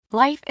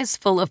Life is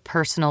full of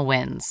personal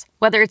wins,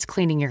 whether it's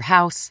cleaning your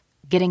house,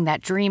 getting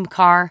that dream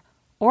car,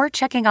 or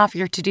checking off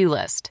your to-do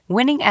list.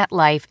 Winning at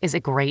life is a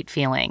great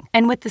feeling.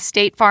 And with the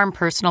State Farm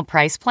Personal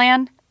Price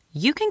Plan,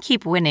 you can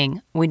keep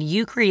winning when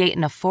you create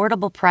an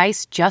affordable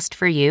price just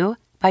for you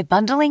by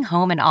bundling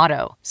home and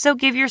auto. So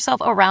give yourself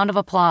a round of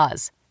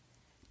applause.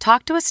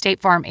 Talk to a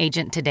State Farm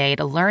agent today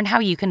to learn how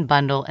you can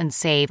bundle and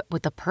save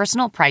with the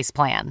Personal Price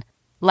Plan.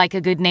 Like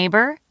a good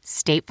neighbor,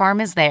 State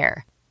Farm is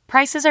there.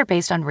 Prices are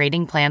based on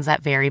rating plans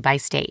that vary by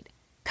state.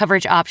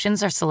 Coverage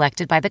options are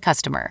selected by the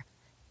customer.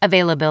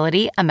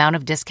 Availability, amount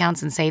of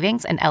discounts and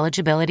savings, and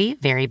eligibility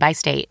vary by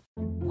state.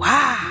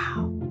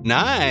 Wow.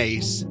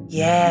 Nice.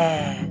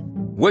 Yeah.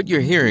 What you're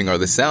hearing are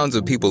the sounds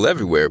of people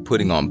everywhere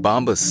putting on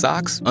Bombas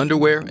socks,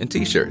 underwear, and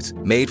T-shirts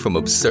made from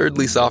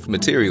absurdly soft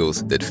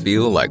materials that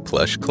feel like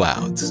plush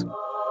clouds.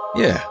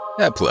 Yeah,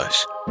 that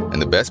plush.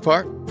 And the best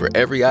part? For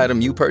every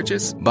item you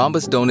purchase,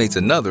 Bombas donates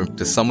another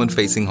to someone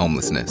facing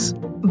homelessness.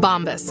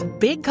 Bombas.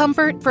 Big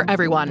comfort for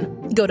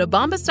everyone. Go to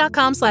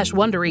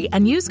bombas.com/Wondery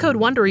and use code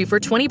Wondery for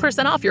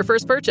 20% off your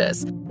first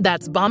purchase.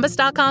 That's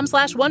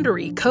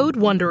bombas.com/Wondery. Code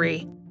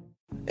Wondery.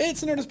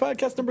 It's Nerdist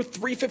Podcast number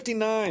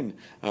 359.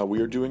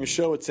 We are doing a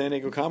show at San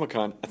Diego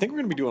Comic-Con. I think we're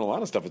going to be doing a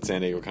lot of stuff at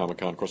San Diego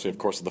Comic-Con. Of course, we have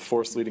Course of the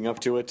Force leading up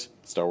to it,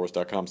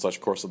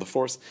 StarWars.com/Course of the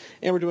Force.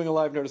 And we're doing a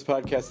live Nerdist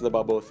Podcast at the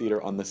Balboa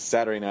Theater on the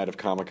Saturday night of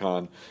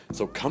Comic-Con.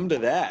 So come to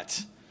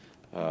that.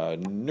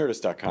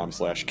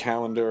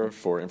 Nerdist.com/calendar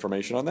for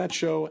information on that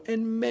show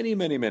and many,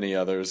 many, many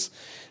others.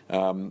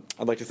 I'd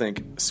like to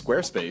thank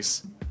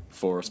Squarespace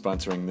for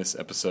sponsoring this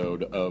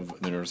episode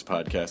of the Nerdist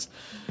Podcast.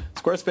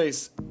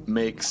 Squarespace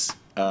makes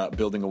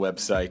building a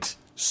website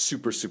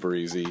super, super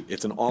easy.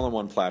 It's an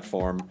all-in-one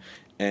platform,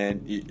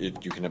 and you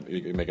can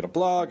make it a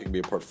blog, it can be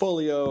a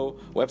portfolio,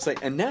 website,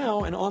 and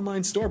now an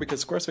online store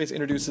because Squarespace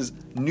introduces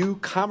new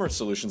commerce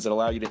solutions that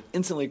allow you to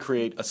instantly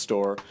create a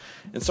store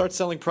and start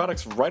selling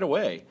products right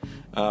away.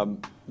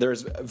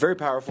 There's very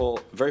powerful,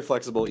 very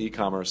flexible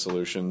e-commerce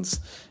solutions,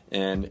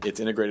 and it's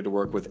integrated to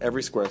work with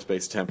every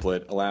Squarespace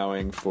template,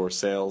 allowing for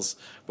sales,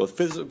 both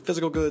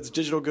physical goods,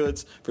 digital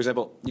goods. For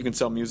example, you can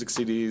sell music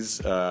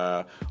CDs,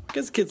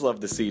 because kids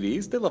love the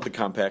CDs, they love the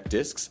compact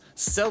discs.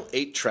 Sell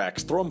 8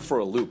 tracks, throw them for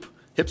a loop.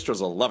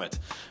 Hipsters will love it.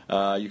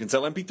 You can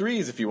sell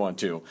MP3s if you want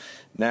to.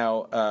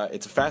 Now,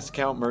 it's a fast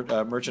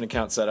merchant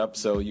account setup,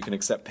 so you can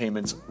accept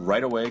payments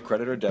right away,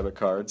 credit or debit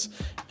cards,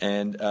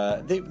 and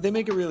they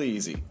make it really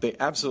easy. They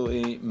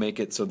absolutely make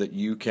it so that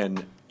you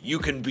can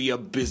be a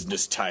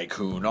business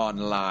tycoon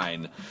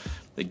online.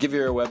 They give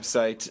your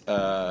website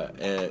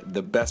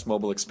the best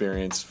mobile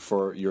experience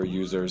for your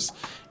users,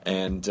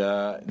 and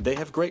they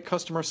have great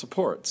customer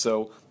support.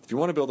 So if you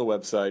want to build a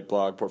website,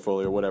 blog,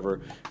 portfolio,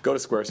 whatever, go to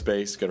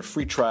Squarespace, get a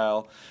free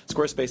trial,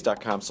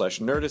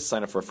 squarespace.com/Nerdist,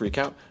 sign up for a free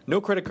account.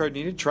 No credit card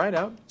needed. Try it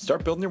out.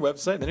 Start building your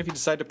website. Then if you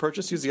decide to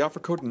purchase, use the offer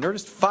code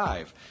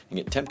Nerdist5 and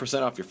get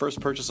 10% off your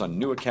first purchase on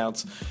new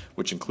accounts,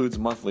 which includes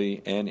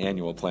monthly and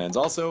annual plans.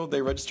 Also,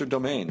 they register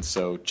domains,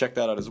 so check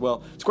that out as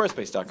well.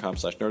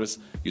 Squarespace.com/Nerdist.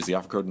 Use the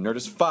offer code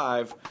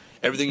Nerdist5.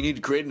 Everything you need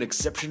to create an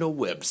exceptional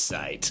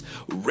website.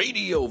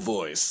 Radio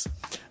voice.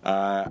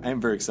 I'm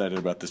very excited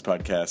about this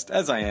podcast,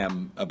 as I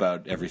am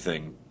about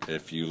everything,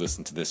 if you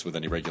listen to this with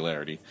any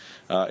regularity.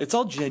 It's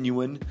all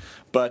genuine,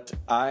 but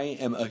I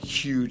am a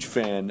huge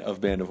fan of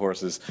Band of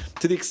Horses,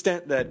 to the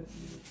extent that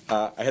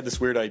I had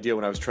this weird idea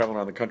when I was traveling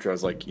around the country. I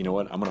was like, you know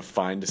what, I'm going to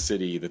find a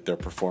city that they're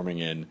performing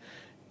in,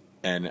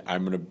 and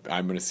I'm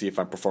gonna see if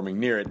I'm performing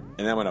near it,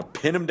 and I'm going to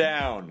pin them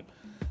down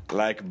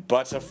like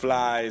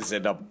butterflies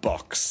in a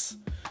box.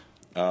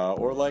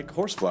 Or like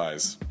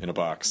horseflies in a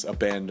box, a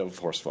band of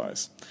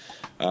horseflies.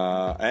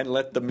 And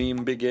let the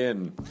meme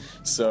begin.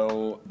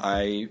 So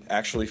I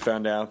actually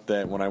found out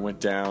that when I went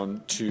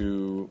down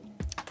to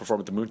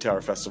perform at the Moon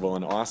Tower Festival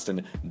in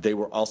Austin, they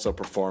were also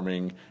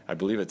performing, I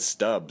believe at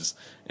Stubbs.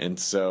 And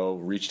so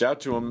reached out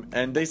to them,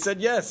 and they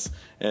said yes.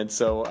 And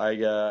so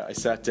I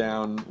sat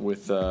down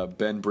with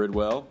Ben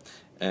Bridwell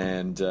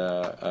and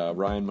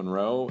Ryan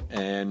Monroe,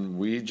 and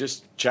we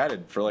just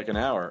chatted for like an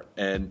hour.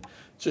 And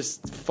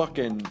just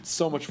fucking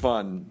so much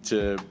fun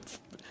to...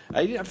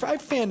 I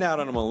fanned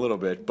out on them a little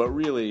bit, but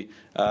really,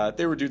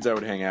 they were dudes I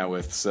would hang out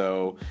with.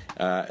 So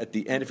at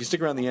the end, if you stick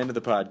around the end of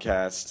the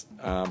podcast,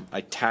 I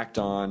tacked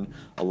on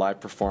a live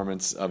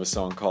performance of a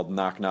song called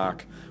Knock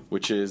Knock,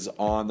 which is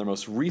on their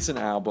most recent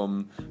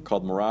album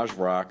called Mirage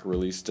Rock,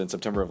 released in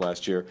September of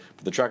last year.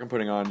 But the track I'm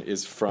putting on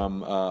is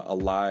from a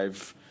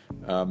live...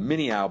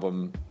 mini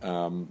album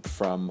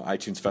from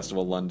iTunes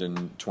Festival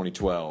London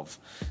 2012.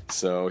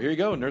 So here you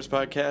go, Nerdist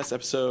Podcast,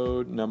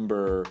 episode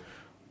number...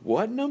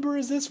 What number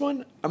is this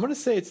one? I'm going to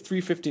say it's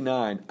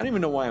 359. I don't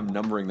even know why I'm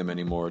numbering them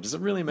anymore. Does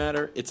it really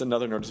matter? It's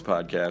another Nerdist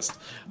Podcast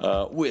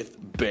with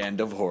Band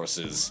of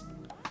Horses.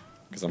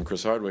 Because I'm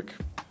Chris Hardwick.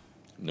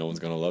 No one's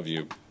going to love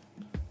you.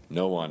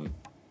 No one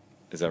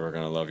is ever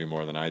going to love you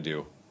more than I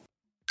do.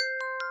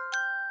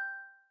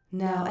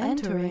 Now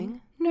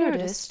entering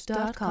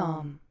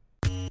Nerdist.com.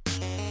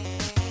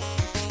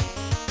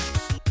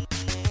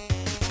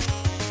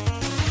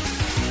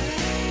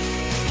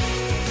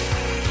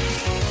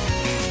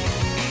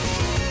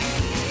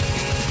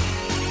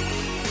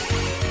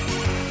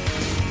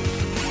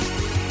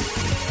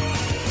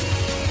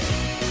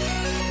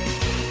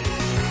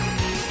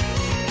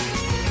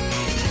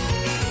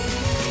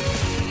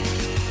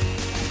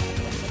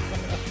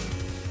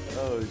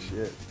 Oh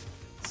shit.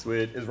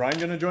 Sweet. Is Ryan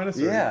going to join us?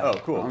 or- Yeah. Oh,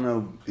 cool. I don't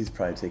know. He's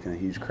probably taking a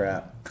huge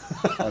crap.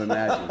 I'd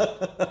imagine.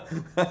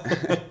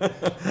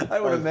 I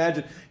would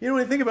imagine. You know,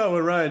 when I think about what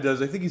Ryan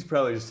does, I think he's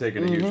probably just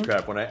taking a huge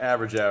crap. When I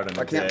average out in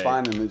a I can't day,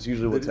 find him. It's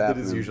usually what's that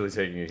happening. is usually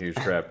taking a huge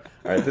crap.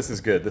 All right, this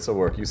is good. This will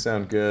work. You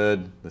sound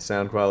good. The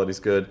sound quality's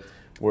good.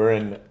 We're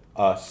in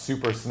a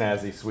super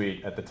snazzy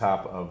suite at the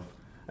top of.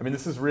 I mean,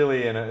 this is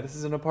really this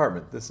is an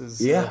apartment. This is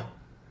Yeah.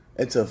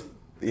 It's I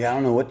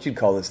don't know what you'd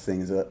call this thing.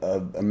 Is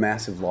a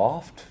massive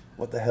loft?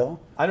 What the hell?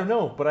 I don't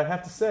know, but I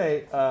have to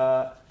say,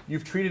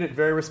 you've treated it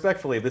very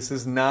respectfully. This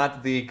is not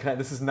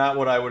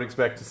what I would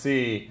expect to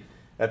see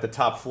at the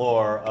top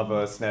floor of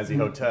a snazzy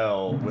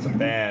hotel with a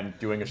band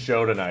doing a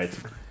show tonight.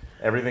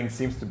 Everything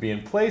seems to be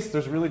in place.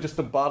 There's really just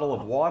a bottle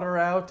of water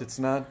out. It's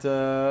not.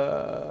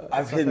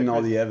 I've hidden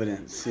all the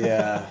evidence.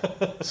 Yeah,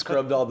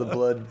 scrubbed all the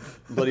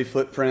bloody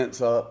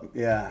footprints up.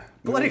 Yeah,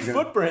 bloody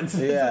footprints.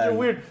 It's Yeah. such a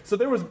weird. So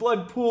there was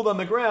blood pooled on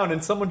the ground,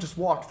 and someone just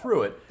walked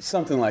through it.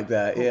 Something like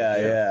that.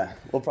 Yeah.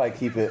 We'll probably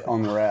keep it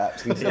on the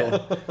wraps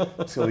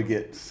until we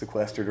get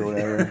sequestered or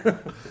whatever.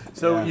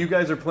 So you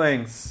guys are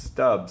playing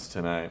Stubbs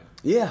tonight.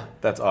 Yeah.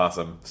 That's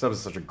awesome. Stubbs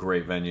is such a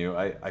great venue.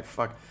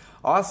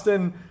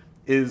 Austin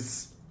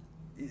is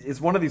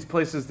one of these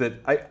places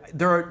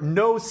that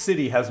no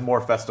city has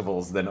more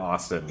festivals than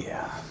Austin.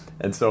 Yeah.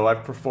 And so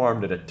I've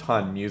performed at a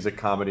ton, music,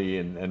 comedy,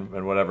 and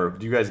whatever.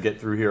 Do you guys get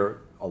through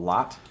here a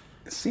lot?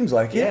 It seems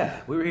like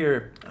Yeah, we were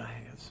here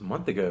a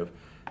month ago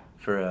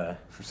for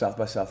South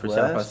by Southwest.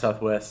 South by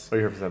Southwest. Oh,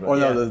 you're here for South by Or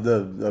no,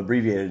 the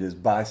abbreviated is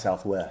by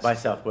Southwest. By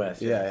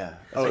Southwest. Yeah.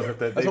 Oh,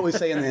 That's what we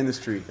say in the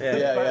industry.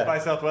 Yeah. By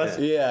Southwest?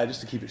 Yeah,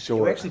 just to keep it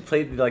short. We actually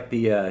played like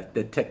the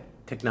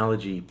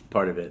technology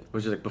part of it,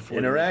 which is like before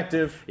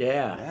Interactive.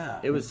 Yeah,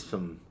 it was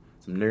some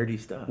nerdy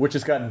stuff. Which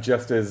has gotten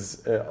just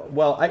as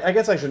well. I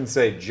guess I shouldn't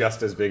say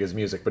just as big as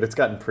music, but it's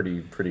gotten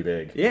pretty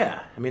big.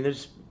 Yeah, I mean,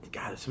 there's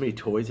so many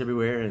toys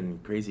everywhere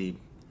and crazy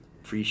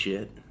free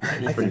shit.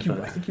 I think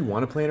you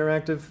want to play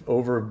interactive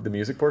over the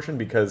music portion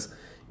because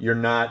you're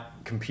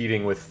not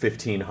competing with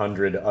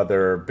 1,500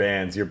 other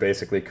bands. You're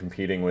basically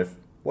competing with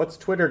what's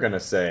Twitter gonna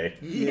say.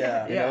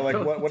 Yeah.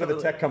 What are the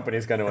tech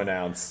companies going to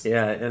announce?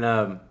 Yeah,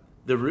 and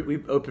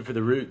we opened for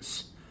the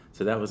Roots,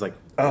 so that was like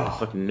a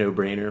fucking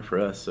no-brainer for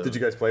us. So. Did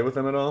you guys play with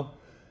them at all?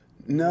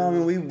 No, I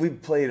mean, we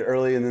played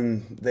early, and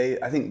then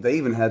I think they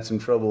even had some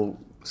trouble.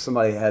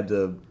 Somebody I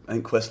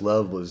think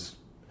Questlove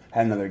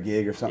had another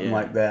gig or something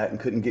like that and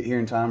couldn't get here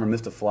in time or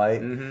missed a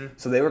flight. Mm-hmm.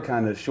 So they were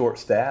kind of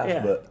short-staffed.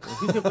 Yeah, But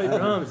he's going to play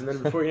drums, and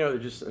then before you know it,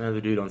 there's just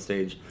another dude on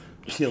stage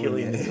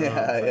killing the drums.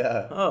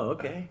 Yeah. Oh,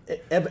 okay.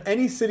 Of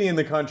any city in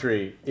the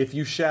country, if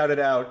you shout it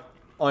out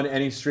on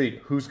any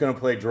street, who's going to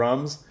play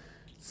drums?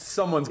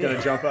 Someone's going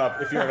to jump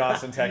up if you're in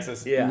Austin,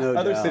 Texas. Yeah. No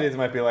Other doubt. cities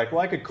might be like,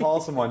 well, I could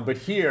call someone, but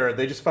here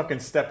they just fucking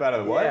step out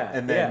of the what? Yeah,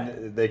 And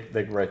then they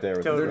right there.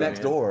 With They're the next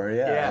door,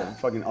 Yeah.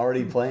 fucking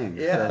already playing.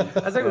 Yeah, So,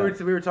 I was like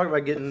we were talking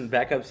about getting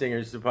backup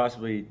singers to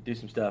possibly do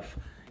some stuff,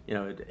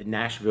 at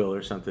Nashville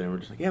or something. And we're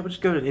just like, we'll just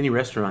go to any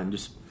restaurant and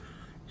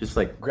just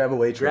like grab a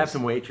waitress. grab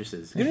some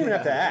waitresses. You don't even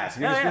have to ask.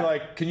 You just be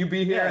like, can you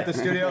be here at the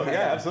studio? Yeah, You don't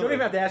absolutely.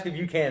 even have to ask if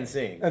you can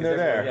sing, And they're 'cause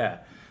there. everyone-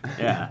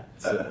 Yeah.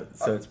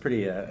 So it's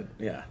pretty.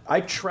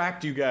 I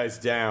tracked you guys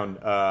down.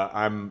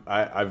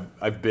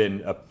 I've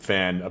been a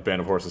fan of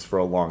Band of Horses for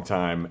a long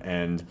time,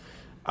 and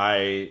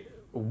I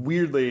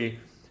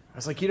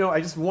was like, I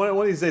just one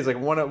of these days, like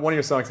one of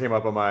your songs came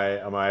up on my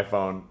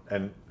iPhone,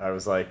 and I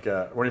was like, one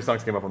of your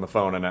songs came up on the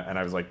phone, and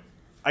I was like,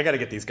 I got to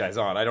get these guys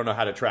on. I don't know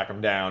how to track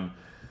them down.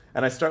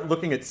 And I start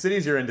looking at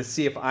cities you're in to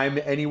see if I'm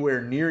anywhere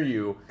near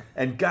you,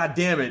 and god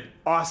damn it,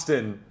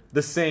 Austin.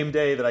 The same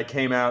day that I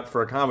came out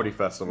for a comedy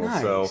festival.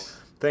 Nice. So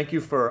thank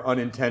you for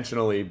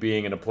unintentionally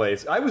being in a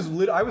place. I was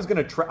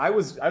gonna try. I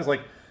was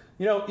like,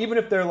 even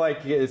if they're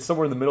like it's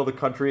somewhere in the middle of the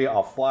country,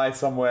 I'll fly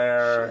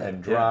somewhere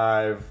and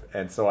drive.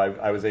 And so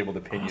I was able to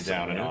pin you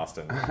down in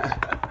Austin.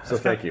 So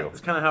thank you.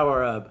 It's kind of how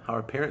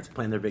our parents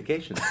plan their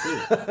vacations too.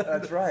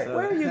 That's right.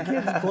 Where are you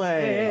kids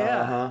playing?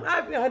 Yeah.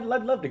 I'd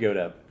love to go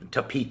to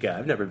Topeka.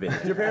 I've never been.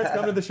 Did your parents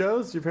come to the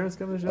shows?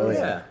 Oh,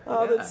 yeah.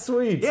 Oh, that's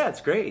sweet. Yeah, it's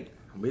great.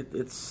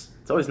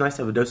 It's always nice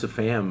to have a dose of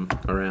fam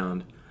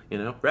around.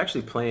 We're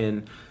actually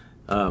playing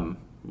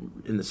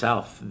in the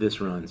South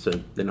this run, so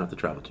they don't have to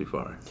travel too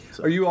far.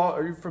 So. Are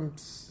you from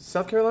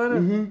South Carolina?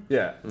 Mm-hmm.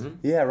 Yeah. Mm-hmm.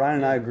 Yeah, Ryan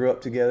and I grew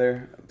up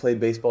together, played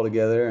baseball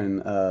together,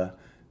 and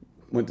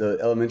went to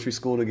elementary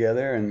school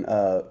together. And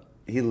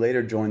he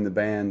later joined the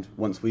band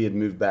once we had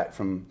moved back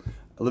from.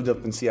 I lived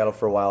up in Seattle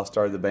for a while,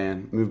 started the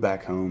band, moved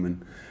back home,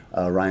 and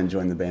Ryan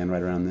joined the band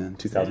right around then,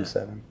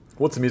 2007.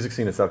 What's the music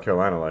scene in South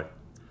Carolina like?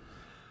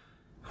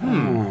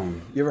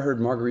 You ever heard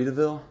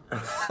Margaritaville?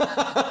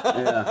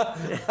 Yeah.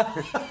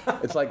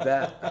 It's like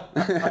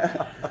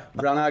that.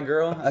 Brown Eyed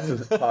Girl? That's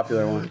a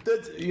popular one.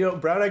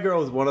 Brown Eyed Girl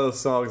was one of those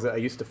songs that I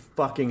used to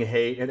fucking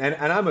hate. And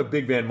I'm a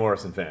big Van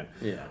Morrison fan.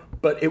 Yeah.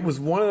 But it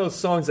was one of those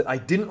songs that I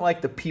didn't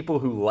like the people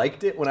who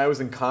liked it when I was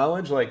in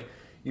college. Like,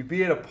 you'd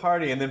be at a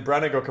party and then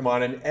Brown Eyed Girl come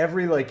on and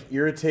every, like,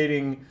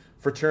 irritating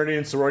fraternity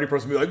and sorority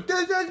person be like,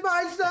 "This is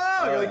my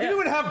song." You're like, "You don't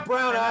even have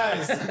brown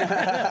eyes.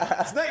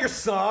 It's not your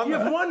song. You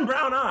have one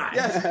brown eye.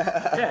 Yes.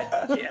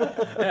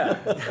 Yeah.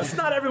 It's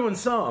not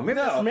everyone's song.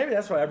 Maybe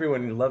that's why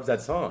everyone loves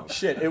that song.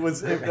 Shit,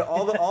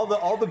 all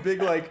the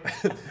big like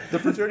the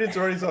fraternity and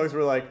sorority songs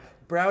were like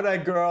Brown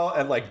Eyed Girl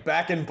and like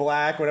Back in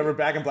Black. Whenever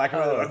Back in Black,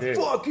 like,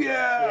 fuck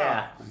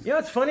yeah. You know,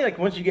 it's funny. Like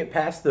once you get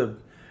past the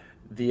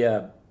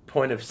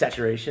point of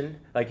saturation,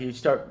 like you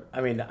start. I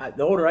mean,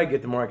 the older I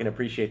get, the more I can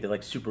appreciate the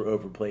like super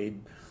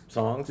overplayed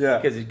songs. Yeah.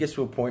 Because it gets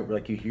to a point where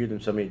like you hear them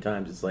so many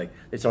times, it's like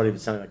they start even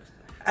sounding like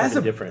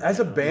something different. As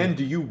a band,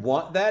 do you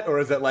want that, or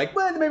is it like,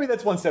 well, maybe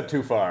that's one step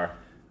too far?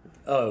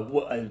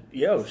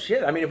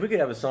 Shit. I mean, if we could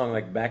have a song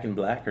like Back in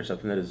Black or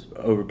something that is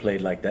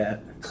overplayed like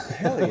that.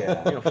 Hell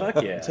yeah.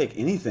 Fuck yeah. Take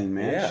anything,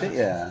 man. Yeah. Shit,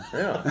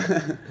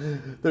 yeah.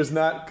 There's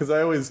not,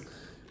 because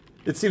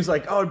it seems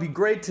like, it'd be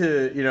great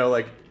to,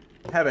 like,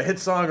 have a hit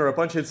song or a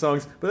bunch of hit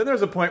songs, but then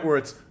there's a point where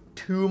it's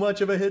too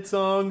much of a hit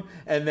song,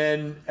 and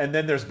then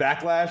there's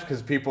backlash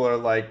because people are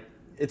like,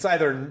 it's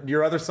either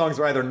your other songs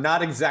are either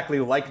not exactly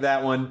like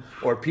that one,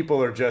 or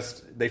people are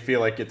just, they feel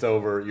like you're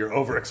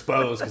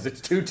overexposed because it's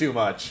too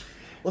much.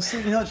 Well, see,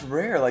 it's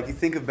rare. Like, you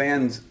think of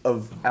bands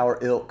of our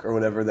ilk or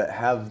whatever that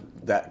have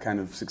that kind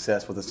of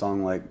success with a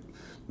song like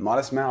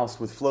Modest Mouse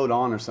with Float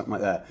On or something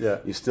like that. Yeah.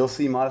 You still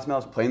see Modest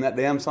Mouse playing that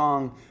damn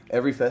song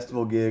every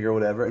festival gig or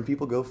whatever, and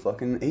people go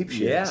fucking apeshit.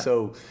 Yeah.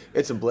 So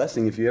it's a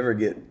blessing if you ever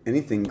get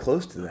anything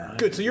close to that.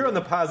 Good, so you're on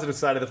the positive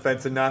side of the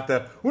fence and not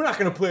we're not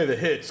going to play the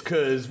hits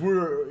because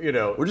we're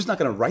just not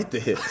going to write the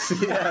hits.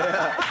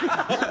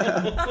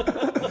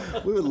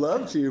 We would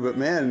love to, but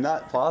man,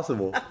 not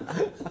possible.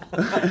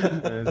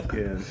 That's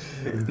good.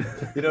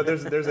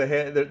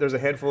 There's a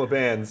handful of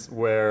bands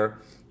where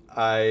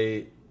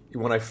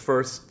when I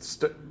first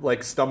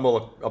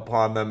stumble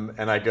upon them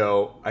and I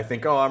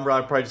think, I'm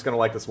probably just going to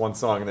like this one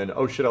song, and then,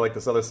 oh shit, I like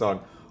this other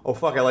song. Oh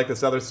fuck, I like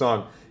this other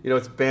song.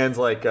 It's bands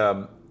like,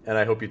 and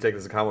I hope you take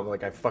this as a compliment,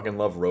 like I fucking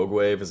love Rogue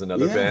Wave is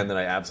another band that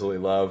I absolutely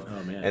love.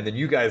 Oh, man. And then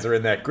you guys are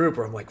in that group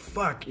where I'm like,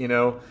 fuck,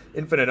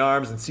 Infinite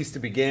Arms and Cease to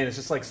Begin. It's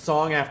just like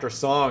song after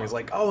song. It's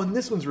like, and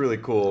this one's really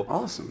cool.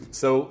 Awesome.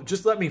 So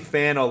just let me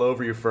fan all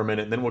over you for a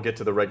minute, and then we'll get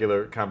to the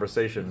regular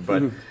conversation.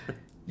 But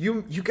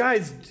you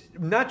guys,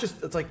 not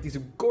just, it's like these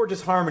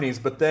gorgeous harmonies,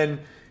 but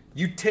then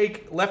you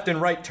take left and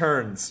right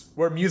turns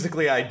where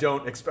musically I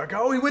don't expect,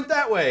 he went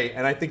that way,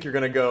 and I think you're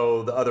going to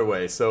go the other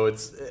way. So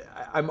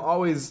I'm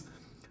always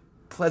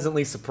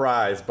pleasantly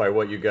surprised by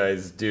what you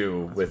guys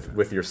do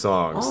with your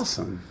songs.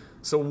 Awesome.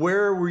 So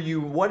where were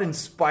you, what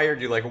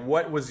inspired you? Like,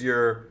 what was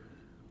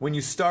when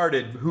you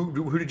started,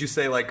 who did you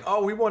say, like,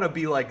 we want to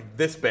be like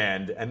this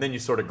band, and then you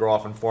sort of grow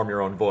off and form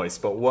your own voice?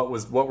 But what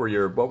were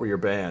your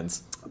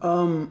bands?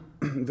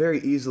 Very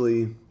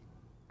easily,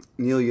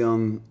 Neil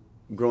Young.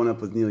 Growing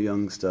up with Neil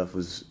Young stuff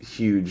was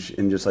huge,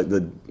 and just like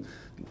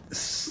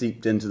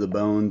seeped into the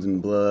bones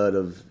and blood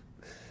of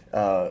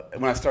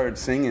when I started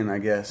singing. I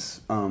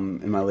guess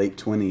in my late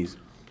 20s,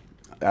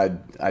 I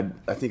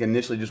think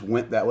initially just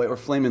went that way, or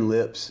Flaming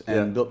Lips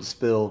and Built to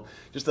Spill,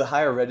 just the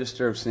higher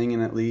register of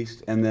singing at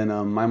least, and then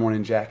My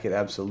Morning Jacket,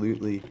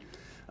 absolutely.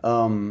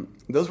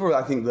 Those were,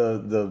 I think,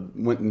 the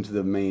went into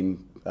the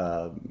main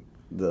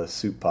the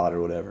soup pot or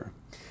whatever.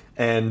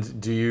 And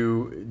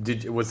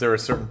was there a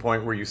certain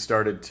point where you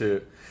started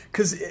to,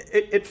 because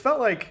it felt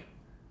like,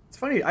 it's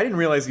funny, I didn't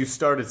realize you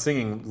started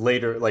singing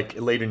later, like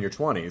late in your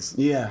 20s.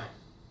 Yeah.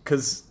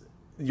 Because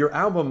your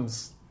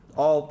albums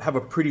all have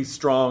a pretty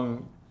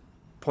strong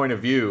point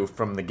of view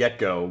from the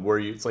get-go, where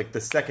it's like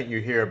the second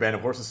you hear a Band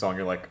of Horses song,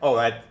 you're like,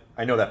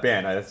 I know that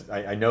band,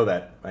 I know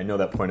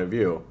that point of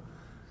view.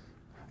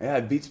 Yeah,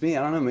 it beats me.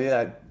 I don't know,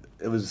 maybe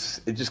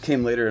it just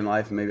came later in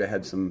life, and maybe I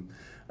had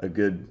a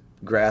good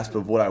grasp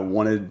of what I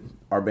wanted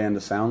our band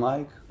to sound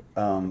like,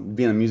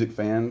 being a music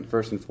fan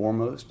first and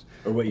foremost.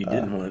 Or what you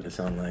didn't want it to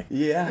sound like.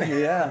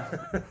 Yeah.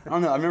 I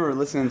don't know, I remember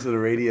listening to the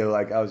radio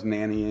like I was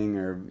nannying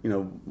or,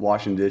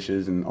 washing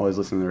dishes, and always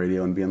listening to the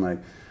radio and being like,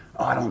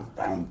 I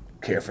don't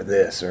care for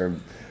this, or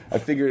I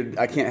figured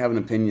I can't have an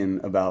opinion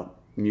about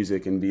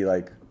music and be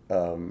like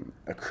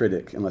a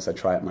critic unless I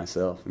try it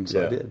myself, and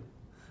so I did.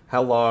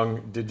 How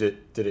long did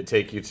it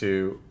take you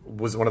to?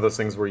 Was it one of those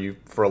things where you,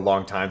 for a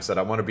long time, said,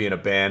 I want to be in a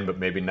band, but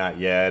maybe not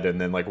yet? And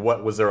then, like,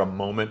 what was there a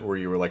moment where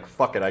you were like,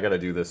 fuck it, I got to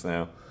do this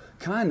now?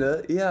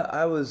 Kinda, yeah.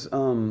 I was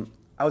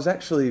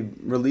actually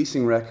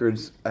releasing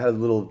records. I had a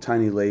little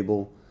tiny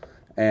label,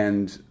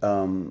 and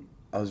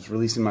I was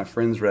releasing my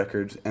friends'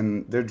 records,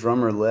 and their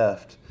drummer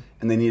left,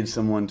 and they needed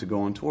someone to go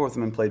on tour with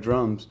them and play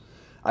drums.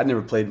 I'd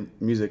never played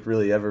music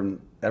really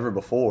ever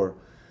before.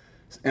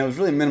 And it was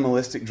really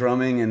minimalistic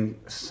drumming, and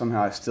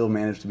somehow I still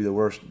managed to be the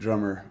worst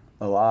drummer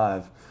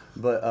alive.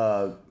 But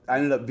I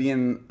ended up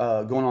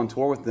going on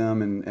tour with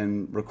them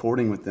and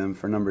recording with them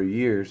for a number of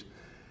years,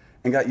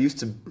 and got used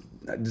to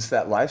just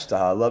that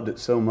lifestyle. I loved it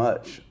so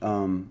much.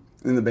 And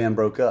then the band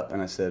broke up,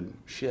 and I said,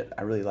 shit,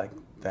 I really like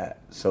that.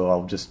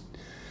 So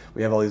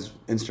we have all these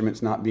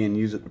instruments not being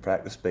used at the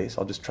practice space.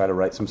 I'll just try to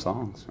write some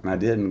songs. And I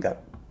did, and got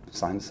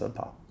signed to Sub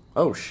Pop.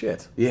 Oh,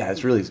 shit. Yeah,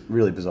 it's really,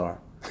 really bizarre.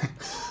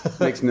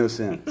 Makes no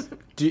sense.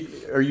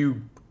 Are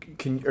you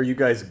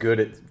guys good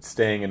at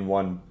staying in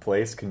one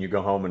place? Can you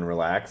go home and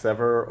relax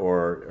ever,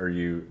 or do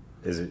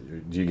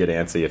you get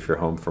antsy if you're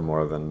home for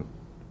more than?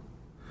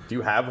 Do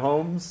you have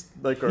homes,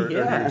 or are you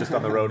just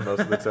on the road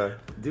most of the time?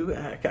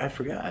 I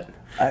forgot.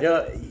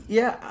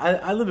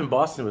 I live in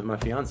Boston with my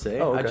fiance.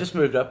 Oh, okay. I just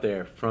moved up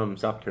there from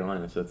South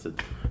Carolina, so it's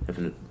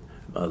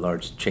a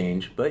large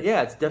change. But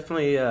yeah, it's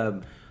definitely.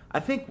 I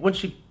think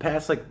once you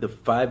pass the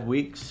 5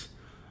 weeks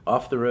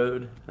off the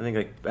road, I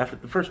think after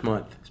the first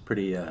month, it's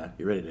pretty. You're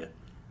ready to.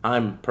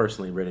 I'm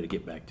personally ready to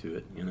get back to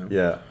it.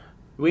 Yeah.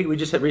 We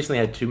just recently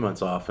had 2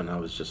 months off, and I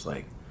was just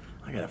I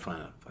gotta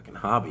find a fucking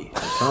hobby or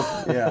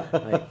something.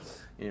 Yeah.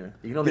 You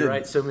can only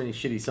write so many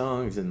shitty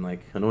songs and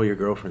annoy your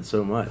girlfriend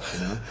so much.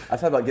 I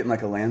thought about getting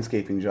a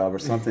landscaping job or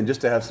something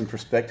just to have some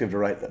perspective to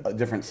write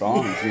different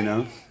songs.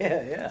 Yeah.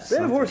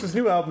 Band of Horses'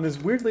 new album is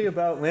weirdly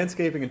about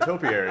landscaping and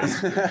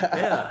topiaries.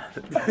 Yeah.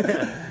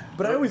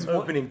 But I always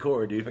opening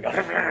chord, dude.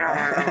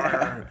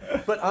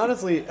 But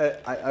honestly,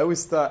 I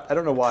always thought I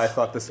don't know why I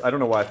thought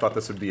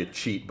this would be a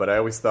cheat, but I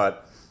always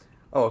thought,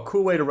 a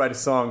cool way to write a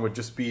song would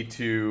just be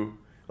to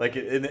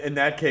in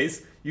that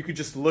case, you could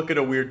just look at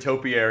a weird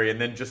topiary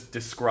and then just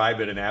describe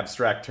it in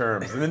abstract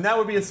terms, and then that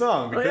would be a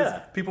song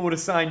because people would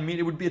assign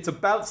meaning. It's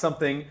about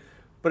something,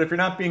 but if you're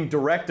not being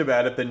direct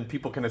about it, then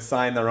people can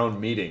assign their own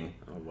meaning.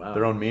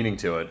 Their own meaning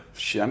to it.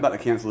 Shit, I'm about to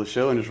cancel the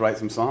show and just write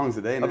some songs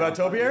today. Now. About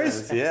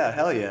topiaries? Yeah,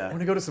 hell yeah. I want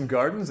to go to some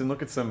gardens and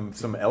look at some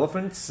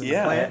elephants and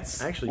plants.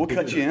 Actually, we'll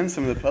cut you in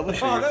some of the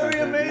publishing. Oh, that would be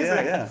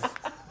amazing. Yeah.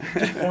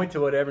 Just point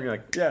to whatever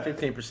and you're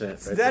 15%.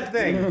 It's that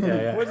thing.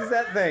 Yeah. What is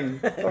that thing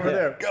over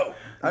there? Go.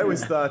 I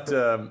always thought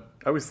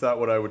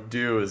what I would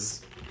do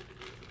is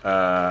it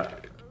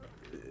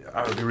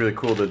would be really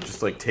cool to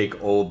just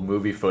take old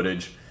movie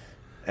footage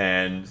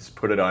and just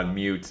put it on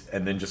mute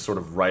and then just sort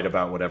of write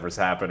about whatever's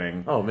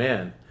happening. Oh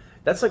man,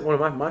 that's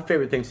one of my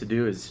favorite things to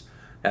do is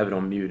have it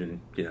on mute, and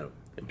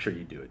I'm sure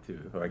you do it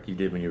too, like you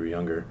did when you were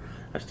younger.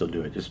 I still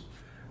do it. Just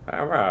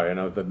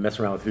but mess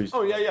around with who's of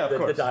course.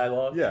 The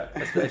dialogue. Yeah.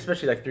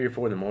 Especially 3 or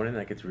 4 in the morning,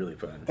 it's really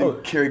fun.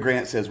 Cary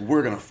Grant says,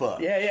 "We're gonna fuck."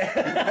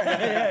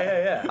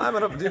 Yeah.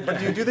 But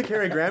do you do the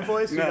Cary Grant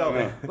voice?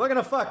 No. We're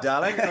gonna fuck,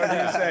 darling. Or do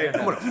you say,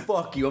 I'm gonna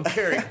fuck you, I'm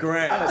Cary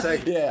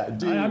Grant? Yeah,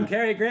 dude. I'm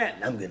Cary Grant,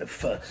 and I'm gonna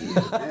fuck you.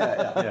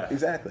 Yeah,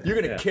 exactly.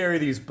 You're gonna carry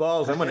these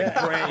balls, I'm gonna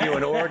grant you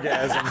an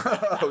orgasm.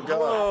 Oh,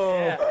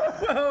 God.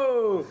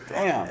 Whoa.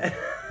 Damn.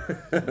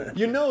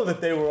 You know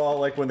that they were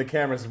all, when the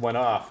cameras went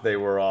off, they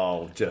were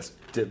all just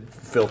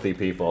filthy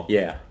people.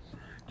 Yeah.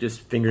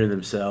 Just fingering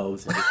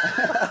themselves.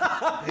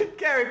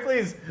 Gary,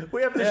 please,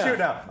 we have to shoot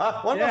now.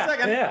 One more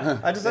second. Yeah.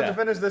 I just have to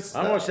finish this.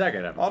 One more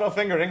second. I'm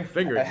auto-fingering.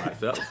 fingering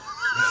myself.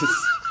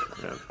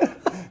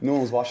 No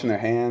one was washing their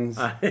hands.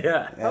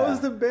 Yeah. How was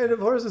the Band of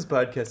Horses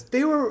podcast?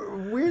 They were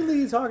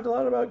weirdly talked a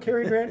lot about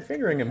Cary Grant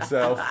fingering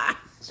himself.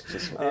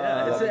 It's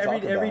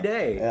every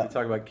day. Yeah. You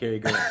talk about Cary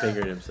Grant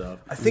fingering himself.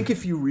 I think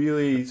if you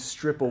really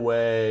strip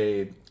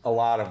away a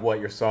lot of what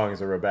your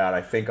songs are about,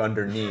 I think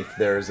underneath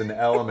there's an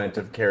element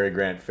of Cary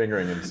Grant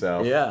fingering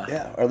himself. Yeah.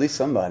 Yeah, or at least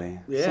somebody.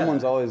 Yeah.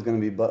 Someone's always going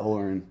to be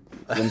buttholing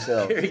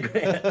themselves. Cary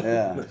Grant.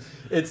 Yeah.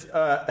 It's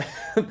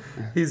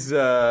he's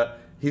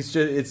just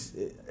it's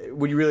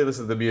when you really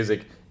listen to the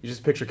music, you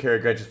just picture Cary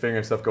Grant just fingering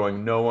himself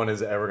going, no one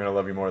is ever going to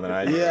love you more than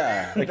I do.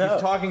 Yeah. He's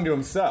talking to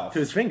himself. To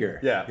his finger.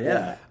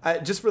 Yeah.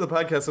 Just for the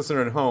podcast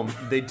listener at home,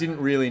 they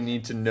didn't really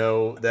need to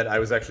know that I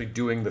was actually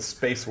doing the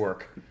space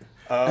work.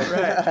 As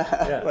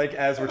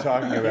we're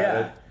talking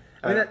about it.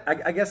 I mean,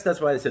 I guess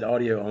that's why they said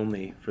audio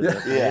only for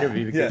the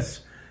interview,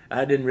 because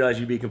I didn't realize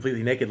you'd be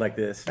completely naked like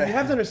this. You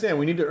have to understand,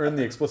 we need to earn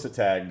the explicit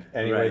tag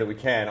any way that we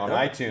can. On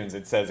iTunes,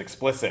 it says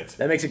explicit.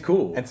 That makes it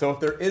cool. And so if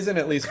there isn't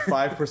at least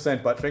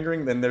 5% butt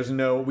fingering, then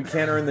we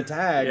can't earn the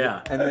tag,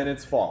 and then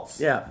it's false.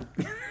 Yeah.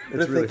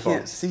 But if they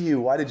can't see you,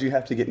 why did you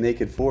have to get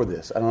naked for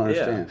this? I don't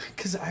understand.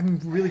 Because I'm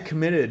really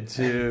committed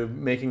to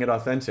making it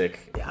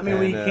authentic. Yeah, I mean,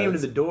 when he came to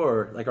the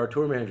door, our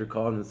tour manager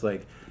called and it's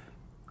like,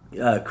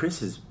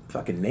 Chris is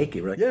fucking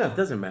naked. We're like, it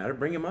doesn't matter.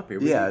 Bring him up here.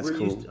 It's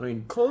cool.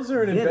 Clothes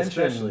are an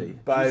invention especially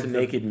by the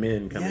naked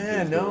men coming.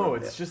 Yeah, no,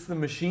 it's just the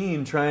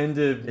machine trying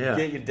to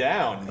get you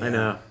down. I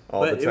know.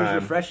 All the time. It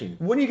was refreshing.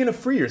 When are you going to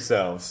free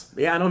yourselves?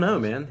 Yeah, I don't know,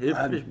 man.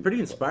 It's pretty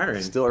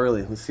inspiring. Still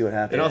early. Let's see what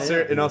happens.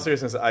 In all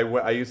seriousness, I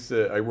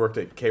worked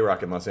at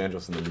K-Rock in Los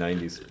Angeles in the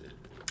 90s,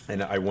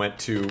 and I went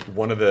to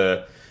one of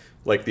the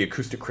the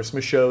acoustic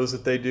Christmas shows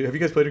that they do. Have you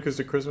guys played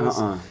acoustic Christmas?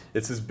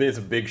 It's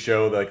a big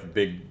show, a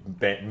big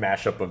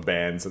mashup of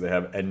bands that they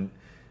have, and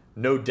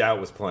No Doubt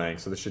was playing,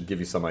 so this should give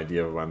you some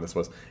idea of when this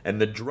was. And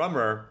the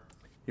drummer,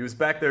 he was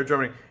back there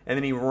drumming, and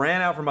then he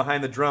ran out from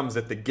behind the drums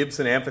at the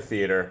Gibson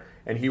Amphitheater,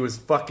 and he was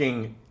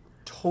fucking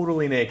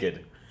totally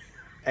naked.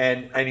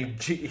 And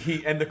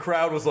he and the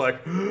crowd was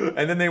like,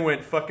 and then they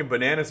went fucking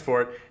bananas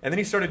for it. And then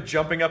he started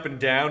jumping up and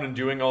down and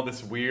doing all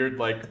this weird,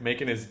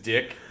 making his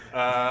dick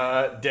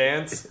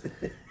dance.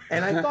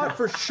 And I thought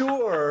for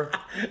sure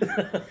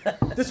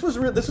this was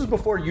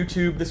before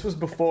YouTube. This was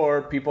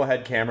before people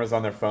had cameras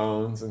on their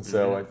phones, and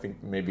so I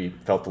think maybe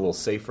felt a little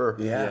safer.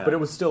 Yeah. But it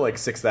was still like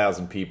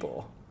 6,000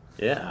 people.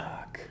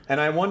 Yeah. And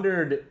I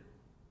wondered,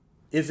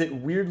 is it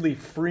weirdly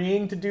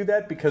freeing to do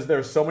that because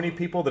there's so many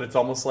people that it's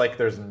almost like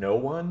there's no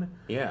one?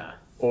 Yeah.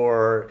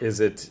 Or is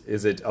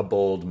it a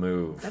bold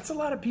move? That's a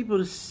lot of people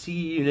to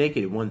see you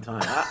naked at one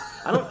time.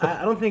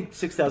 I don't think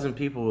 6,000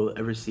 people will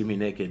ever see me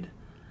naked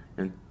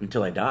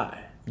until I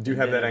die. Do you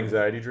have that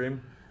anxiety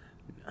dream?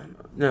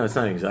 No, it's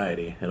not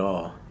anxiety at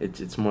all.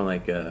 It's more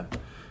like I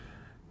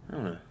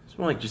don't know. It's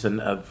more like just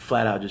a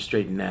flat out, just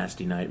straight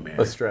nasty nightmare.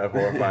 A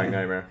horrifying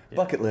nightmare.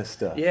 Bucket list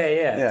stuff.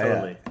 Yeah,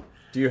 totally. Yeah.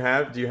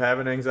 Do you have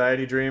an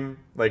anxiety dream?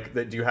 Like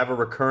do you have a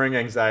recurring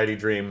anxiety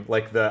dream,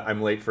 like the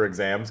I'm late for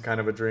exams kind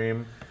of a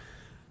dream?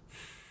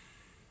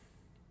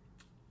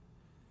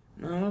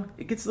 No,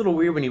 it gets a little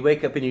weird when you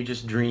wake up and you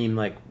just dream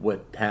like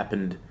what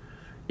happened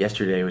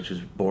yesterday, which was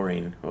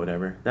boring or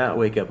whatever. Then I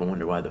wake up and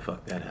wonder why the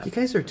fuck that happened. You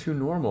guys are too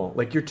normal.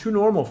 Like you're too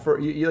normal for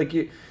you're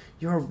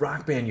a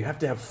rock band. You have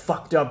to have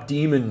fucked up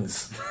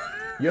demons.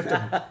 You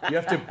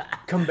have to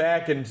come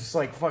back and just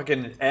like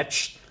fucking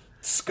etch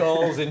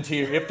skulls into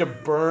you have to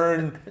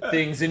burn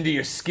things into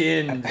your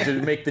skin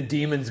to make the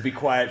demons be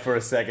quiet for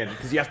a second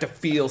because you have to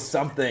feel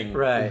something.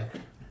 Right.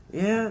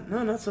 Yeah,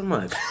 no, not so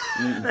much.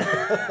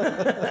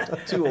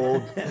 Too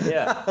old.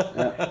 Yeah.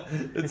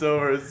 It's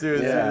over.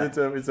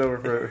 It's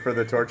over for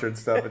the tortured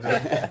stuff.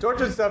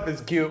 Tortured stuff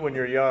is cute when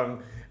you're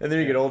young, and then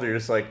you get older, you're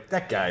just like,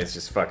 that guy is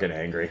just fucking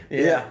angry.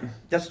 Yeah.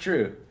 That's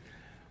true.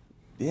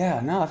 Yeah,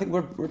 no, I think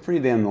we're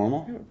pretty damn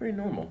normal. We're pretty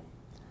normal.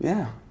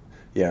 Yeah.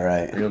 Yeah,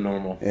 right. Real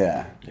normal.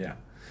 Yeah. Yeah.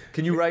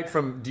 Do you write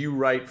from,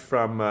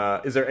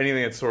 is there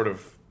anything that sort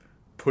of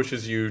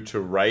pushes you to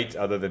write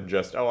other than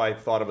just, I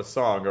thought of a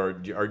song, or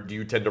do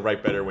you tend to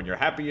write better when you're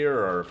happier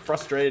or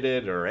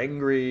frustrated or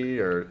angry,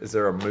 or is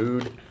there a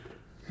mood?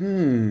 I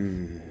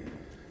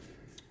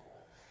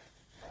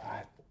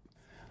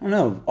don't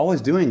know. Always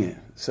doing it.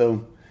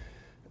 So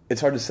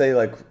it's hard to say,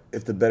 like,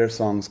 if the better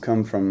songs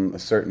come from a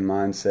certain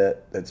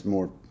mindset that's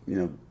more,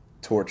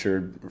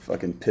 tortured or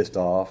fucking pissed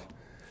off,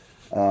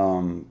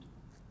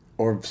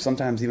 or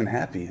sometimes even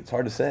happy. It's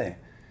hard to say.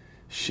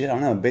 Shit, I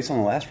don't know. Based on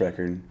the last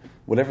record,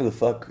 whatever the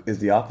fuck is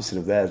the opposite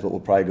of that is what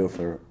we'll probably go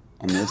for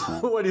on this one.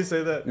 Why do you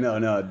say that? No.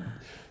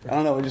 I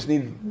don't know. We just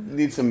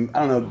need some.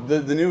 I don't know.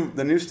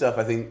 The new stuff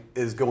I think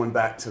is going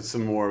back to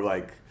some more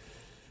like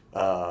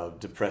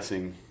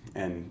depressing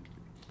and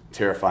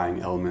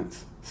terrifying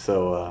elements.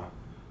 So I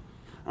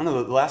don't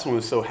know. The last one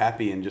was so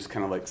happy and just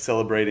kind of like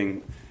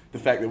celebrating the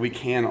fact that we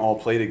can all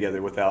play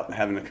together without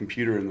having a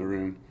computer in the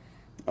room.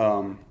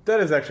 That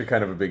is actually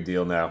kind of a big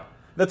deal now.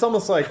 It's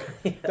almost like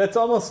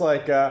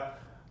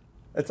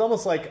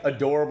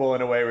adorable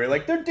in a way where you're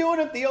like, they're doing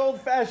it the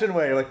old-fashioned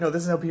way. You're like, no,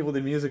 this is how people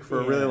did music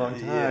for a really long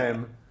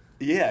time.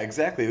 Yeah,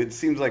 exactly. It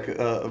seems like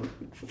a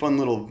fun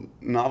little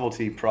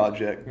novelty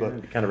project,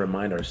 but to kind of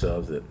remind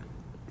ourselves that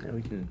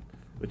we can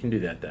do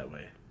that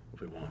way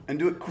if we want, and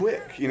do it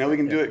quick. We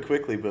can do it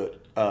quickly,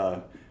 but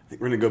I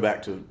think we're going to go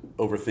back to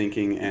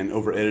overthinking and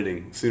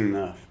over-editing soon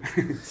enough.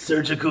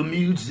 Surgical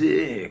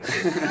music.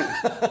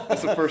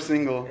 That's the first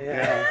single.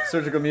 Yeah.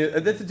 Surgical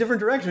music. That's a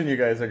different direction you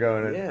guys are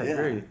going in. Yeah,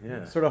 very.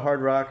 Yeah. Sort of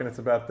hard rock, and it's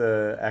about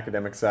the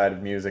academic side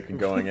of music and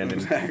going in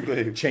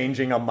Exactly. and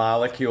changing a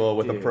molecule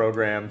with a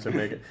program to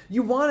make it.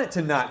 You want it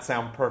to not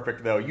sound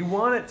perfect, though. You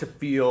want it to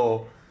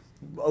feel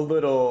a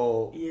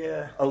little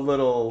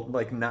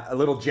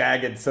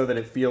jagged, so that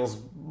it feels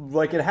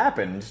like it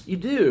happened. You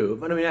do,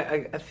 but I mean,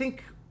 I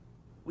think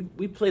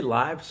we play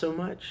live so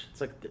much. It's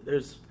like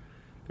there's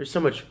so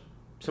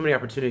many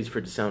opportunities for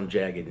it to sound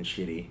jagged and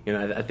shitty.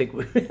 I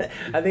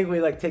think we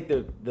like take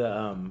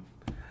the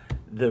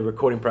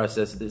recording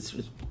process. It's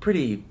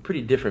pretty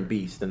different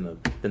beast than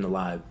the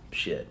live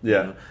shit.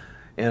 Yeah.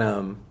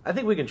 And I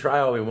think we can try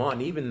all we want.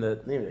 And even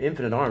the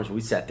Infinite Arms,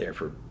 we sat there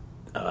for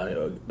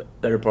a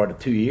better part of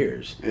 2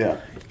 years. Yeah.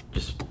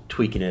 Just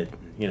tweaking it,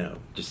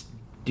 just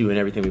doing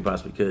everything we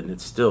possibly could, and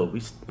it's still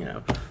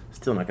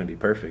still not going to be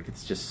perfect.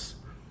 It's just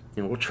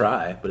we'll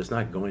try, but it's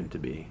not going to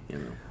be.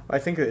 I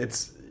think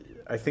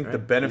the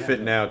benefit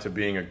now to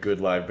being a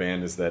good live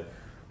band is that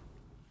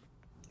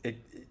it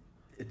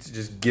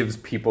just gives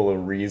people a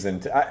reason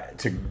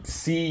to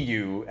see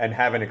you and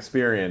have an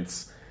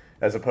experience,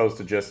 as opposed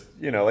to just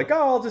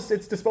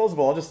it's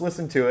disposable. I'll just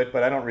listen to it,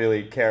 but I don't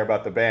really care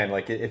about the band.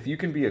 Like if you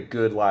can be a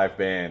good live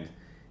band,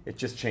 it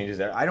just changes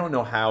that. I don't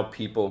know how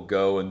people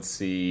go and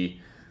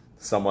see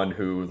someone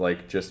who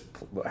like just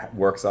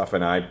works off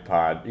an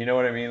iPod. You know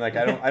what I mean? Like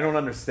I don't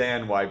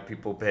understand why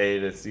people pay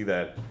to see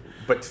that,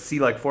 but to see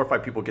like 4 or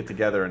 5 people get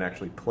together and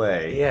actually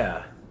play.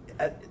 Yeah,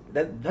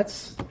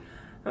 that's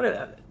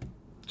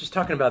just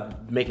talking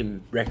about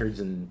making records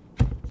and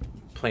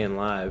playing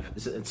live.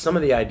 Some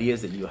of the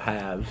ideas that you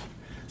have,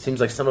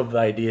 seems like some of the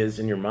ideas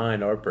in your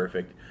mind are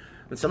perfect,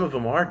 but some of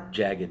them are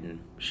jagged and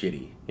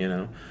shitty,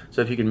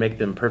 So if you can make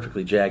them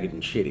perfectly jagged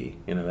and shitty,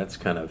 that's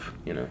kind of,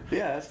 Yeah,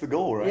 that's the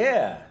goal, right?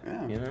 Yeah.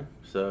 Yeah.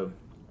 So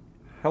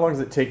How long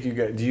does it take you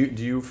guys? Do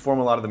you form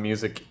a lot of the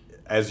music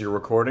as you're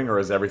recording, or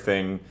is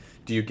everything?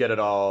 Do you get it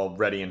all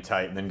ready and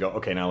tight and then go,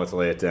 okay, now let's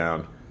lay it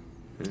down?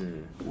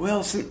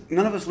 Well,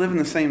 none of us live in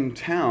the same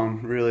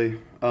town, really.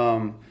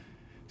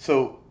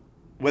 So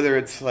whether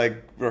it's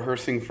like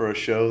rehearsing for a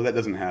show, that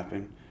doesn't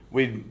happen.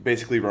 We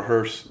basically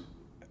rehearse,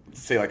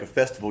 say, like a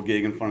festival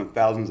gig in front of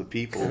thousands of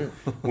people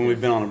when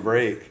we've been on a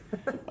break.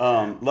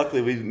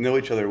 Luckily, we know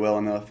each other well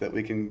enough that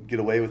we can get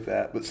away with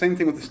that. But same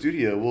thing with the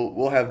studio.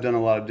 We'll have done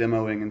a lot of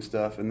demoing and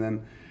stuff, and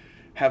then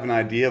have an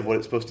idea of what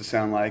it's supposed to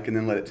sound like, and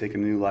then let it take a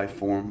new life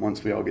form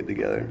once we all get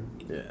together.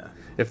 Yeah.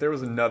 If there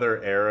was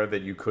another era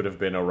that you could have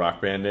been a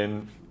rock band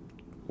in,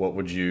 what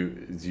would you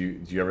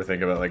do you ever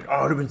think about, like, oh,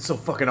 it would have been so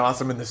fucking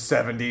awesome in the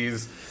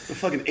 70s? The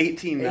fucking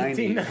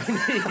 1890s.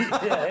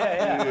 1890s.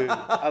 Yeah. Dude,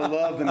 I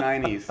love the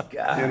 90s.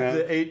 God. You know?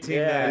 The 1890s.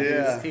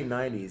 Yeah,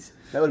 1890s.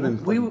 That would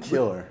have been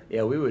killer.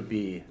 Yeah, we would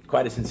be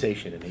quite a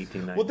sensation in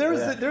 1890. Well,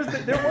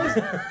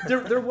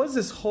 there was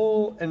this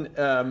whole, and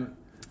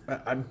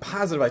I'm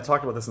positive I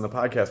talked about this in the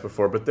podcast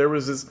before, but there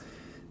was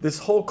this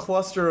whole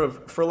cluster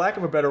of, for lack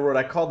of a better word,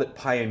 I called it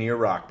pioneer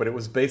rock, but it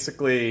was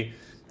basically,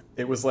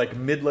 it was like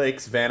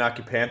Midlake's Van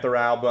Occupanther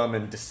album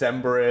and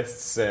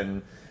Decemberists,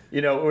 and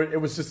it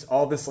was just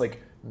all this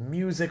like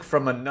music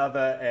from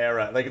another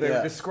era. Like they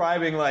were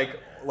describing like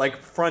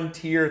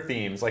frontier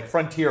themes, like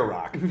frontier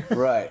rock,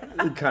 right,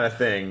 kind of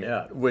thing.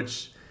 Yeah.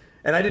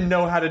 And I didn't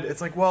know how to.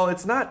 It's like, well,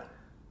 it's not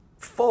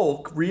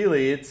folk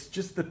really. It's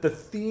just that the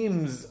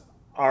themes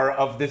are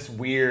of this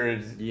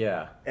weird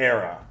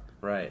era.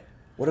 Right.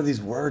 What are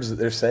these words that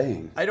they're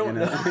saying? I don't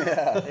know.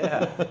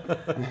 Yeah.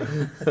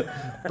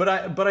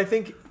 But I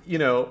think,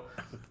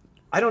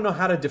 I don't know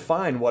how to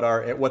define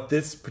what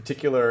this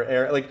particular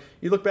era, like,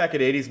 you look back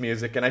at 80s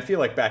music, and I feel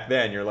like back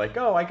then you're like,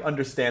 oh, I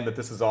understand that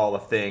this is all a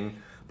thing.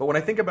 But when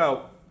I think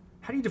about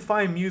how do you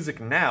define music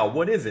now,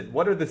 what is it?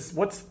 What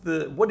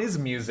is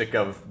music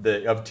of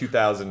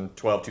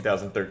 2012,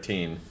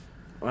 2013?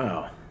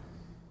 Wow.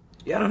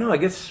 Yeah, I don't know. I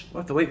guess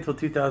we'll have to wait until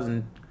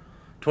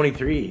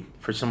 2023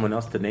 for someone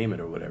else to name it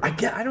or whatever.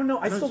 I don't know.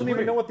 I still don't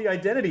even know what the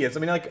identity is. I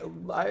mean, like,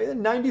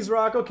 90s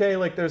rock, okay,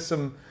 like there's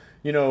some,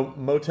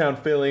 Motown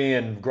Philly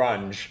and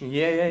grunge.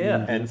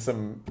 Yeah. And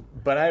some,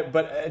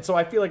 so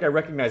I feel like I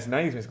recognize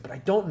 90s music, but I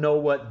don't know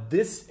what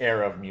this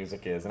era of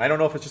music is. And I don't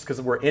know if it's just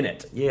because we're in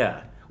it.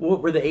 Yeah. Well,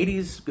 were the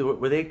 80s,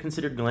 were they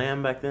considered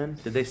glam back then?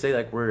 Did they say,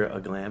 like, we're a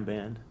glam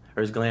band?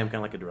 Or is glam kind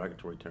of like a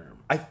derogatory term?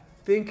 I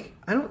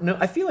don't know.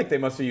 I feel like they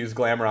must have used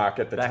glam rock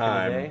at the back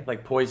time. In the day?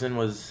 Like Poison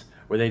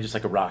were they just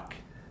like a rock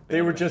band?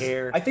 They were just,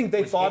 I think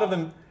they thought of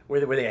them. Were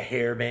they a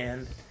hair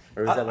band?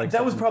 Or was that like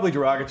that was probably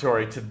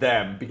derogatory to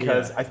them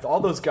because all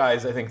those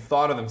guys, I think,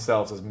 thought of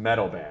themselves as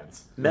metal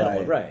bands.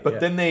 Metal, right. But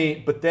then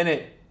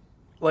it,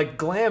 like,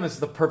 glam is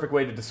the perfect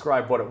way to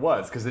describe what it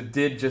was because it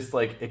did just,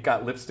 like, it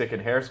got lipstick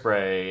and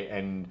hairspray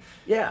and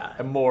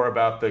more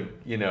about the,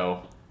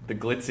 the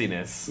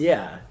glitziness.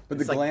 Yeah. But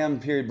the glam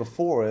period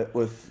before it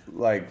with,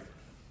 like,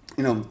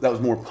 that was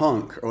more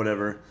punk or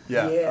whatever.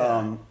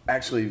 Yeah.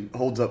 Actually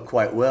holds up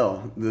quite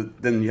well.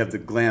 Then you have the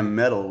glam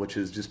metal, which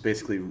is just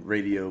basically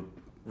radio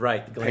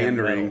the glam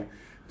pandering metal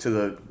to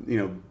the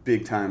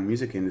big time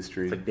music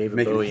industry. It's like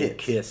David Bowie and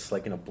Kiss,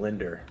 like in a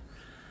blender,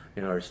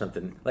 or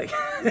something. Like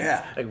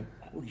like,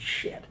 holy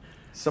shit.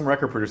 Some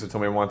record producer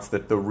told me once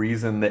that the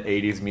reason the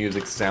 80s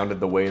music sounded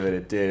the way that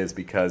it did is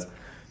because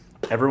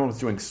everyone was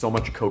doing so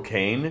much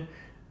cocaine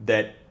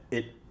that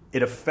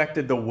it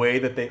affected the way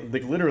that they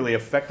literally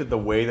affected the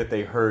way that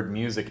they heard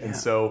music, and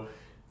so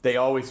they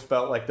always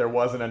felt like there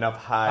wasn't enough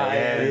high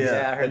end,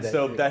 I heard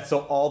and that so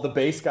all the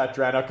bass got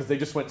drowned out because they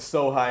just went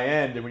so high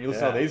end. And when you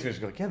listen to all these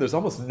music, you're like, there's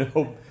almost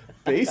no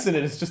bass in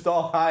it. It's just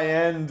all high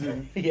end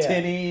and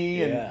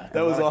tinny, and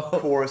that was all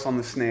chorus on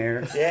the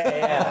snare.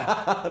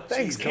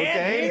 Thanks, Can't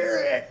cocaine. hear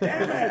it.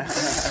 Damn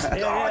it.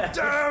 God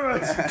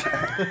damn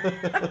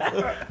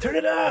it. Turn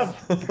it up.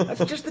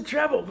 That's just the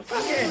treble.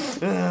 Fuck it.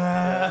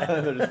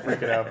 They're just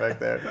freaking out back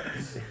there.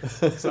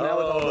 So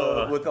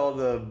now with all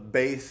the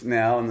bass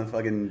now and the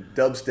fucking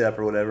dubstep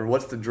or whatever,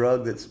 what's the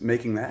drug that's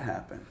making that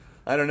happen?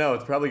 I don't know.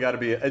 It's probably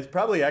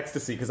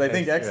ecstasy because I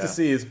think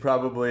ecstasy is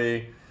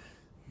probably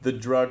the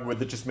drug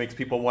that just makes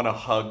people want to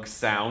hug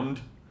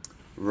sound.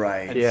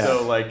 Right. And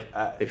so, like,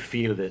 they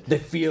feel it. They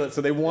feel it,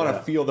 so they want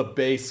to feel the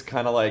bass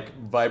kind of like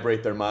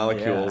vibrate their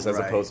molecules as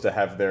opposed to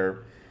have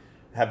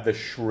the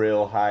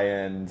shrill high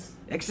end.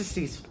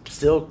 Ecstasy's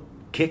still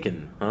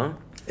kicking, huh?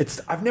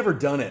 I've never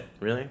done it.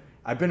 Really?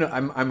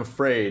 I'm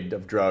afraid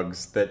of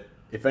drugs that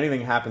if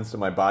anything happens to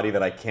my body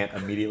that I can't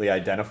immediately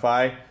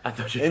identify,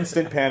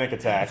 instant panic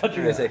attack. I thought you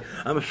were going to say,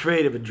 I'm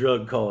afraid of a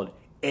drug called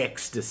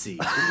ecstasy.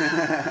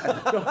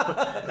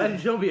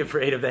 Don't be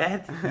afraid of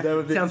that.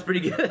 Sounds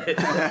pretty good.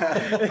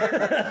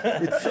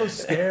 It's so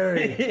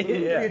scary. What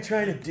are you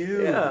trying to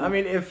do? Yeah, I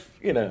mean, if,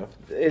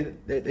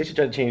 they should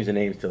try to change the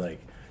names to,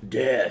 like,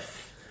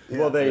 death.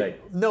 Well,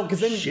 because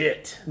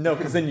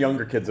then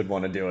younger kids would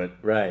want to do it.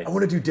 Right. I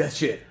want to do death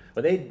shit.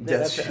 But I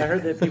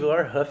heard that people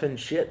are huffing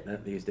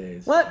shit these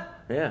days. What?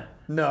 Yeah.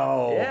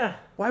 No. Yeah.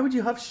 Why would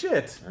you huff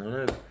shit? I don't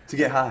know. To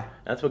get high.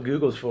 That's what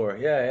Google's for.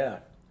 Yeah.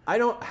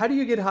 How do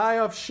you get high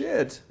off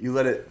shit? You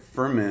let it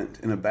ferment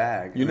in a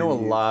bag. You and know a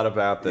then lot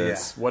about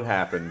this. Yeah. What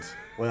happened?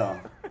 Well,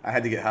 I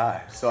had to get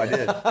high, so I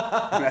did.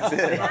 And that's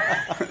it.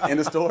 End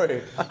of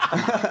story.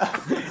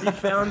 You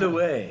found a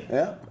way.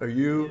 Yeah. Are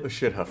you a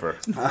shit huffer?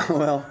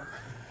 Well,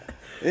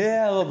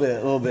 yeah, a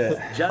little bit.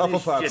 Johnny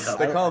shit Hufflepuffs. huffer.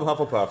 They call them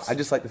Hufflepuffs. I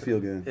just like to feel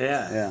good.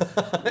 Yeah.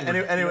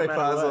 Anyway, No matter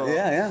Fazil. what.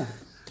 Yeah.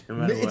 No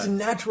matter It's what.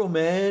 natural,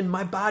 man.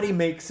 My body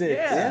makes it.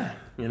 Yeah.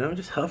 You know,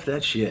 just huff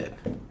that shit.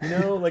 You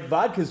know, like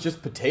vodka's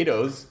just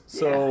potatoes.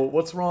 So Yeah.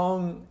 what's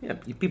wrong? Yeah,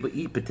 people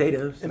eat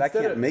potatoes. But I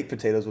can't make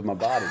potatoes with my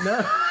body. No.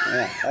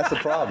 Yeah, that's the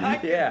problem.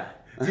 Yeah.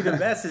 See, the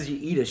best is you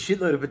eat a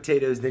shitload of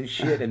potatoes, then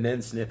shit, and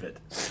then sniff it.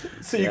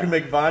 So you can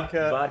make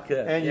vodka,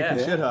 and you yeah. can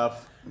shit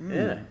huff.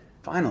 Yeah.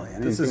 Finally. I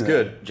didn't This think is of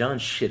good. John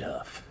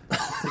Shithuff.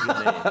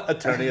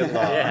 Attorney at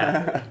law.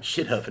 Yeah.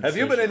 Shithuff. Have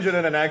you been injured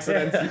in an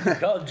accident?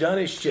 Called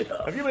Johnny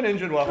Shithuff. Have you been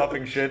injured while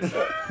huffing shit?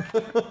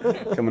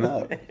 that. Coming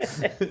up.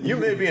 You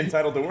may be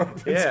entitled to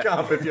workman's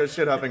comp if your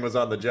shit huffing was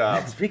on the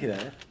job. Speaking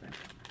of that,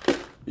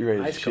 You ready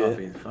to iced shit?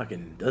 coffee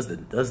fucking does the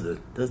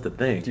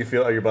thing. Do you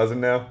feel? Are you buzzing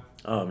now?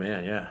 Oh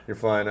man, yeah. You're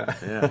flying out.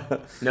 Yeah.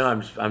 No,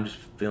 I'm just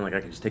feeling like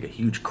I can just take a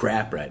huge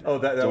crap right now. Oh,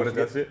 that what it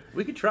does it?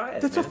 We could try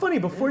it. That's man. so funny.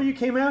 Before you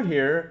came out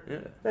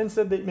here, Ben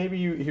said that maybe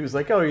he was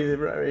like, oh,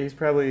 he's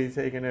probably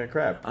taking a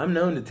crap. I'm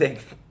known to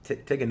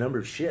take a number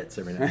of shits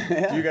every now and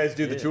then. Do you guys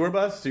do the tour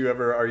bus?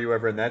 Are you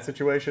ever in that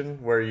situation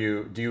where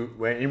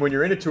when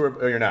you're in a tour?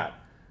 Oh, you're not.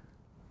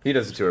 He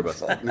does a tour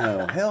bus.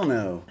 No, hell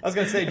no. I was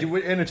gonna say,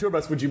 in a tour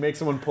bus, would you make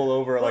someone pull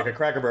over like a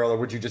Cracker Barrel, or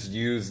would you just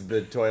use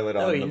the toilet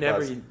on No, the you never.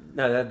 bus?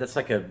 That's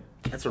like a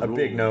rule.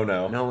 big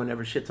no-no. No one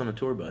ever shits on a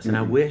tour bus, and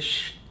I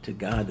wish to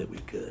God that we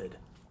could.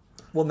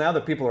 Well, now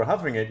that people are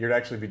huffing it, you'd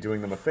actually be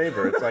doing them a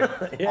favor. It's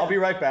like, I'll be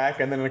right back,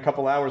 and then in a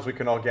couple hours we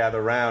can all gather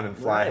around and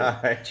fly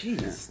high.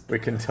 Jeez. We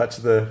can touch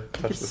the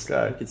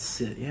sky. We could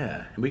sit,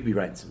 and we could be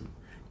writing some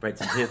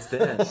hits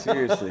then.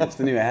 Seriously, it's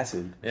the new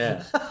acid.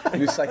 Yeah,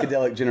 New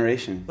psychedelic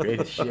generation.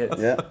 greatest shit.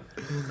 Yeah.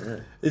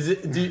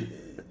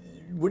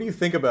 What do you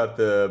think about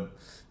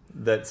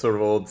that sort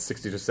of old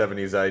 60s or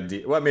 70s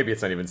idea? Well, maybe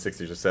it's not even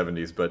 60s or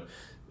 70s, but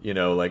you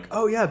know, like,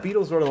 oh yeah,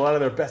 Beatles wrote a lot of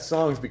their best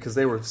songs because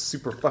they were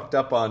super fucked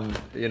up on,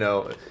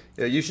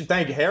 you should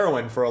thank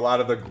heroin for a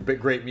lot of the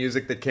great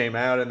music that came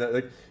out. And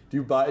like, do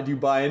you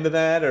buy into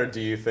that, or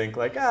do you think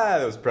like,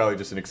 that was probably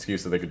just an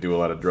excuse so they could do a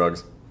lot of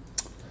drugs?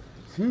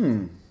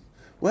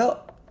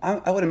 Well,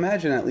 I would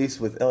imagine at least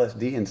with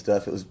LSD and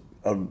stuff, it was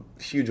a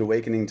huge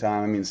awakening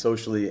time. I mean,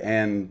 socially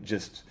and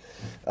just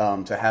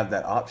to have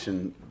that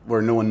option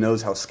where no one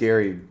knows how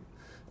scary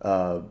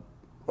or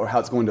how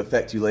it's going to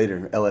affect you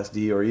later,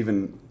 LSD or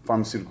even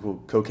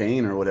pharmaceutical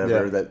cocaine or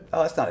whatever. Yeah. That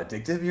that's not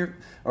addictive.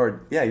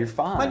 You're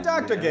fine. My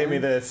doctor gave me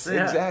this.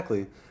 Yeah.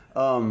 Exactly.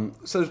 So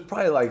there's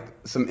probably like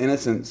some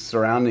innocence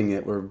surrounding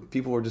it where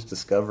people were just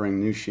discovering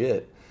new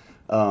shit.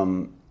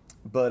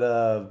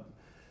 But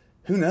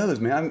who knows,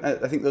 man?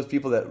 I think those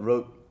people that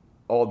wrote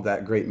all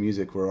that great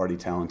music were already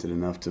talented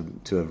enough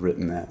to have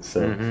written that.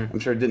 So I'm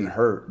sure it didn't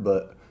hurt,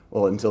 but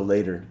until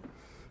later.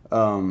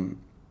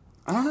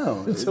 I don't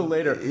know. Until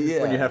later,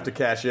 when you have to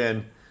cash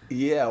in.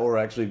 Yeah, or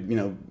actually,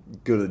 go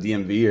to the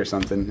DMV or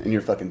something, and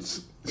you're fucking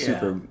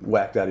super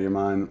whacked out of your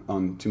mind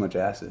on too much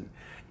acid.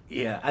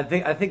 Yeah, I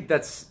think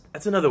that's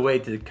another way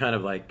to kind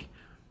of like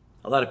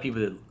a lot of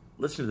people that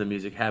listen to the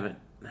music haven't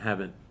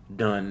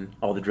done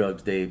all the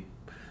drugs they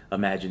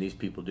imagine these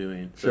people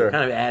doing. So it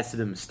kind of adds to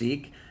the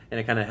mystique, and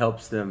it kind of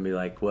helps them be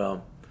like, it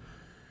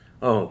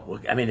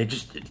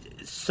just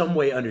some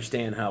way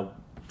understand how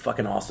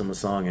fucking awesome a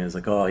song is.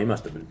 Like, he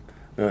must have been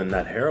doing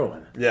that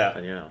heroin. Yeah.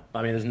 And,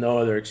 there's no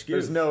other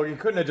excuse. You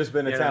couldn't have just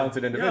been a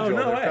talented individual.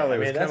 No There way. probably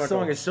was that chemical.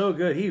 song is so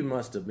good. He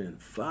must have been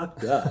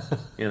fucked up.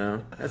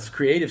 That's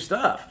creative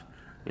stuff.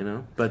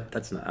 But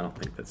that's not. I don't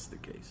think that's the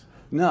case.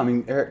 No, I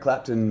mean Eric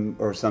Clapton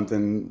or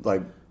something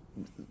like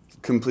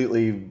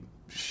completely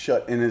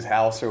shut in his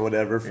house or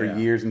whatever for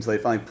years until they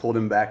finally pulled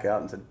him back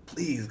out and said,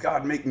 "Please,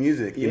 God, make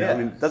music." You know, I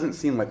mean, it doesn't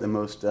seem like the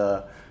most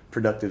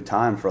productive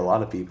time for a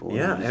lot of people.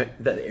 Yeah,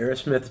 that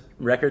Aerosmith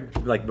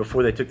record, like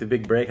before they took the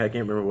big break, I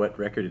can't remember what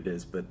record it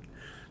is, but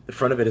the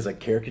front of it is like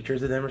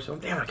caricatures of them or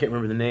something. Damn, I can't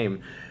remember the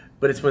name,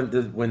 but it's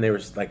when they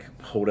were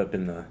like holed up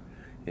in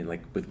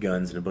like with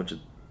guns and a bunch of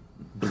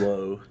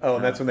blow. Oh,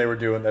 and that's when they were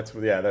doing. That's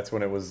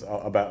when it was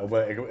about.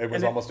 It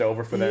was almost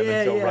over for them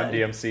until Run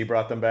DMC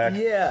brought them back.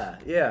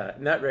 Yeah,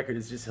 and that record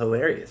is just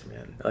hilarious,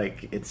 man.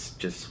 Like it's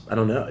just, I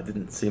don't know. It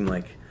didn't seem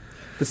like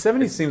the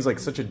 70s seems like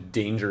such a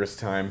dangerous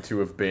time to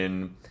have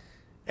been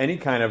any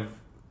kind of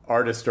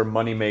artist or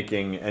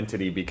money-making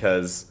entity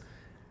because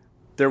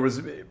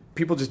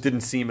people just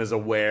didn't seem as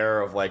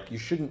aware of like you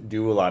shouldn't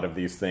do a lot of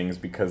these things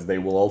because they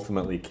will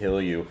ultimately kill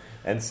you,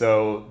 and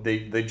so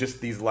they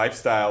just these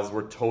lifestyles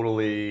were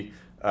totally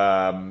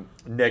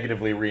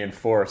negatively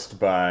reinforced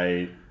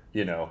by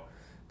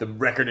the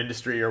record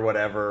industry or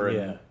whatever,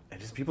 and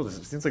just people it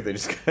seems like they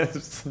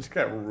just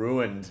got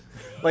ruined,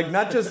 like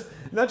not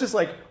just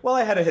like, well,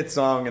 I had a hit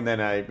song and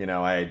then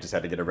I just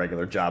had to get a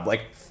regular job,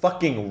 like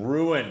fucking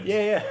ruined,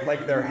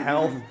 like their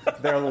health,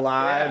 their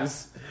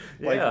lives.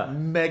 Yeah.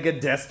 mega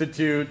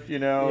destitute,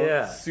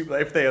 Yeah.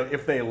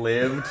 if they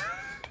lived.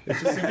 It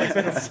just seems like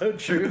That's so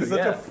true. it's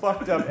such a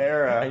fucked up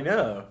era. I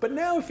know. But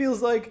now it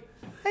feels like,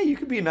 hey, you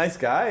could be a nice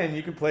guy and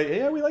you can play.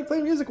 Yeah, we like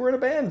playing music. We're in a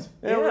band.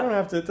 Yeah, we Yeah. don't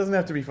have to. It doesn't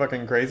have to be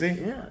fucking crazy.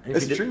 Yeah, and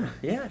It's if you true.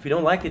 Yeah, if you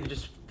don't like it,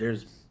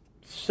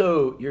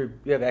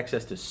 you have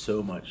access to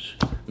so much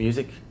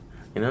music.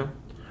 You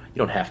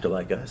don't have to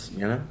like us.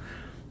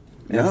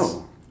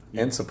 No.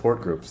 And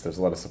support groups. There's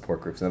a lot of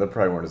support groups. Now, there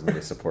probably weren't as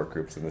many support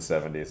groups in the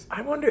 70s.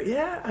 I wonder.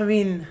 Yeah, I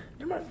mean,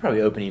 there might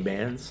probably opening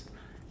bands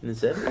in the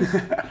 70s.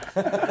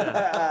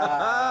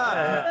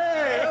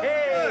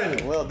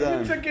 Well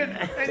done.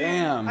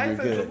 Damn, I you're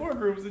said good. support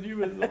groups and you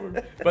said support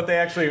groups. But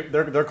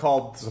they're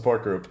called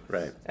support group.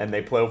 Right. And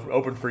they play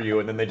open for you,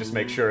 and then they just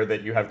make sure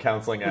that you have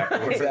counseling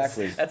afterwards.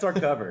 Exactly. That's our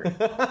cover.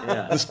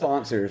 Yeah. The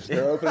sponsors,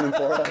 they're opening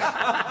for us.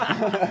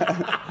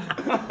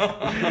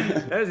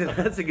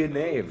 That's a good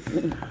name.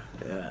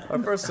 Yeah. Our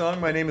first song,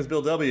 My Name is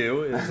Bill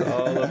W., is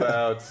all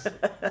about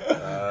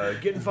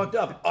getting fucked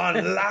up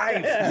on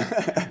life.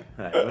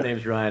 Hi, my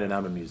name's Ryan, and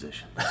I'm a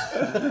musician.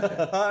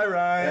 Hi,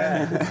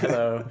 Ryan.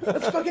 Hello.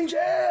 Let's fucking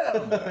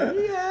jam!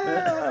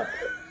 Yeah.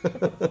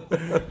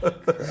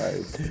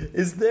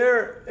 Is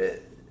there,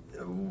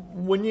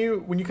 when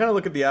you kind of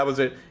look at the albums,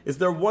 is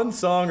there one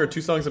song or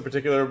two songs in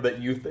particular that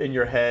you in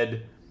your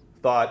head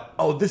thought,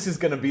 oh, this is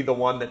going to be the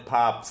one that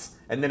pops,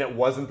 and then it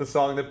wasn't the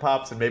song that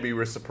pops, and maybe you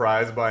were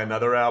surprised by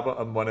another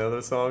album, one of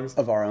those songs?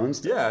 Of our own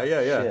stuff?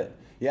 Yeah. Shit.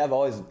 Yeah, I've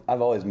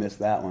always missed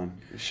that one.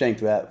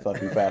 Shanked that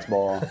fucking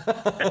fastball.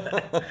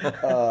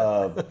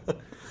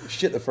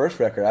 The first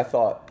record, I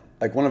thought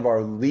like one of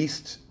our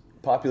least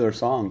popular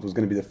songs was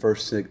going to be the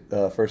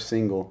first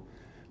single.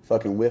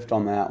 Fucking whiffed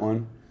on that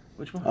one.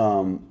 Which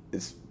one?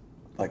 It's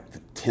like the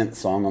 10th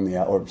song on the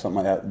album or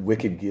something like that.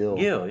 Wicked Gill.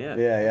 Gill, yeah.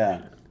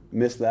 Yeah.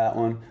 Missed that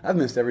one. I've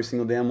missed every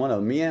single damn one of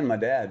them. Me and my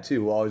dad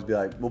too will always be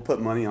like, we'll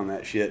put money on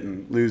that shit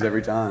and lose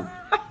every time.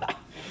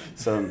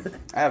 So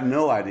I have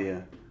no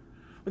idea.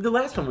 But the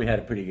last one we had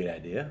a pretty good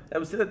idea.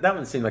 That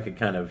one seemed like it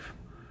kind of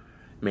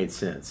made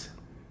sense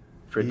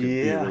for it to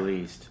be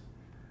released.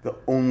 The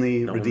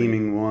only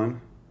redeeming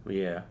one.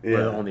 Yeah.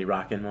 We're the only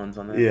rockin' ones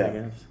on that, I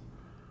guess.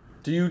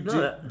 Do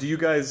you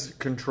guys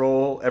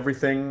control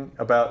everything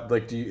about,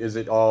 like, is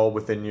it all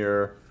within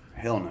your...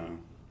 Hell no.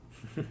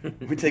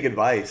 We take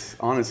advice,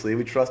 honestly.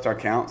 We trust our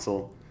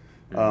counsel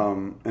in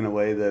a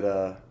way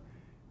that,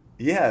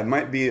 it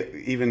might be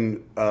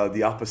even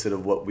the opposite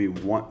of what we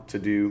want to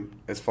do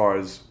as far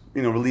as,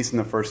 releasing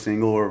the first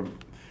single or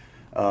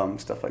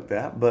stuff like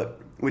that. But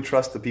we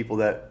trust the people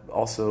that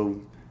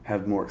also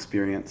have more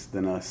experience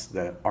than us,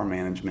 that our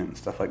management and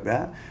stuff like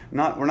that.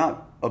 We're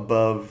not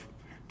above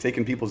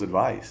taking people's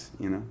advice,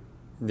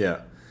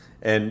 Yeah.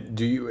 And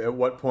at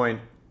what point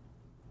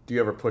do you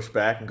ever push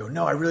back and go,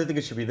 no, I really think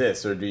it should be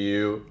this, or do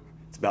you...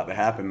 It's about to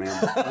happen,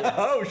 man.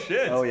 Oh,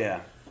 shit. Oh,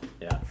 yeah.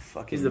 Yeah.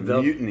 Fucking He's the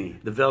mutiny.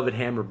 The Velvet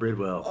Hammer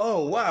Bridwell.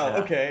 Oh, wow. Yeah.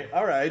 Okay.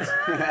 All right.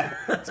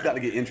 It's about to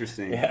get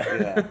interesting.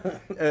 Yeah.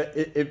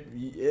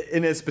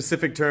 In as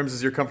specific terms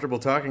as you're comfortable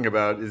talking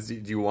about,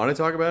 do you want to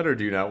talk about it or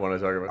do you not want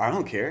to talk about it? I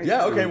don't care.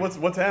 Yeah, okay.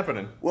 What's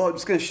happening? Well, I'm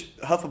just going to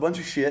huff a bunch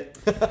of shit.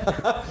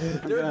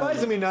 They're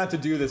advising me not to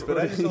do this, but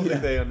I just don't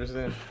think they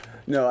understand.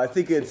 No, I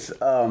think it's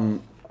tough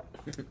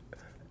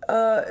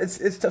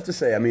to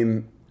say. I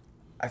mean,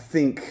 I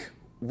think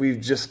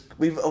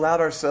we've allowed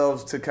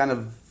ourselves to kind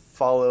of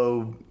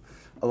follow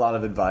a lot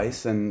of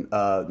advice, and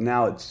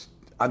now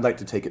I'd like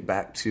to take it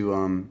back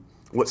to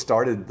what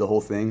started the whole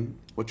thing,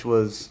 which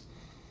was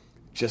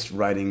just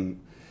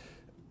writing,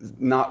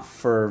 not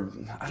for,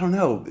 I don't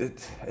know,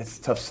 it's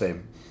tough to say.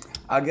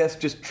 I guess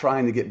just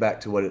trying to get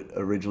back to what it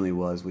originally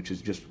was, which is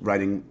just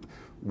writing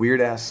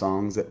weird-ass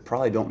songs that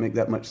probably don't make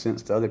that much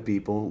sense to other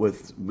people,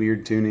 with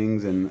weird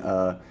tunings and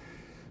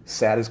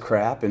sad as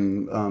crap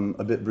and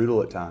a bit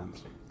brutal at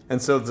times. And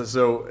so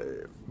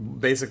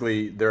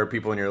basically, there are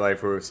people in your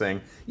life who are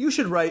saying, you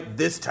should write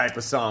this type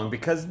of song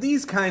because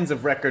these kinds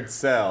of records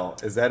sell.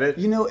 Is that it?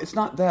 It's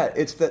not that.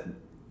 It's that,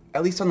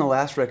 at least on the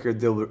last record,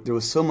 there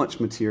was so much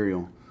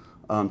material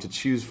to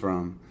choose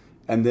from.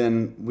 And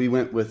then we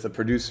went with a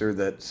producer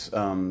that's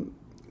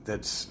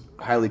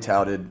highly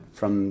touted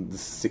from the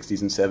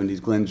 60s and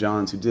 70s, Glenn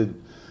Johns, who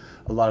did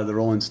a lot of the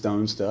Rolling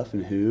Stones stuff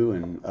and Who,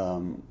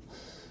 and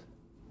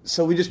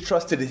so we just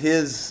trusted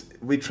his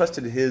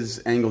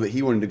angle that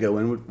he wanted to go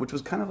in, which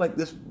was kind of like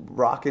this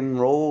rock and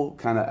roll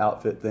kind of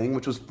outfit thing,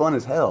 which was fun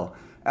as hell,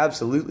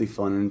 absolutely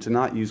fun, and to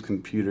not use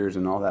computers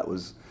and all that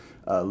was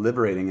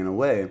liberating in a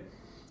way.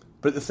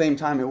 But at the same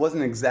time, it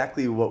wasn't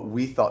exactly what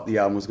we thought the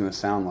album was going to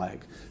sound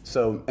like.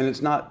 So, and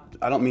it's not,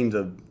 I don't mean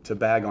to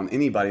bag on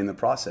anybody in the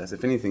process.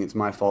 If anything, it's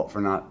my fault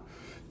for not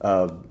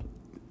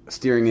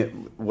steering it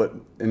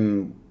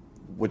in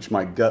which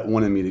my gut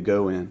wanted me to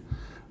go in.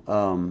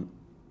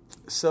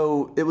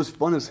 So it was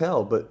fun as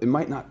hell, but it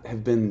might not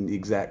have been the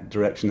exact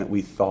direction that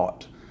we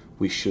thought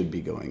we should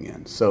be going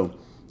in. So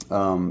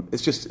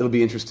it'll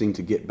be interesting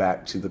to get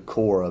back to the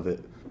core of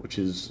it, which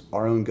is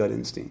our own gut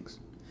instincts.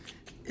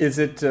 Is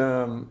it,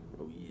 do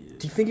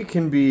you think it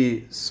can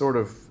be sort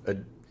of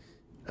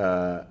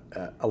a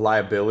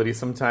liability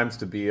sometimes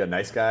to be a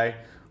nice guy,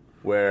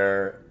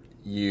 where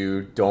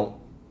you don't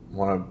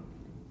want to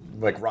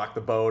like rock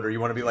the boat, or you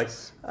want to be like,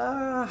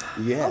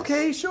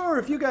 okay, sure,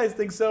 if you guys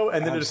think so,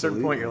 and then at a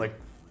certain point you're like,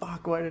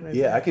 fuck, why didn't I?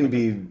 Yeah, I can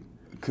be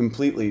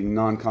completely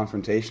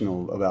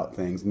non-confrontational about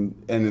things, and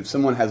if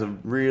someone has a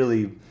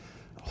really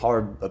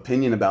hard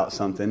opinion about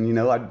something, you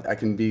know, I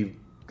can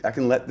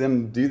let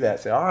them do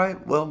that. Say, all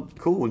right, well,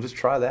 cool, we'll just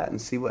try that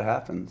and see what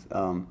happens.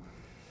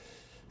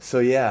 So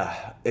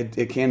yeah,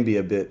 it can be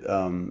a bit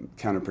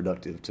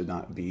counterproductive to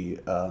not be,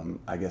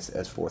 I guess,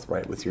 as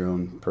forthright with your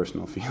own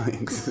personal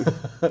feelings.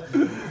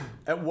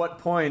 At what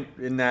point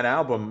in that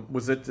album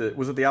was it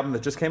the album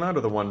that just came out,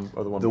 or the one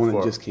before? The one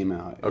that just came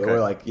out, okay. Or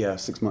like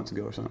 6 months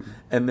ago or something.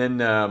 And then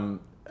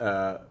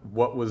at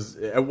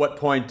what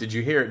point did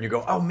you hear it and you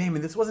go, oh man,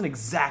 this wasn't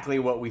exactly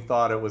what we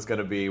thought it was going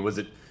to be? Was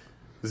it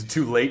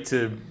too late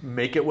to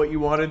make it what you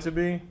wanted to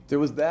be? There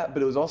was that,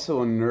 but it was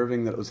also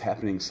unnerving that it was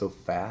happening so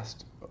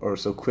fast or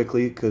so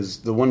quickly, because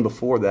the one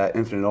before that,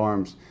 Infinite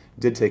Arms,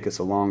 did take us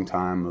a long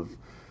time of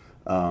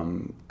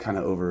kind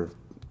of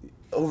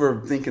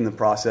overthinking the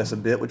process a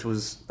bit, which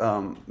was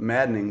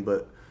maddening,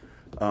 but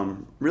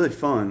really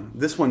fun.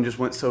 This one just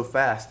went so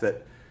fast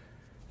that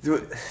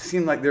it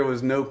seemed like there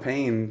was no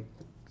pain,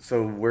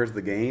 so where's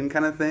the gain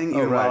kind of thing,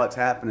 even while it's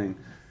happening.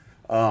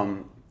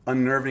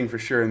 Unnerving for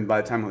sure, and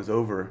by the time it was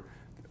over,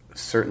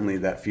 certainly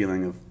that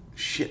feeling of,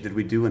 shit, did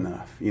we do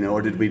enough? You know,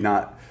 or did we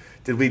not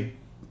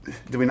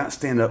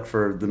stand up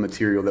for the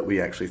material that we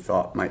actually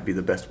thought might be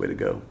the best way to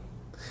go?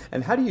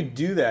 And how do you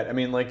do that? I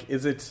mean, like,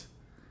 is it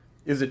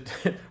are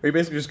you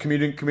basically just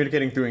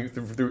communicating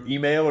through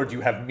email, or do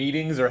you have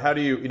meetings, or how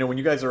do you when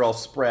you guys are all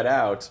spread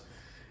out,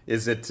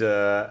 is it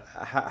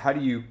how do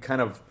you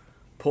kind of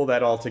pull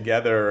that all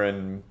together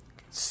and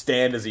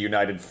stand as a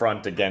united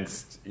front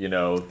against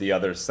the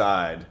other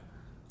side?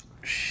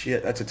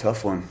 Shit, that's a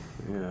tough one.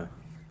 Yeah,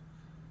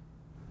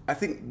 I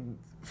think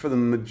for the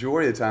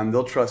majority of the time,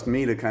 they'll trust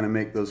me to kind of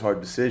make those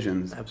hard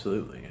decisions.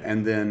 Absolutely. Yeah.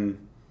 And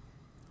then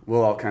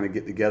we'll all kind of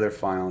get together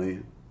finally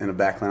in a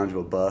back lounge of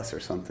a bus or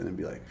something and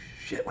be like,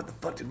 shit, what the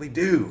fuck did we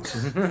do?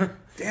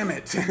 Damn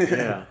it.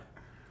 Yeah.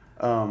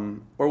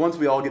 Or once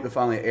we all get to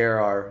finally air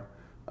our,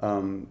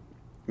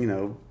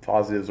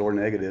 positives or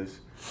negatives,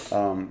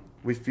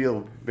 we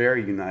feel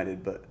very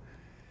united. But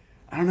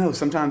I don't know,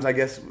 sometimes I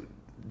guess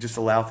just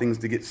allow things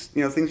to get,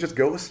 things just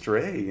go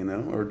astray,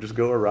 or just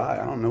go awry.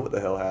 I don't know what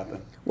the hell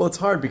happened. Well, it's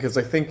hard because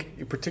I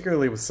think,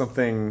 particularly with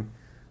something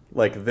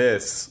like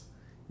this,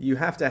 you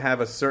have to have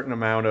a certain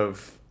amount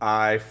of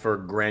eye for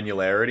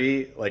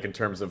granularity, like in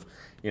terms of,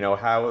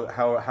 how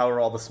are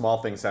all the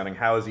small things sounding?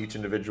 How is each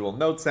individual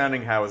note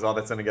sounding? How is all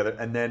that sounding together?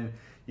 And then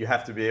you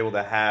have to be able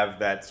to have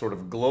that sort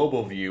of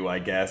global view, I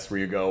guess, where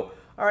you go,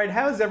 all right,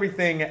 how is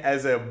everything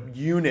as a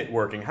unit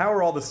working? How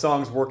are all the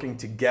songs working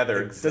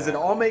together? Exactly. Does it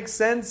all make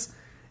sense?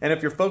 And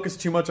if you're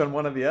focused too much on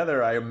one or the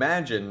other,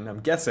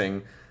 I'm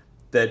guessing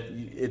that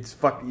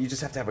you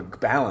just have to have a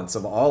balance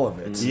of all of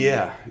it.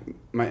 Yeah, you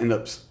might end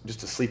up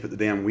just asleep at the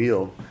damn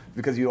wheel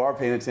because you are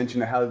paying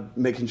attention to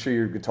making sure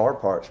your guitar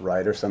part's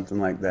right or something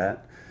like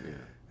that. Yeah.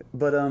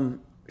 But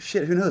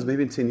shit, who knows?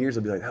 Maybe in 10 years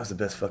I'll be like, that was the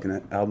best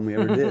fucking album we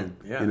ever did.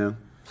 Yeah.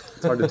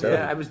 It's hard to tell.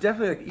 Yeah, I was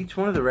definitely like, each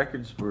one of the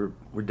records were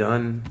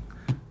done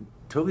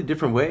totally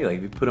different way.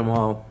 Like we put them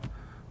all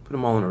in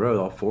a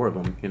row, all four of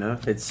them.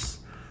 It's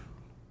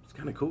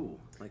kind of cool.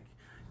 Like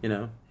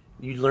you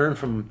learn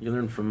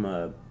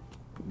from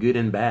good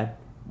and bad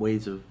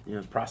ways of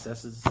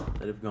processes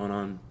that have gone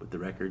on with the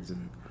records,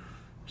 and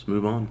just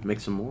move on, make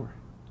some more,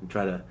 and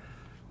try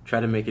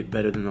to make it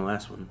better than the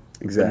last one.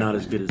 Exactly. But not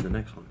as good as the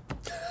next one.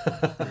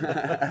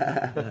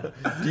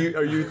 Do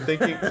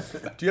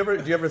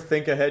you ever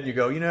think ahead and you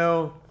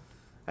go,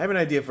 I have an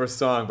idea for a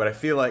song, but I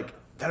feel like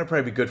that'll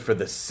probably be good for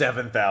the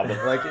 7th album.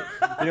 Like,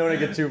 you don't want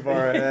to get too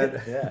far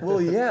ahead. Yeah.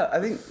 Well, yeah, I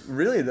think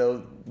really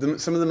though,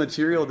 some of the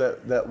material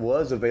that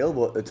was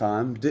available at the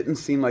time didn't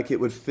seem like it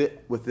would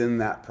fit within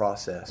that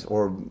process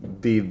or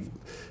be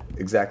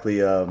exactly.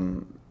 It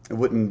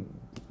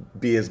wouldn't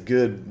be as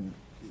good,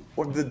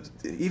 or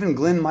even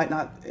Glenn might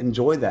not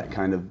enjoy that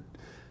kind of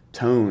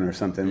tone or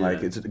something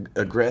like it's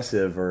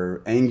aggressive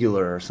or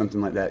angular or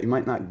something like that. He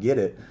might not get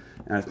it,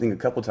 and I think a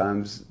couple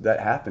times that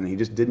happened. He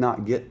just did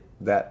not get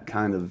that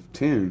kind of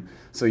tune.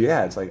 So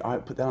yeah, it's like, all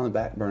right, put that on the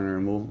back burner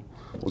and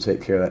we'll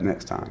take care of that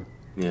next time.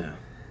 Yeah.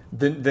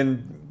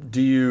 Then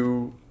do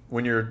you,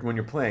 when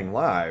you're playing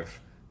live,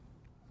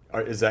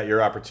 is that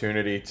your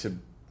opportunity to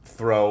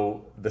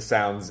throw the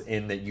sounds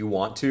in that you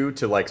want to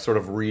like sort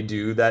of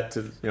redo that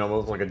to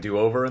almost like a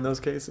do-over in those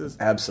cases?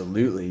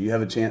 Absolutely. You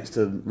have a chance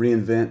to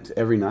reinvent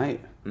every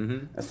night.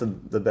 Mm-hmm. That's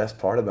the best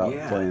part about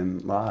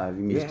playing live.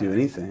 You can just do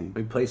anything.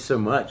 We play so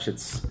much.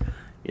 It's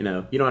you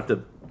don't have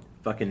to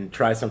fucking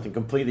try something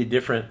completely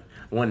different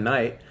one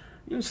night.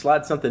 You can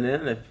slide something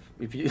in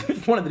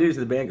if one of the dudes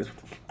in the band goes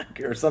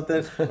or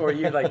something, or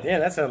you're like, damn,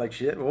 that sounded like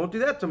shit. Well, we'll do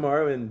that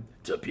tomorrow in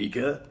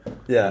Topeka.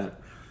 Yeah.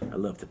 I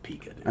love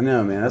Topeka, dude. I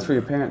know, man. That's where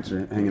your parents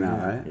are hanging out,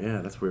 right?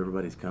 Yeah, that's where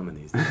everybody's coming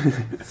these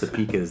days.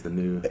 Topeka is the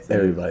new.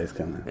 Everybody's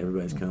coming.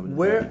 Everybody's coming.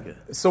 Where? To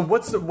Topeka. So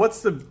what's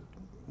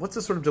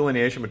the sort of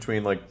delineation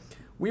between like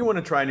we want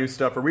to try new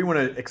stuff or we want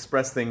to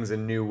express things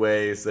in new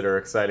ways that are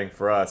exciting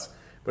for us,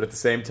 but at the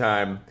same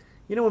time,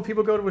 you know, when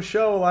people go to a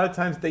show, a lot of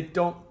times they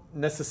don't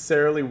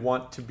necessarily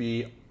want to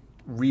be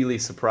really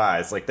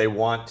surprised. Like they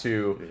want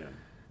to. Yeah.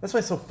 That's why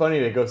it's so funny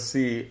to go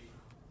see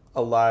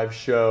a live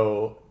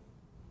show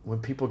when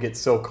people get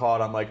so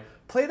caught on like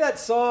play that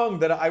song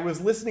that I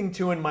was listening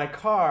to in my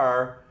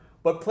car.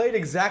 But played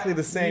exactly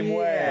the same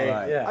way.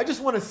 Right. Yeah. I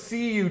just want to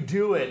see you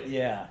do it.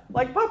 Yeah.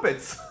 Like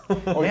puppets.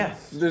 Yeah.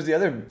 There's the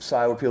other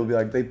side where people be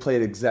like, they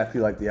played exactly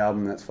like the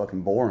album. That's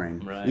fucking boring.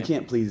 Right. You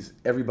can't please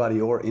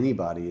everybody or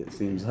anybody. It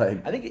seems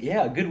like. I think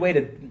a good way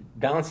to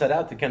balance that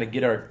out to kind of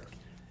get our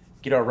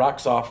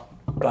rocks off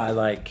by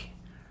like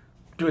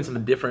doing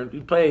something different.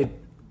 You play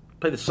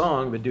the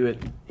song, but do it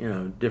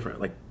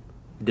differently.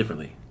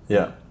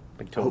 Yeah.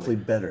 Like totally.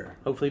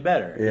 Hopefully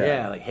better.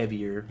 Yeah, like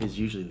heavier is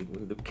usually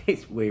the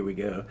case way we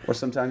go. Or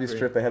sometimes you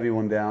strip a heavy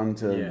one down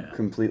to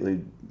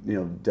completely,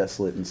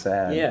 desolate and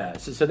sad. Yeah,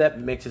 so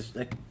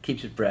that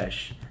keeps it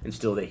fresh, and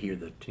still they hear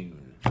the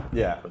tune.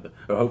 Yeah.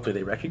 Or hopefully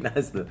they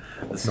recognize the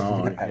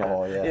song. At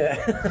all,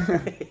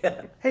 Yeah.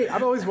 Yeah. Hey,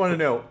 I've always wanted to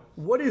know,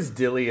 what is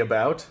Dilly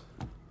about?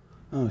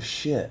 Oh,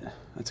 shit.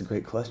 That's a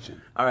great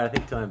question. All right, I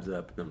think time's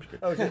up. No, I'm just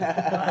kidding. Oh, shit.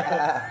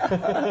 That's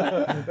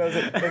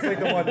like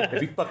the one,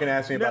 if you fucking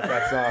ask me about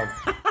that song,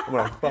 I'm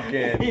going to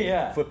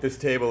fucking flip this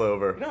table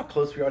over. You know how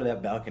close we are to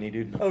that balcony,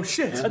 dude? Oh,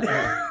 shit.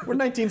 We're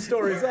 19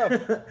 stories up.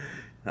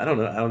 I don't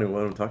know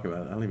what I'm talking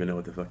about. I don't even know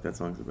what the fuck that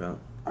song's about.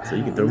 So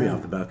you can throw me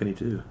off the balcony,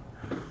 too.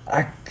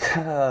 Man.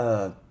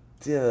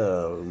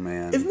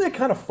 Isn't that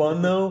kind of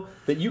fun, though,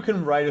 that you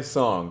can write a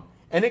song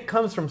and it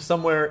comes from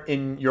somewhere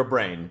in your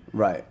brain.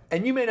 Right.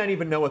 And you may not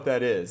even know what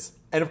that is.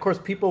 And, of course,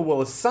 people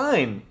will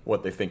assign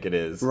what they think it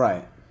is.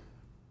 Right.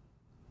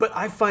 But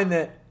I find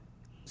that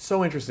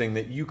so interesting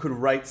that you could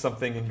write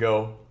something and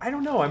go, I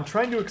don't know, I'm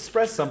trying to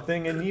express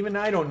something, and even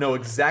I don't know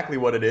exactly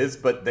what it is,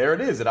 but there it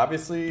is. It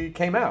obviously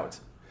came out.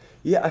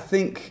 Yeah, I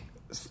think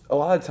a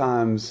lot of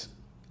times,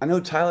 I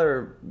know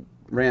Tyler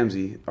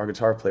Ramsey, our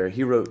guitar player,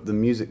 he wrote the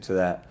music to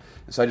that.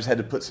 So I just had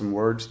to put some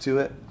words to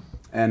it.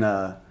 And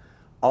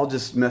I'll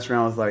just mess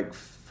around with like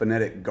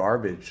phonetic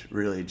garbage,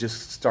 really.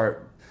 Just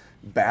start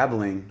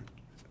babbling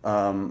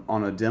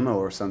on a demo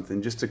or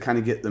something, just to kind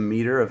of get the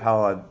meter of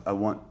how I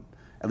want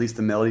at least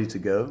the melody to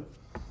go.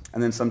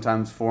 And then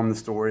sometimes form the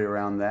story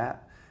around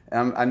that.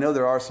 And I know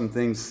there are some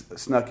things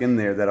snuck in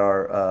there that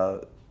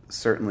are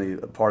certainly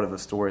a part of a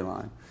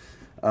storyline.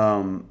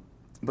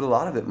 But a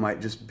lot of it might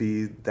just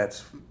be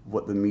that's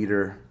what the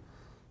meter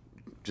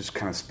just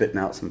kind of spitting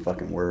out some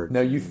fucking words.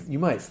 Now, you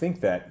might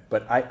think that,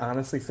 but I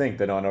honestly think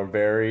that on a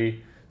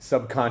very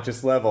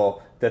subconscious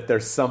level that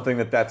there's something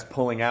that's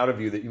pulling out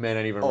of you that you may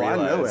not even realize.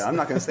 I know it. I'm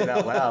not going to say it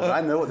out loud, but I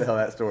know what the hell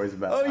that story's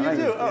about. Oh, you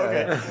do? Oh,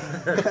 okay.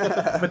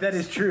 But that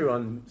is true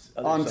on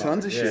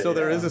tons of shit. So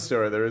there is a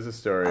story. There is a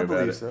story I about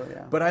believe it. so,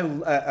 yeah. But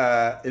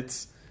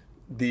it's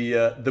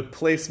the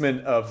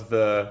placement of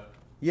the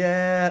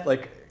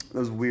like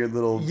those weird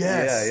little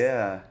yes.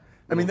 Yeah.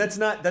 I mean, that's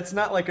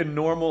not like a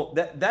normal.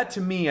 That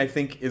to me, I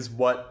think, is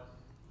what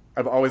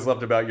I've always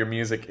loved about your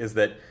music, is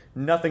that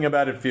nothing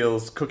about it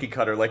feels cookie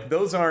cutter. Like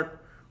those aren't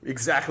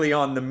exactly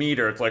on the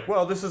meter. It's like,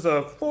 well, this is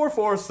a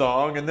 4/4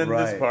 song, and then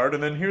this part,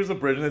 and then here's a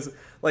bridge, and this.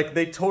 Like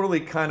they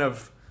totally kind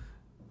of,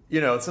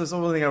 it's the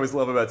only thing I always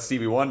love about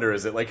Stevie Wonder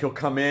is that like he'll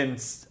come in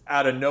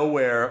out of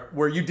nowhere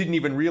where you didn't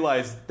even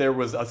realize there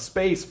was a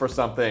space for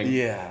something.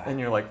 Yeah. And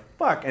you're like,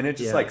 fuck, and it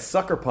just like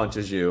sucker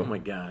punches you. Oh my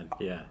God,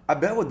 yeah. I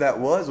bet what that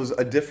was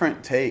a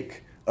different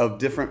take of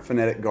different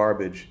phonetic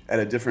garbage at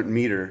a different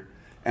meter,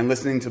 and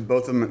listening to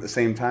both of them at the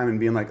same time and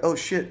being like, oh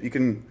shit,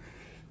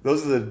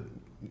 those are the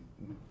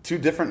two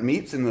different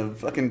meats in the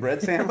fucking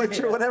bread sandwich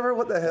or whatever.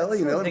 What the hell,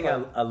 That's the thing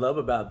I love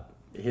about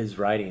his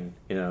writing,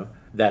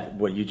 that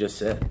what you just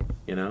said,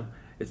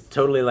 it's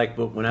totally like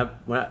when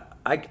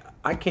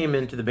I came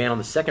into the band on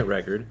the second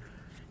record,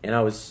 and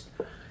I was,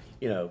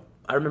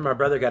 I remember my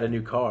brother got a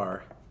new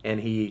car, and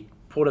he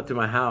pulled up to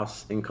my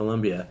house in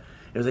Columbia,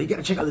 and he was like, you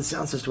gotta check out this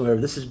sound system, whatever.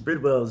 This is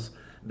Bridwell's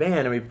band,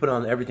 and we put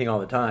on everything all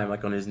the time,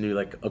 like on his new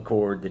like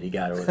Accord that he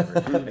got or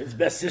whatever. It's the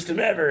best system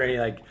ever, and he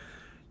like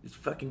just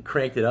fucking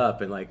cranked it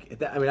up, and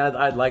like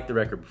I'd liked the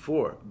record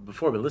before,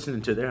 but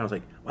listening to it there, I was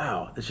like,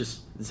 wow,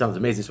 this sounds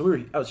amazing.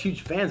 So I was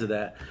huge fans of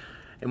that,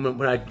 and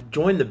when I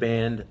joined the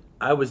band,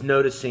 I was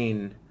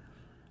learning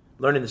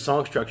the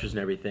song structures and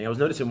everything. I was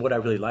noticing what I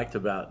really liked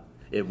about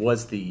it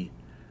was the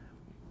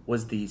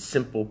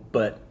simple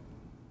but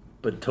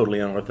totally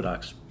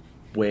unorthodox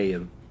way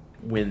of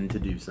when to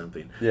do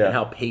something, and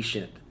how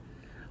patient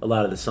a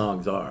lot of the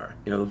songs are,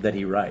 that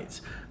he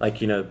writes. Like,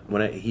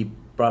 when he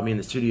brought me in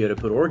the studio to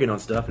put organ on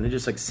stuff, and they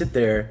just like sit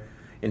there,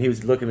 and he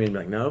was looking at me and be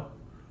like, no,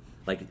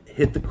 like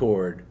hit the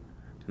chord,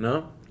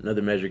 no,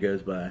 another measure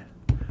goes by,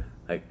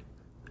 like,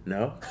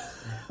 no.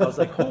 I was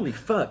like, holy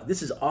fuck,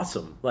 this is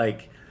awesome.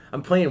 Like,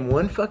 I'm playing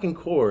one fucking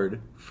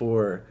chord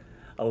for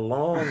a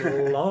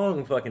long,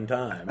 long fucking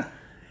time.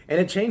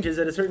 And it changes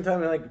at a certain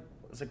time. And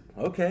it's like,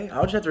 okay,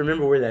 I'll just have to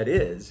remember where that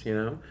is, you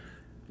know?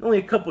 Only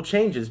a couple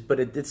changes, but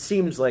it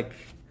seems like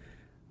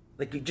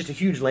just a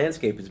huge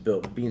landscape is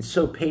built, being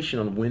so patient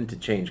on when to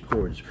change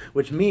chords.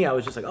 Which I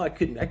was just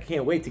like, I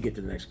can't wait to get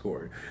to the next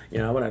chord. You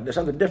know, I want to, there's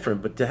something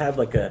different, but to have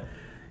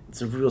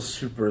it's a real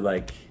super,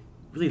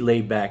 really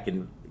laid back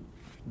and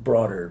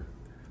broader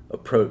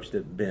approach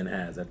that Ben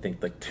has, I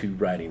think, to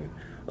writing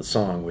a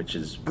song, which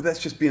is... But that's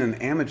just being an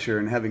amateur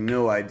and having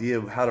no idea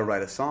how to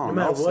write a song.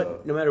 No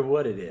matter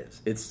what it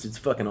is, it's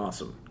fucking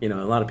awesome. You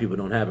know, a lot of people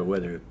don't have it,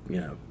 a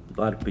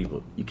lot of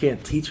people, you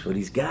can't teach what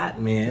he's got,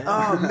 man.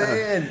 Oh,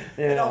 man.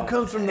 It all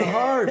comes from the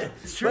heart.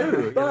 It's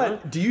true.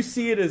 But do you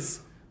see it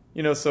as,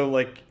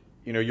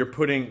 you're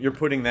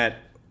putting that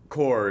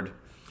chord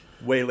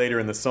way later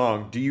in the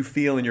song. Do you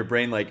feel in your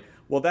brain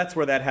well, that's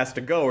where that has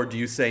to go, or do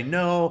you say,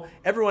 no,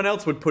 everyone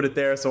else would put it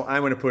there, so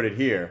I'm going to put it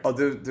here? Oh,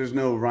 there's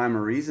no rhyme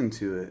or reason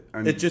to it.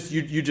 It just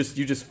you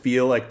just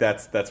feel like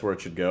that's where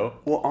it should go.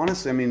 Well,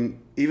 honestly,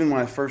 even when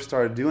I first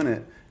started doing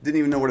it, didn't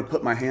even know where to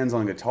put my hands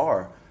on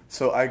guitar.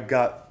 So I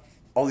got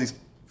all these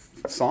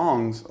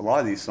songs. A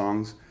lot of these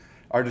songs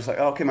are just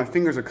oh, okay, my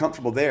fingers are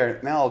comfortable there.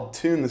 Now I'll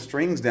tune the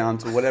strings down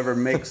to whatever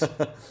makes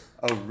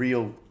a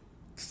real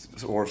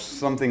or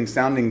something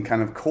sounding kind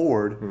of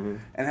chord, and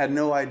had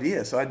no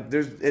idea. So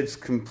it's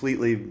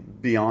completely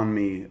beyond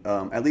me.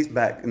 At least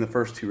back in the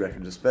first two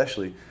records,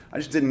 especially, I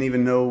just didn't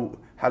even know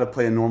how to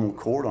play a normal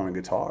chord on a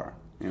guitar.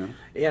 You know?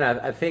 Yeah, and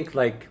I think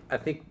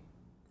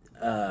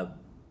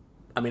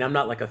I'm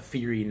not a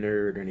theory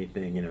nerd or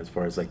anything, as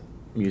far as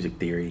music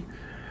theory,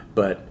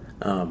 but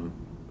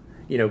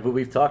but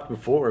we've talked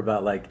before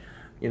about I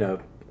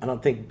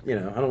don't think we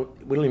don't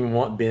even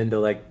want Ben to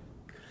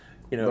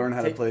learn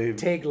how to play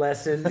take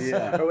lessons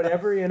or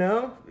whatever,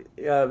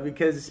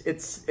 because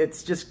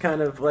it's just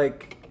kind of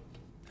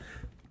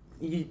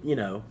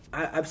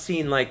I've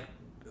seen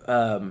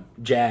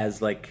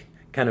jazz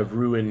kind of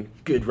ruin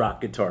good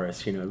rock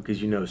guitarists,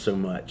 because so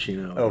much,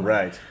 Oh,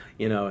 right.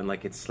 And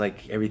it's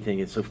everything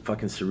is so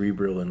fucking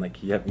cerebral, and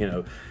you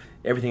have,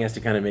 everything has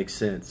to kind of make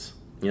sense,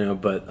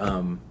 but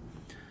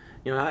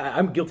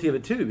I'm guilty of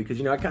it too, because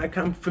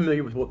I'm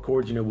familiar with what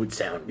chords would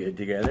sound good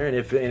together, and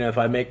if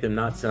I make them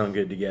not sound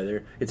good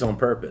together, it's on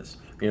purpose,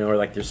 or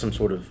there's some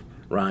sort of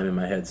rhyme in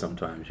my head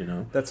sometimes,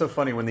 That's so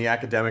funny when the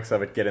academics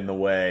of it get in the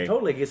way.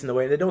 Totally gets in the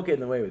way. They don't get in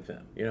the way with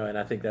them, and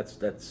I think that's.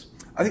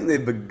 I think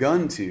they've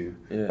begun to.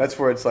 Yeah. That's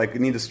where it's you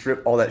need to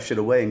strip all that shit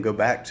away and go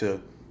back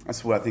to.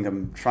 That's what I think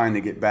I'm trying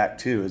to get back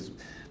to is,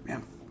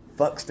 man,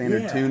 fuck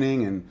standard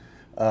tuning and.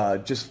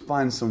 Just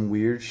find some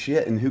weird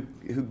shit, and who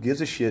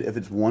gives a shit if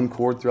it's one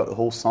chord throughout the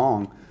whole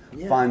song?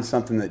 Yeah. Find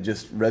something that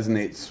just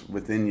resonates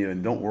within you,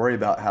 and don't worry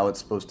about how it's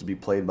supposed to be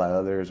played by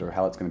others or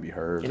how it's going to be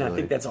heard. And I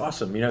think that's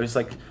awesome. It's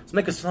let's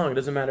make a song. It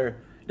doesn't matter.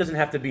 It doesn't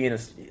have to be in a.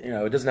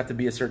 It doesn't have to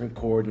be a certain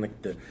chord in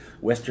the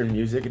Western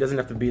music. It doesn't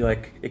have to be you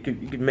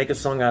could make a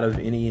song out of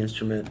any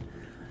instrument,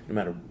 no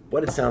matter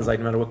what it sounds like,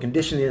 no matter what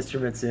condition the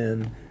instrument's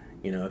in.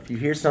 If you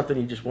hear something,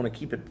 you just want to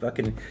keep it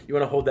you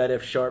want to hold that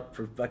F sharp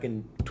for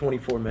fucking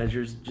 24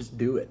 measures, just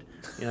do it.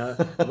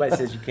 Nobody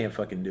says you can't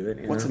fucking do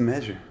it. What's a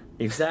measure?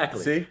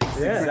 Exactly. See?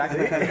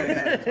 Exactly what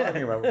I'm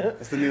talking about.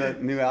 It's the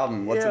new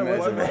album, What's a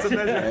Measure? What's a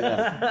measure?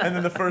 Yeah. And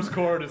then the first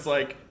chord is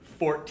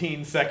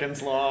 14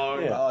 seconds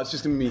long. Yeah. Oh, it's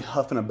just going to be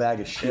huffing a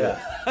bag of shit. Yeah.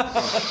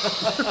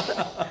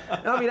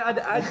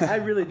 I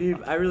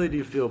really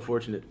do feel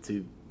fortunate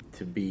to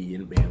be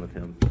in a band with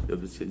him. It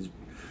was his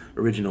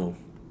original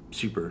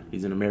super.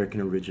 He's an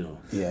American original.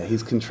 Yeah,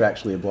 he's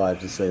contractually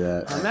obliged to say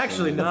that. I'm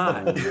actually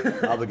not.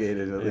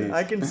 Obligated, at least.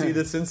 I can see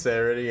the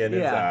sincerity in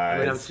his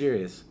eyes. I'm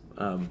serious.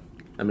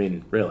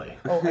 Really.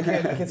 Oh, I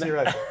can't see your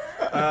eyes.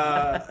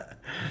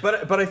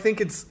 But I think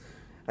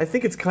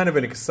it's kind of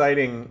an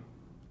exciting.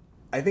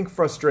 I think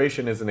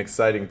frustration is an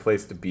exciting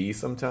place to be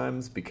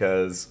sometimes,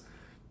 because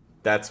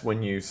that's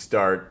when you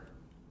start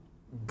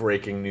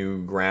breaking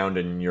new ground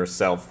in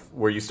yourself,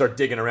 where you start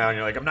digging around.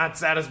 You're I'm not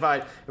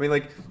satisfied.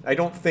 I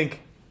don't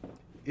think.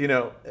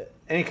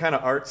 Any kind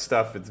of art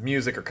stuff, it's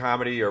music or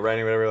comedy or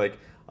writing, whatever,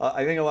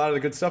 I think a lot of the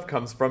good stuff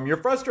comes from you're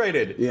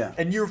frustrated. Yeah.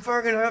 And you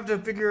fucking have to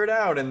figure it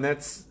out, and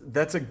that's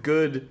a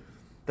good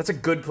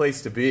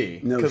place to be.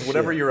 Because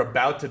whatever you're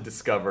about to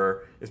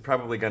discover is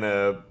probably going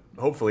to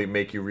hopefully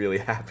make you really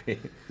happy.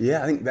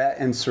 Yeah, I think that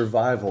and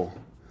survival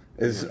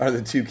are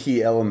the two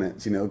key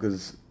elements,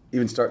 because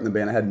even starting the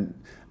band,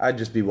 I'd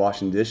just be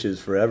washing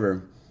dishes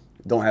forever.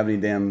 Don't have any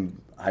damn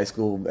high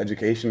school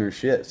education or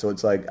shit, so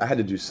it's I had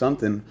to do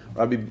something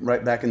or I'd be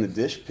right back in the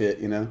dish pit,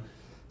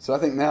 So I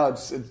think now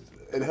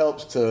it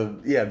helps to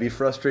be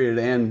frustrated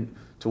and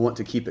to want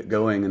to keep it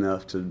going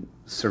enough to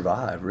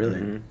survive,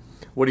 really. Mm-hmm.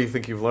 What do you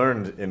think you've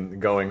learned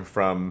in going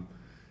from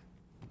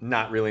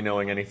not really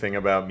knowing anything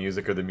about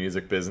music or the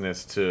music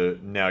business to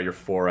now you're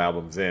 4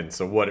 albums in?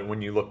 So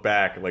when you look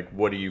back,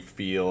 what do you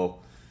feel?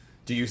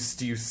 Do you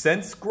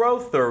sense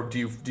growth, or do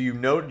you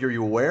know? Are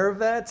you aware of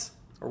that,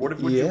 or what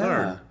have you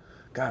learned?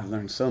 God, I've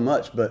learned so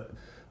much, but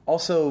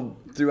Also,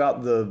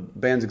 throughout the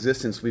band's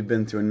existence, we've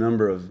been through a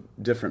number of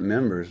different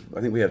members. I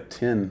think we have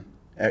 10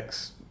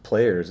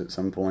 ex-players at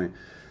some point.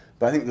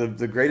 But I think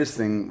the greatest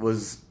thing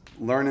was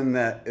learning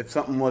that if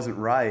something wasn't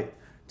right,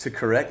 to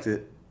correct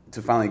it,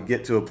 to finally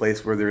get to a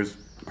place where there's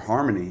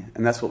harmony.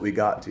 And that's what we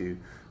got to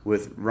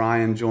with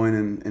Ryan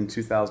joining in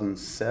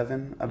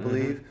 2007, I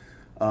believe.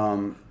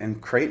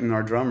 And Creighton,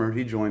 our drummer,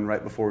 he joined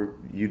right before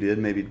you did,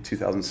 maybe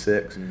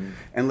 2006.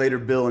 And later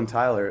Bill and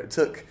Tyler. It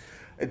took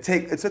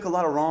a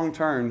lot of wrong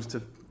turns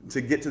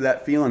to get to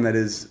that feeling that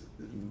is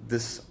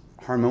this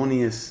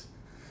harmonious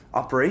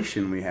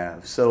operation we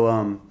have.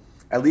 So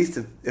at least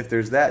if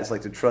there's that, it's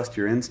like to trust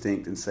your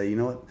instinct and say, you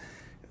know what,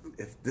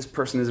 if this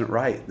person isn't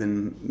right,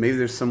 then maybe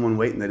there's someone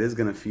waiting that is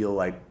going to feel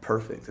like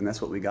perfect, and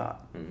that's what we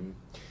got.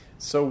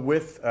 So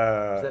with...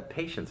 It's that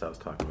patience I was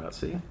talking about,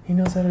 see? He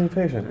knows how to be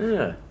patient.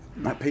 Yeah.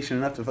 Not patient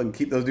enough to fucking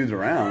keep those dudes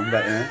around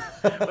back then.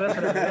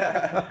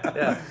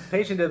 Yeah.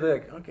 Patient to be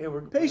like, okay,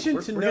 we're patient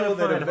we're to gonna know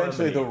that find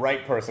eventually harmony. the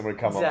right person would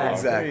come along.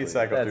 Exactly. You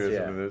cycle That's-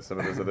 through some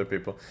of those other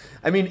people.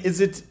 I mean,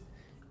 is it,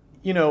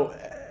 you know,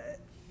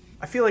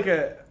 I feel like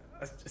a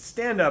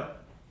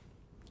stand-up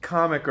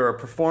comic or a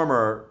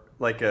performer,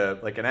 like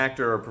an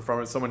actor or a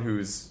performer, someone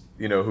who's,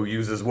 you know, who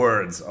uses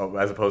words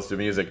as opposed to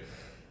music.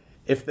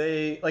 If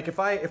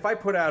I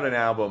put out an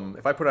album,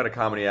 if I put out a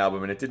comedy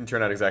album and it didn't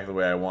turn out exactly the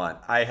way I want,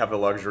 I have the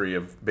luxury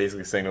of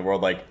basically saying to the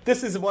world, like,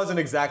 wasn't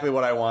exactly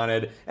what I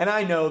wanted, and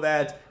I know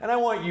that, and I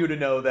want you to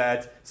know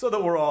that, so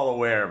that we're all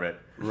aware of it.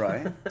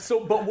 Right.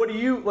 So, but what do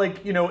you,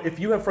 like, you know, if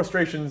you have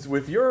frustrations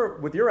with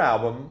your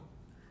album,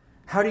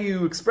 how do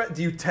you express?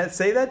 Do you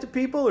say that to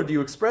people, or do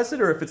you express it?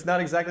 Or if it's not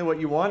exactly what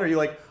you want, are you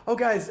like, oh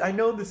guys, I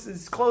know this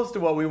is close to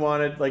what we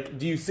wanted. Like,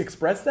 do you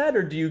express that,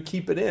 or do you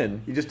keep it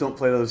in? You just don't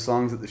play those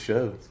songs at the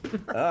shows.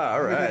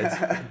 All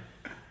right.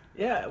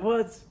 Yeah,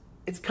 well,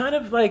 it's kind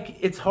of like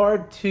it's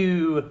hard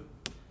to.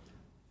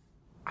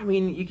 I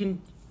mean, you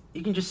can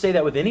just say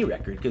that with any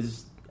record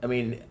because I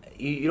mean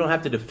you don't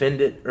have to defend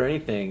it or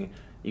anything.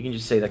 You can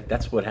just say like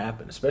that's what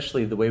happened.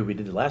 Especially the way we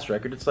did the last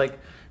record. It's like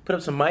put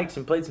up some mics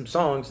and played some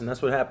songs, and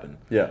that's what happened.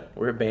 Yeah,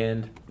 we're a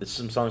band. This is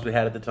some songs we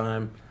had at the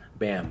time.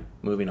 Bam,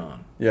 moving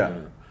on. Yeah. You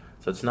know?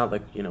 So it's not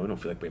like we don't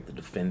feel like we have to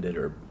defend it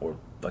or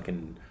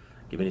fucking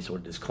give any sort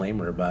of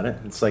disclaimer about it.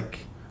 It's like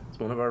it's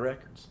one of our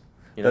records.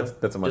 You know?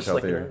 That's a much Just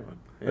like healthier.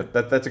 yeah.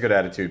 That's a good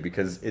attitude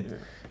because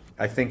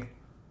I think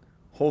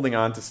holding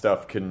on to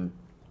stuff can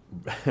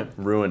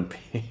ruin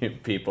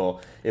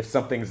people if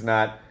something's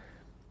not.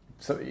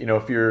 So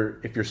if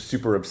you're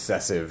super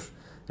obsessive,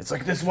 it's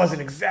like this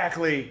wasn't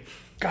exactly.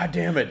 God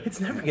damn it!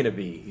 It's never gonna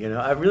be.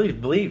 I really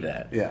believe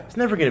that. Yeah. It's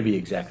never gonna be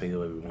exactly the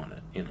way we want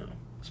it.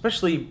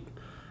 Especially,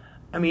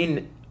 I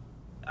mean,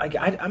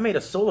 I made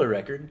a solo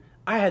record.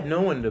 I had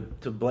no one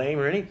to blame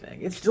or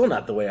anything. It's still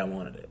not the way I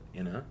wanted it.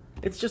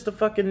 It's just a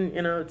fucking.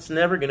 It's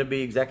never gonna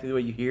be exactly the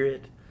way you hear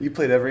it. You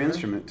played every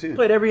instrument too.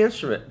 Played every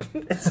instrument.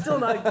 It's still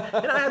not.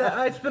 And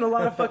I spent a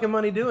lot of fucking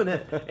money doing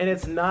it, and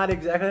it's not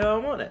exactly how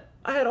I want it.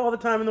 I had all the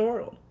time in the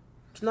world.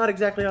 It's not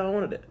exactly how I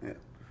wanted it. Yeah.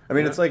 I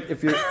mean, it's like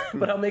if you're.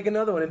 But I'll make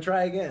another one and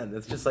try again.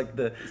 It's just like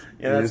the.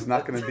 It's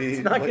not going to be.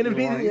 It's not going to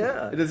be. want.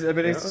 Yeah. It is. I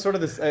mean, it's sort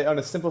of this on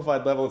a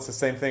simplified level. It's the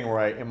same thing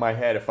where in my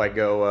head, if I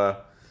go,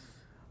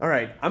 all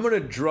right, I'm going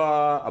to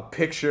draw a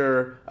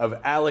picture of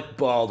Alec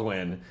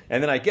Baldwin,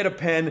 and then I get a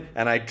pen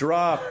and I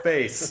draw a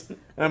face, and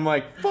I'm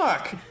like,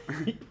 fuck,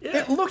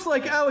 it looks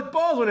like Alec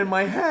Baldwin in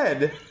my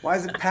head. Why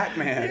is it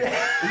Pac-Man?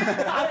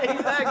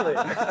 Exactly.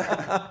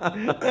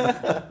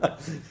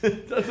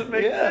 It doesn't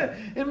make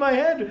sense in my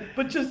head,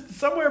 but just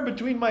somewhere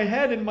between my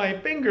head and my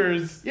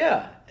fingers.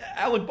 Yeah.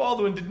 Alec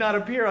Baldwin did not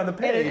appear on the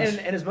page.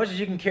 And as much as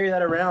you can carry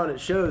that around at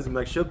shows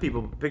and show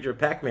people a picture of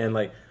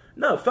Pac-Man,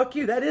 no, fuck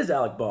you, that is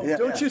Alec Baldwin. Yeah.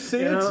 Don't you see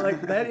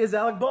it? That is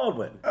Alec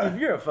Baldwin. If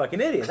you're a fucking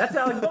idiot, that's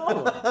Alec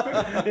Baldwin.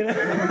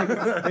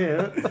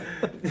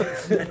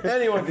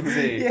 Anyone can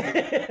see.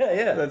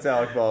 Yeah. That's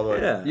Alec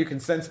Baldwin. Yeah. You can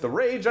sense the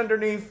rage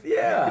underneath.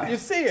 Yeah. You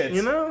see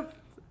it.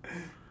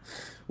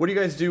 What do you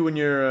guys do when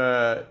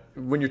you're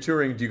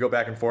touring? Do you go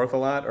back and forth a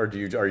lot, or are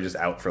you just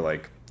out for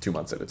 2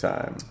 months at a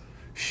time?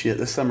 Shit,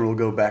 this summer we'll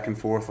go back and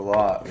forth a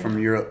lot from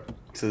Europe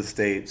to the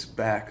States,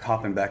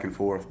 hopping back and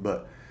forth.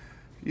 But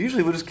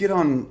usually we'll just get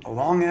on a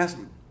long ass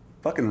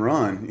fucking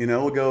run.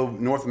 We'll go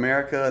North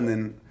America and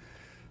then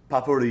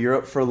pop over to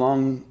Europe for a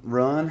long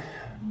run.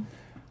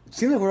 It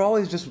seems like we're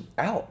always just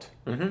out,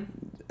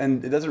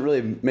 and it doesn't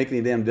really make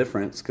any damn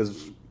difference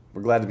because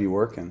we're glad to be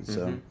working.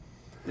 So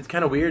It's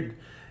kind of weird.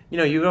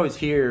 You would always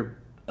hear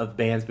of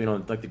bands being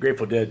on, the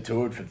Grateful Dead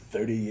toured for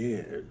 30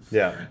 years.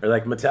 Yeah. Or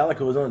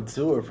Metallica was on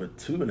tour for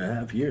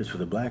 2.5 years for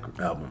the Black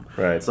Album.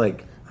 Right. It's I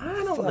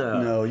don't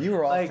know. no, you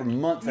were off for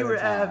months at a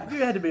time. You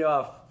had to be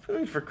off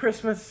for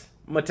Christmas.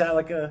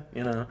 Metallica,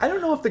 I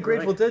don't know if the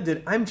Grateful Dead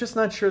did. I'm just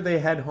not sure they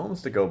had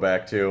homes to go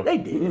back to. They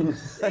did. I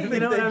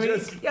think what they I mean?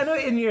 just- Yeah, I know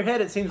in your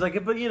head it seems like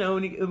it, but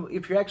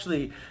if you're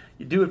actually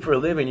you do it for a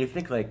living, you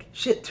think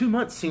shit. 2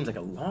 months seems like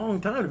a long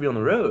time to be on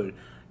the road.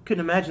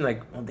 Couldn't imagine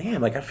well,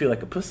 damn, I feel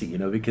like a pussy,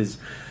 because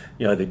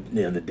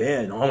the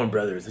Dead and Allman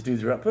Brothers, the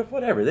dudes were up, but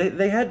whatever.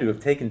 They had to have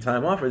taken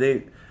time off, or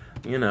they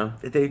you know,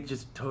 they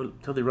just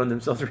totally run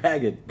themselves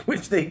ragged,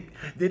 which they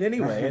did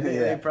anyway, and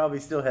they probably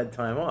still had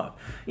time off.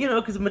 You know,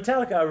 because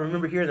Metallica, I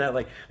remember hearing that,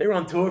 like, they were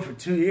on tour for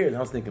 2 years, and I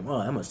was thinking, well,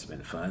 that must have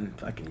been fun,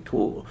 fucking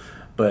cool.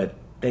 But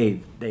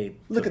they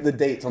look at the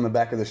dates on the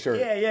back of the shirt.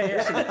 Yeah, there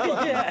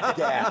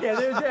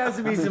has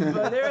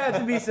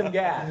to be some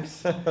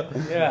gaps.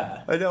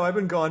 Yeah. I know, I've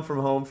been gone from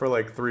home for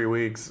like 3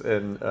 weeks,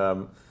 and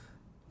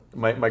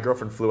my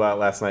girlfriend flew out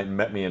last night and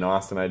met me in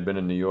Austin. I'd been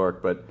in New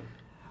York, but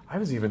I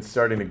was even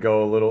starting to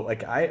go a little,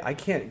 like, I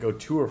can't go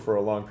tour for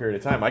a long period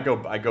of time. I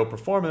go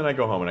perform, and then I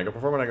go home, and I go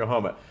perform, and I go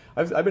home.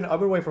 I've been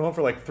away from home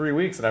for like 3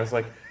 weeks, and I was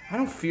like, I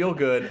don't feel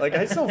good. Like, I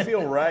just don't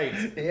feel right.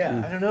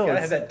 Yeah. I don't know. You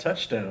gotta have that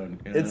touchstone.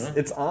 You know?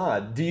 It's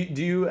odd. Do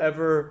you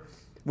ever,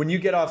 when you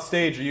get off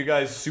stage, are you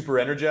guys super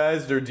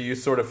energized, or do you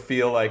sort of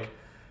feel like,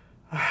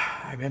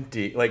 I'm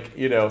empty? Like,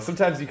 you know,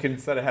 sometimes you can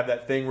sort of have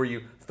that thing where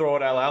you throw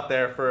it all out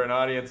there for an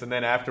audience, and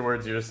then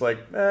afterwards you're just like,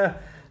 I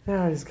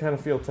just kind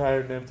of feel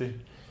tired and empty.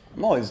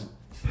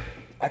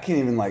 I can't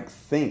even like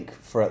think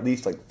for at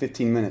least like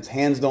 15 minutes.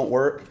 Hands don't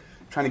work.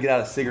 Trying to get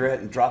out a cigarette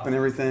and dropping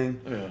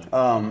everything. Yeah.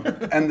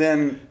 And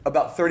then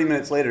about 30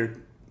 minutes later,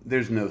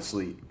 there's no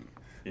sleep.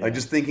 Yeah. Like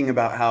just thinking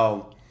about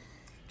how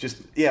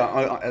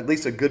at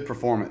least a good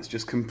performance,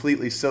 just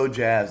completely so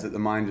jazzed that the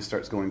mind just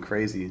starts going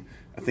crazy.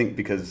 I think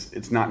because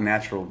it's not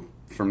natural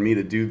for me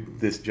to do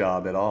this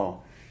job at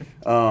all.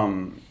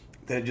 That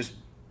it just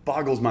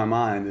boggles my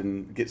mind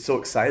and get so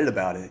excited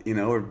about it, you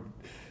know, or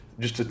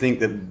just to think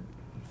that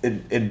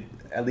it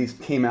at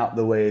least came out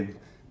the way,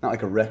 not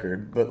like a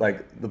record, but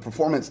like the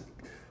performance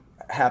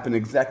happened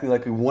exactly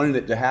like we wanted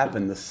it to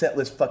happen. The set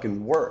list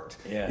fucking worked.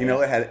 Yeah, you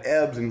know, it had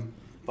ebbs and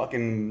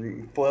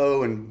fucking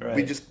flow, and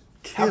we just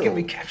killed. How can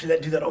we capture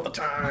that, do that all the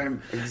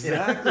time?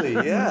 Exactly,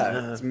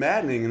 yeah. It's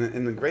maddening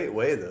in a great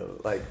way, though.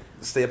 Like,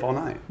 stay up all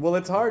night. Well,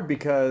 it's hard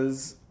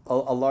because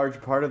a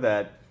large part of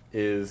that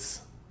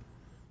is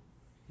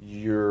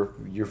you're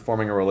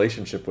forming a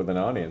relationship with an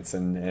audience,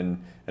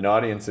 and an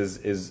audience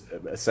is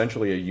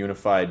essentially a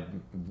unified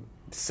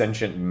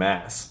sentient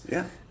mass.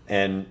 Yeah.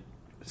 And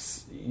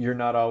you're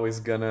not always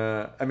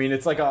gonna, I mean,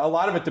 it's like a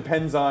lot of it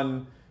depends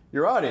on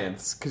your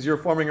audience because you're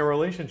forming a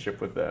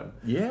relationship with them.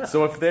 Yeah.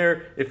 So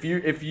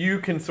if you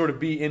can sort of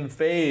be in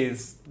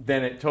phase,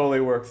 then it totally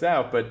works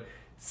out. But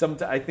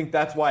I think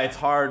that's why it's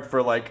hard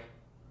for like,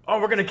 oh,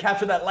 we're gonna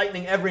capture that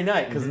lightning every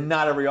night because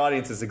not every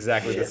audience is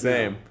exactly the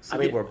same. Some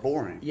people are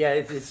boring. Yeah,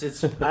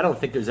 it's I don't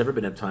think there's ever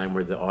been a time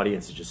where the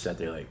audience has just sat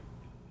there like,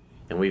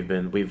 and we've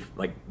been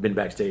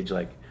backstage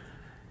like,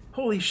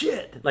 holy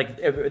shit! Like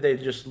they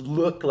just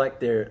look like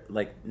they're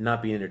like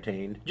not being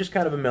entertained. Just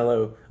kind of a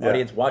mellow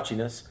audience watching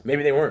us.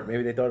 Maybe they weren't.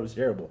 Maybe they thought it was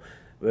terrible.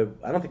 But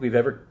I don't think we've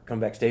ever come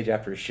backstage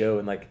after a show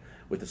and like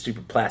with a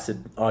super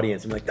placid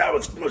audience. I'm like, that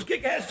was the most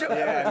kick-ass show.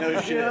 Yeah, no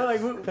shit. You know,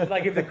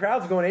 like if the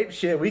crowd's going ape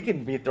shit, we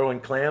can be throwing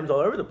clams all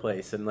over the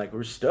place and like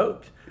we're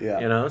stoked. Yeah.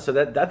 You know, so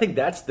I think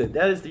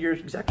you're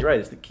exactly right.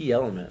 It's the key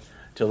element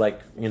to like,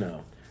 you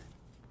know,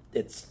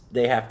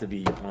 they have to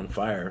be on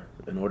fire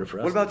in order for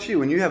us. What about you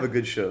when you have a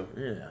good show?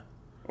 Yeah.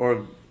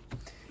 Or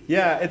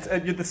yeah, it's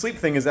the sleep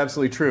thing is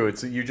absolutely true.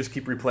 It's you just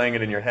keep replaying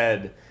it in your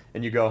head,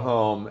 and you go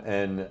home,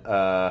 and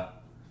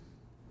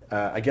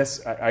I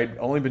guess I'd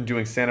only been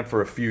doing stand-up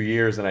for a few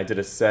years, and I did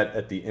a set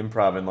at the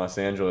Improv in Los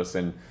Angeles,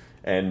 and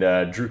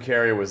Drew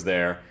Carey was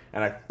there,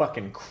 and I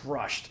fucking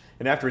crushed.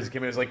 And afterwards he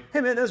came in and was like,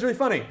 hey man, that was really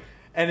funny.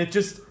 And it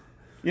just,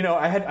 you know,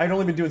 I'd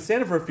only been doing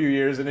stand-up for a few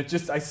years, and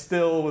I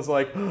still was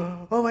like,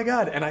 oh my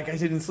God. And I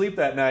didn't sleep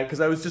that night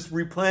because I was just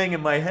replaying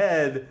in my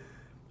head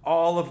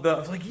all of I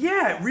was like,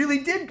 yeah, it really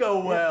did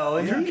go well.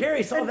 And Drew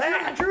Carey saw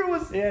that. Drew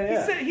was, he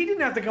said he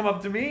didn't have to come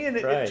up to me, and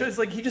it just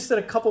like, he just said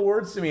a couple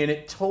words to me, and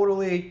it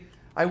totally,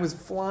 I was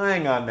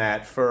flying on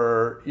that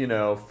for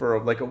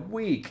like a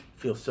week.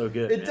 Feels so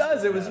good. It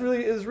does. It was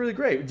really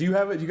great. Do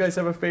you guys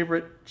have a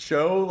favorite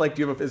show? Like,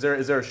 is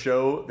there a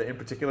show that in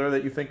particular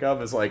that you think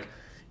of as like,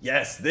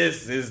 yes,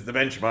 this is the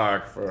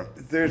benchmark for?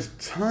 There's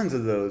tons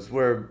of those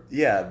where,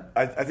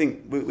 I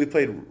think we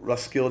played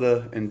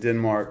Roskilde in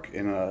Denmark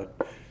in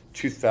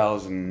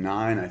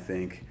 2009, I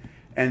think.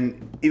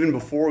 And even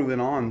before we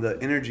went on,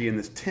 the energy in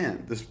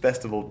this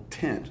festival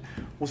tent,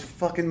 was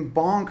fucking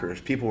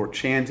bonkers. People were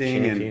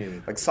chanting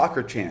and like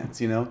soccer chants,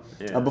 you know,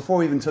 before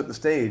we even took the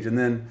stage. And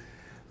then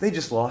they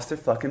just lost their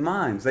fucking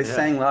minds. They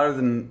sang louder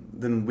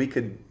than we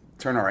could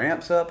turn our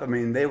amps up. I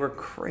mean, they were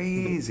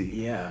crazy.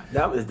 Yeah,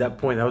 that was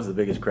the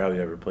biggest crowd we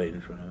ever played in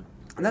front of.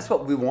 And that's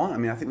what we want. I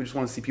mean, I think we just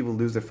want to see people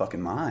lose their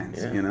fucking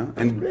minds, you know?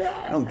 And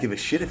I don't give a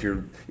shit if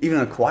you're even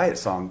a quiet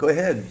song. Go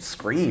ahead,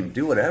 scream,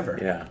 do whatever.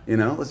 Yeah. You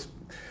know, I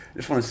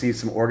just want to see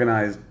some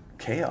organized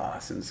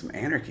chaos and some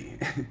anarchy.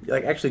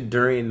 Like, actually,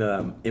 during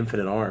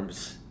Infinite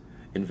Arms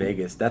in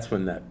Vegas, that's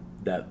when that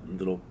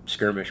little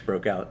skirmish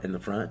broke out in the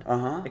front.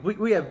 Like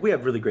we have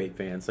really great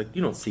fans. Like,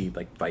 you don't see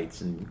like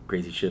fights and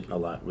crazy shit a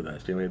lot with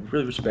us. You know, we have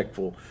really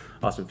respectful,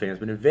 awesome fans.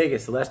 But in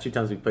Vegas, the last 2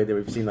 times we played there,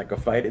 we've seen like a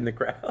fight in the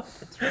crowd.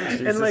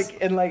 and like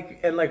it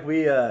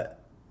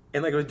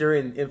was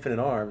during Infinite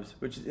Arms,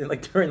 which and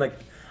like during like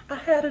I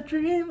had a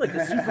dream, like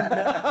the super,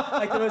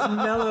 like the most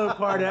mellow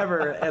part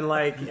ever, and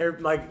like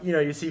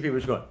you see people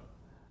just going.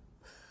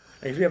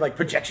 Like, we have like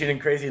projection and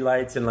crazy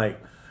lights, and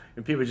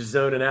people just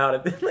zoning out,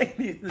 and then like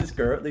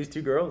these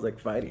two girls like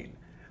fighting,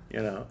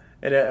 and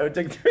it was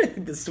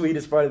like the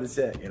sweetest part of the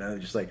set, they're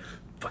just like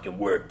fucking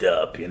worked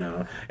up, and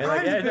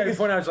like at that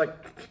point I was like.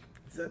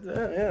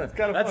 It's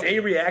kind of that's funny.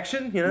 A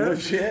reaction, No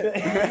shit.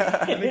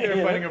 I think they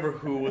were fighting over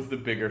who was the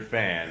bigger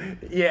fan.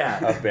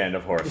 Of Band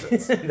of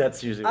Horses.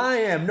 That's usually. I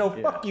am. No,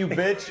 fuck you,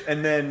 bitch.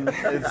 And then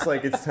it's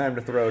like it's time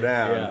to throw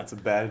down. Yeah. It's a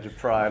badge of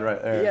pride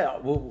right there. Yeah.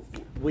 Well,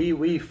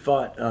 we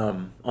fought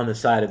on the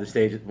side of the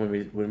stage when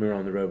we were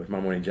on the road with My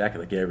Morning Jacket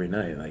like every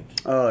night. Like,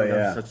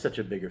 I'm such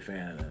a bigger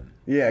fan.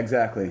 Yeah,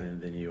 exactly.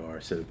 Than you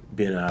are. So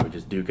Ben and I would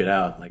just duke it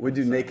out. Like we'd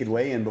do naked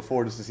weigh-in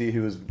before just to see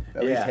who was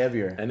at least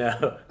heavier. I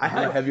know.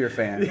 I'm a heavier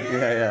fan.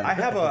 Yeah. I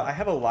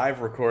have a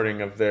live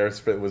recording of theirs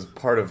that was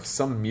part of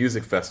some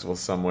music festival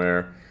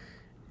somewhere,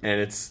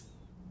 and it's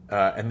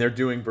and they're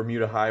doing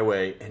Bermuda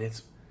Highway, and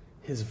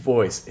his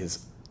voice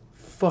is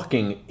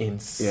fucking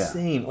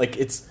insane. Like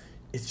it's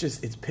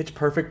pitch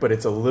perfect, but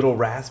it's a little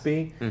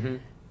raspy,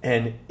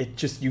 and it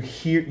just you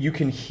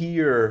can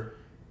hear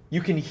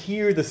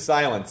the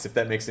silence, if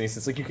that makes any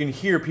sense. Like you can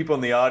hear people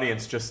in the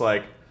audience just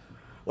like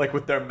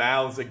with their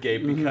mouths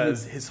agape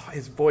because his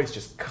voice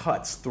just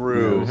cuts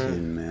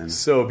through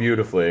so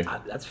beautifully.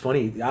 That's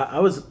funny. I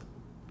was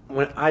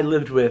when I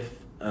lived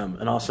with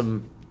an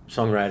awesome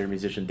songwriter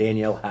musician,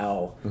 Danielle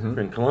Howe,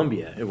 in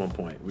Colombia at one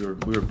point. We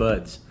were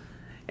buds,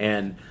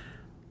 and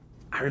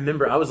I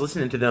remember I was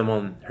listening to them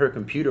on her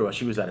computer while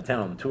she was out of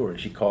town on the tour, and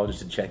she called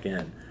just to check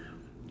in,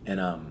 and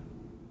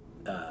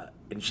I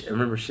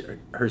remember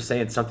her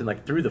saying something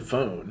like through the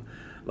phone,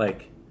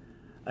 like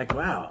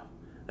wow,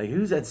 like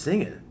who's that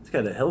singing? It's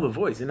got a hell of a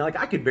voice, and like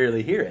I could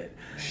barely hear it.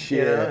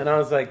 Shit. And I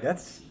was like,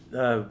 that's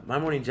My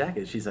Morning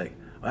Jacket. She's like,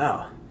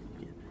 wow,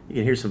 you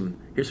can hear some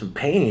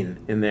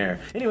pain in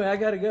there. Anyway, I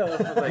gotta go. I was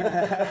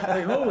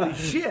like holy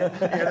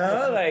shit,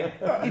 like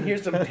you can hear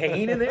some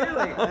pain in there,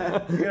 like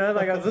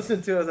like I was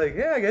listening to it, I was like,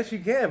 yeah, I guess you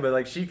can, but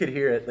like she could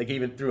hear it, like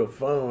even through a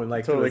phone,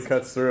 like totally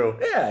cuts through.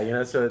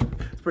 Yeah, so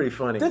it's pretty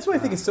funny. That's what I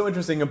think is so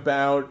interesting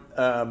about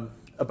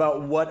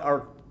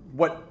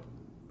what.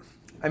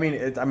 I mean,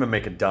 I'm gonna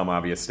make a dumb,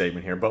 obvious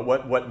statement here, but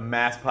what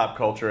mass pop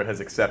culture has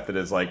accepted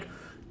as like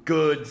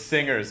good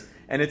singers,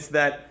 and it's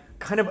that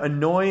kind of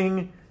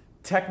annoying,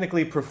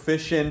 technically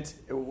proficient.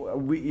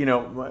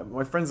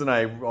 My friends and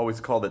I always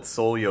called it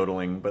soul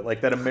yodeling, but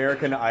like that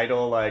American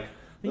Idol, like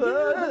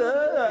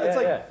it's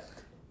like.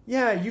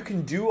 Yeah, you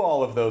can do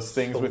all of those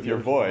things with your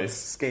voice.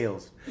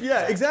 Scales.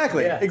 Yeah,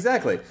 exactly,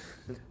 exactly.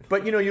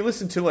 But you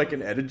listen to like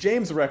an Etta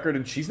James record,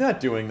 and she's not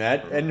doing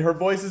that, and her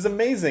voice is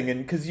amazing,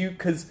 and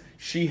because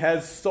she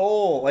has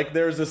soul, like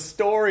there's a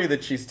story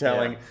that she's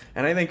telling,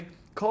 and I think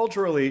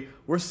culturally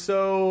we're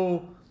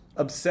so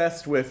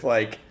obsessed with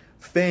like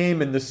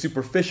fame and the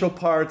superficial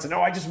parts, and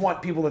I just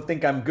want people to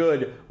think I'm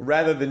good,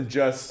 rather than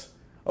just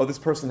this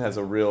person has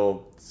a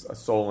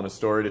soul and a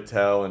story to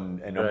tell,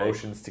 and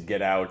emotions to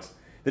get out.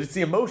 That it's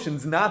the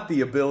emotions, not the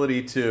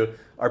ability to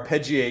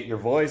arpeggiate your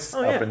voice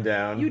up and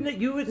down.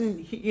 You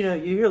wouldn't, you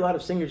hear a lot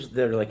of singers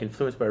that are like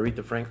influenced by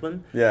Aretha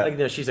Franklin. Yeah.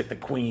 Like, she's like the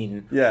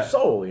queen of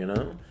soul,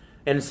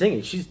 And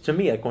singing, she's to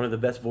me like one of the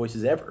best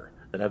voices ever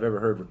that I've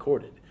ever heard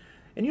recorded.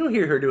 And you don't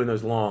hear her doing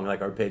those long like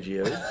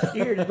arpeggios.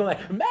 You hear her just going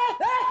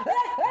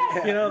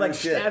like,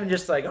 stabbing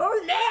just like,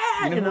 oh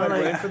yeah. You know who I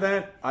blame for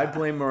that? I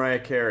blame Mariah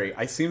Carey.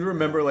 I seem to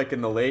remember like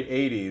in the late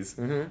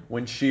 80s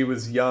when she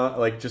was young,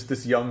 like just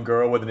this young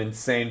girl with an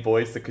insane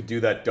voice that could do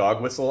that dog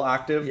whistle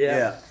octave.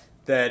 Yeah.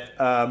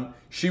 That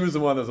she was the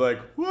one that was like,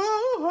 whoa,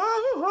 whoa,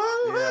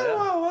 whoa,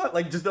 whoa, whoa,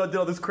 like just did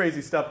all this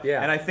crazy stuff.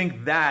 Yeah. And I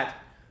think that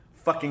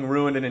fucking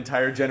ruined an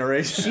entire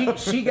generation.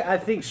 I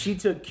think she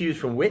took cues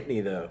from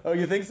Whitney though. Oh,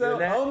 you think so?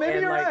 Oh,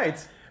 maybe you're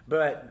right.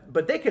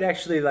 But they could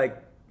actually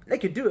they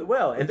could do it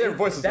well, and their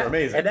voices are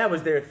amazing, and that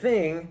was their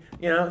thing,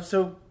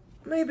 So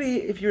maybe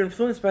if you're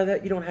influenced by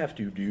that, you don't have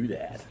to do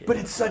that. But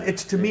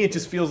it's to me, it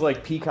just feels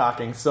like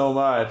peacocking so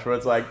much, where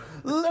it's like,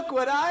 look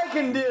what I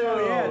can do.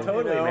 Oh yeah,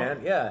 totally,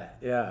 man.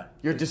 Yeah.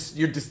 You're just.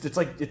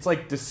 It's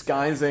like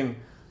disguising.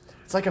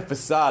 It's like a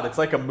facade. It's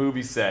like a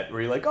movie set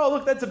where you're like, oh,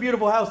 look, that's a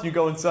beautiful house. And you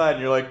go inside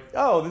and you're like,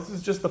 oh, this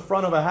is just the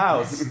front of a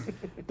house.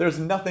 There's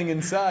nothing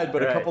inside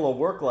but a couple of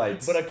work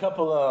lights. But a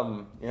couple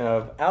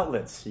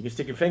outlets. You can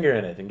stick your finger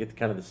in it and get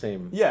kind of the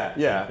same. Yeah,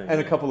 same thing,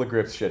 and a couple of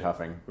grips shit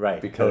huffing. Right,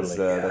 because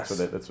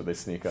totally. That's where they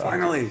sneak up.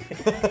 Finally.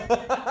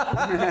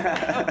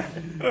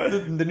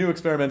 the new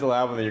experimental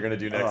album that you're going to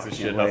do next is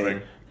shit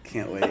huffing.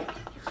 Can't wait.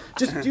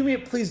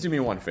 Please do me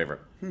one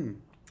favor.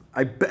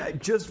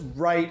 Just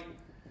write.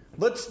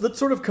 Let's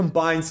sort of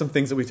combine some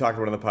things that we talked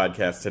about on the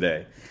podcast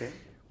today. Okay.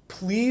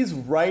 Please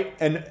write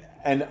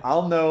and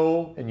I'll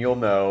know and you'll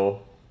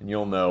know.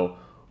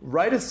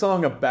 Write a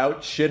song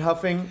about shit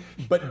huffing,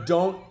 but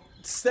don't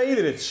say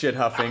that it's shit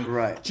huffing.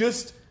 Right.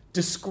 Just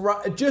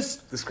describe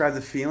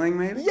the feeling,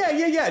 maybe.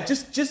 Yeah.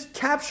 Just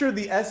capture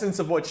the essence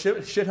of what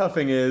shit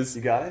huffing is.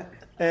 You got it.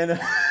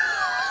 And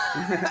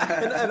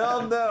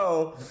and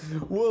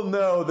we'll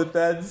know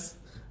that's.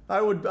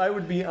 I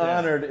would be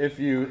honored if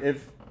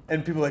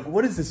and people are like,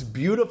 what is this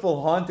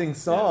beautiful haunting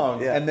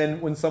song? Yeah. And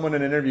then when someone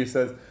in an interview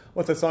saws,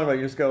 what's that song about?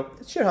 You just go,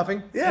 it's shit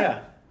huffing.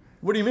 Yeah.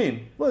 What do you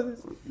mean? Well,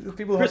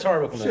 people Chris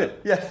Hardwick will know.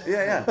 shit.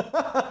 Yeah.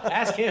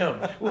 Ask him.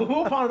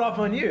 We'll pawn it off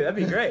on you. That'd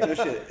be great. No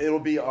shit. It'll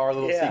be our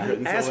little secret.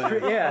 Until Ask then.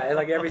 Chris,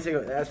 like every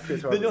single. Ask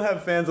Chris Hardwick. Then you'll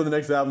have fans on the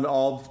next album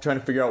all trying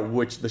to figure out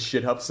which the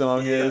Shit Huff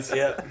song is.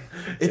 Yeah.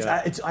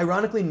 It's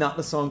ironically not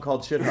the song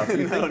called Shit Huff.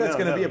 You think that's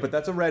going to be it, but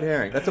that's a red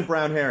herring. That's a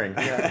brown herring.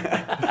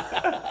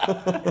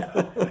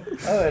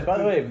 Oh, and by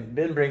the way,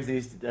 Ben brings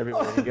these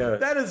everywhere he goes.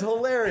 That is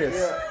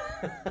hilarious.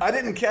 I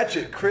didn't catch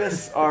it.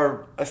 Chris,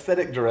 our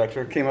aesthetic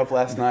director, came up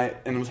last night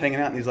and was hanging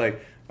out, and he's like,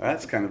 oh,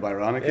 "That's kind of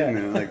ironic, isn't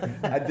it?"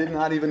 Like, I did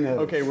not even know.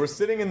 Okay, we're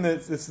sitting in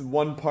this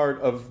one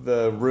part of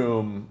the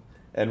room,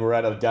 and we're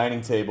at a dining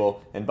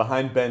table, and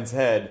behind Ben's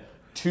head,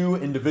 2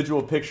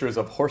 individual pictures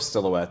of horse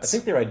silhouettes. I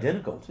think they're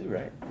identical too,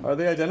 right? Are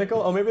they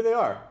identical? Oh, maybe they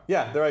are.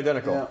 Yeah, they're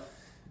identical. Yeah.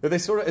 But it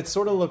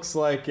sort of looks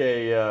like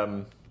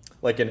an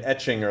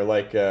etching or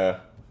like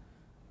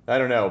I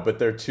don't know, but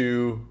they're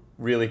 2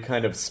 really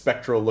kind of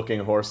spectral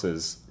looking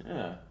horses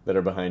that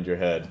are behind your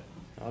head.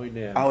 Oh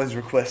yeah. I always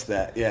request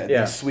that. Yeah.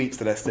 These suites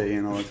that I stay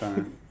in all the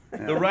time.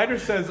 Yeah. The writer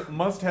says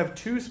must have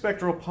 2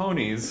 spectral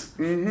ponies.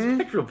 Mm-hmm.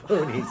 Spectral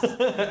ponies,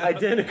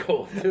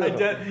 identical.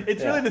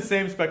 It's really the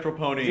same spectral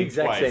pony The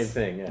exact twice. same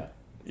thing. Yeah.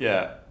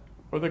 Yeah.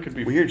 Or there could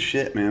be Weird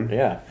shit, man.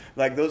 Yeah.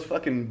 Like those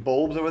fucking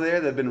bulbs over there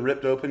that have been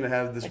ripped open to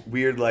have this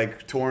weird,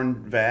 like,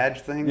 torn vag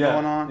thing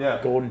going on. Yeah.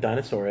 Golden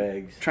dinosaur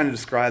eggs. Trying to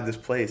describe this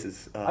place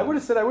is. I would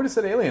have said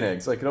alien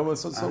eggs. Like it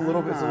almost it's a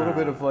little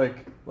bit of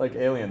like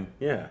alien.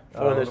 Yeah.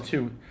 Oh, and those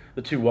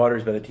the 2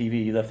 waters by the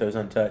TV. You left those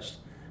untouched.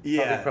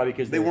 Yeah. Probably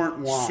because they weren't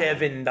wine.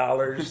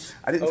 $7.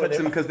 I didn't touch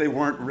them because they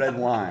weren't red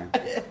wine.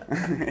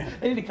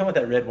 They need to come with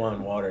that red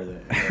wine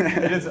water.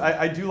 It is.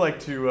 I do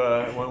like to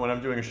when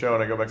I'm doing a show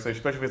and I go backstage,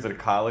 especially if it's at a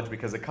college,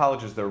 because at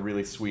colleges they're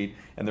really sweet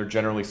and they're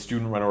generally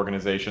student-run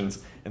organizations,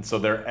 and so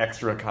they're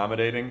extra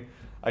accommodating.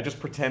 I just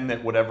pretend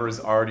that whatever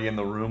is already in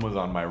the room was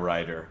on my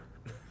rider.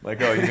 Like,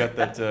 oh, you got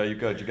that? You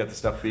got the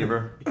stuffed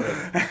beaver?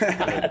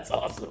 That's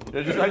awesome.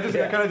 I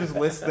kind of just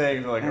list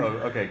things like, oh,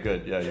 okay,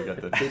 good, yeah, you got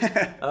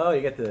the. Oh,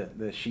 you got the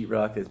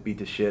sheetrock that's beat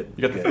to shit.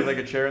 You got the like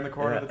a chair in the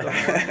corner.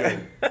 Yeah.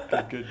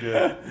 That's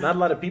good. Not a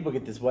lot of people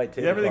get this white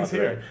table. Yeah, everything's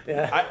here. Right?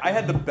 Yeah. I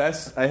had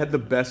the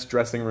best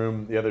dressing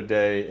room the other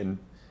day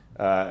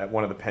at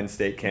one of the Penn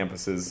State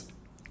campuses,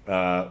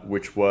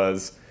 which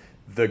was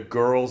the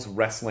girls'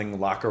 wrestling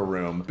locker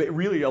room. But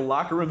really, a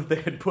locker room that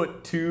they had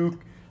put 2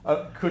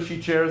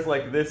 cushy chairs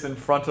like this in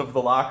front of the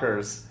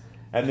lockers,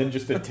 and then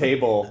just a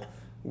table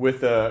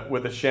with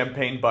a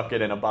champagne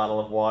bucket and a bottle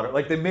of water.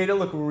 Like they made it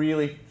look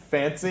really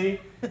fancy.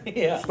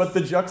 Yeah. But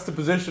the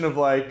juxtaposition of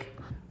like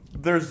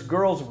there's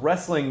girls'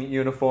 wrestling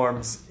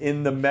uniforms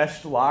in the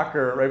meshed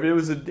locker. Right? It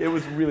was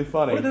really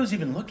funny. What do those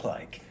even look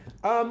like?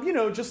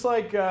 Just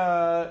like kind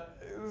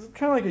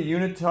of like a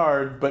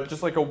unitard, but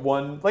just like a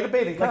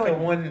bathing, kind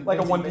of like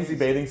a one-piece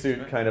bathing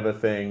suit kind of a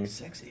thing.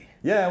 Sexy.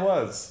 Yeah, it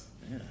was.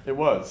 Yeah. It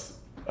was.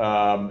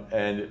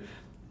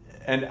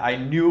 And I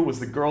knew it was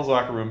the girls'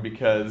 locker room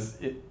because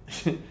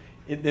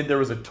there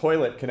was a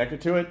toilet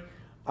connected to it.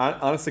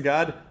 Honest to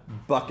God,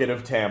 bucket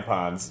of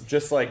tampons,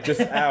 just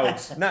out.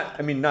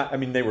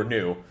 They were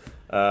new,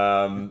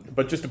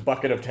 but just a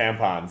bucket of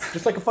tampons,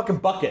 just like a fucking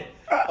bucket.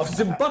 Just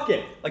a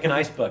bucket, like an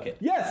ice bucket.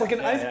 Yeah, it's like an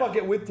ice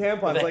bucket with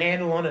tampons, with a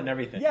handle on it and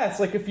everything. Yeah, it's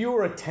like if you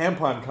were a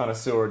tampon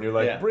connoisseur and you're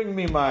like, bring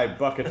me my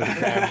bucket of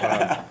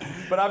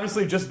tampons. But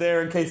obviously just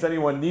there in case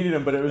anyone needed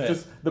them. But it was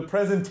just the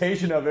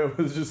presentation of it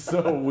was just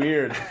so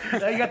weird.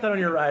 Now you got that on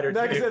your rider.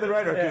 Now I can say the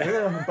rider.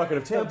 A bucket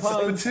of tampons.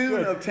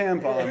 Platoon of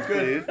tampons,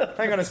 please.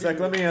 Hang on a sec.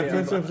 Let me.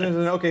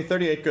 Okay,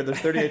 38. Good. There's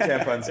 38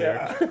 tampons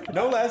here.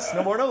 No less.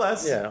 No more. No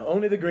less. Yeah.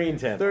 Only the green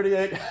tampon.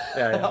 38.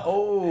 Yeah.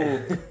 Oh,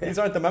 these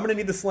aren't them. I'm gonna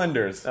need the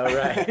Slenders. All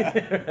right.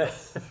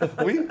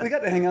 we got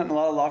to hang out in a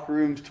lot of locker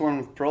rooms touring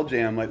with Pearl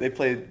Jam. Like they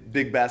played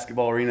big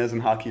basketball arenas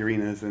and hockey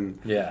arenas, and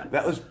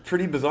that was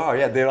pretty bizarre.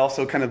 Yeah, they'd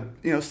also kind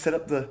of set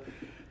up the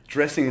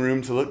dressing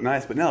room to look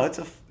nice, but no, it's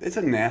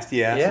a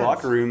nasty ass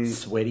locker room.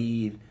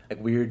 Sweaty,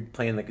 like weird,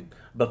 playing like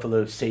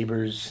Buffalo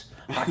Sabres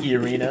hockey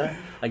arena,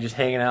 like just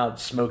hanging out,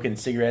 smoking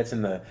cigarettes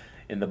in the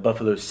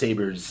Buffalo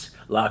Sabres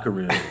locker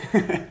room,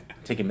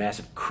 taking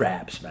massive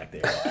craps back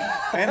there.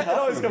 And it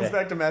always comes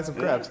back to massive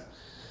craps.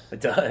 It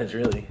does,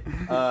 really.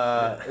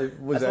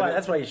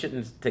 That's why you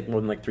shouldn't take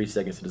more than like 3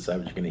 seconds to decide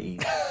what you're going to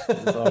eat.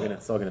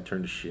 It's all gonna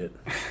turn to shit.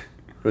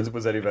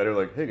 Was Eddie Vedder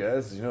like, hey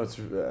guys,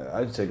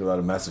 I take a lot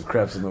of massive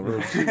craps in the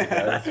road too,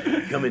 guys.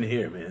 Come in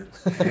here, man.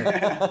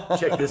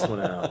 Check this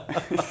one out.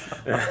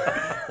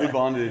 We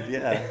bonded,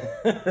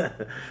 yeah.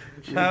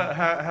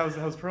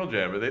 How's Pearl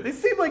Jam? They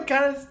seem like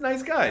kind of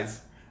nice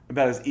guys.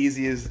 About as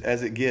easy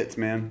as it gets,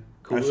 man.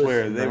 Coolest, I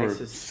swear, they nicest.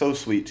 were so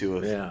sweet to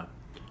us. Yeah.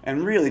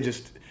 And really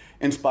just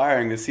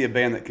inspiring to see a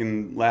band that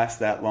can last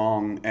that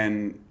long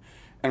and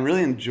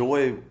really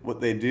enjoy what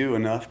they do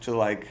enough to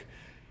like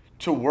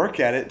to work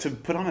at it, to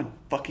put on a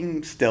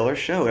fucking stellar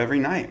show every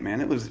night, man.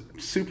 It was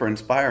super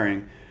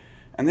inspiring.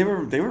 And they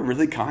were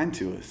really kind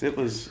to us. It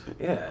was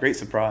a great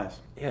surprise.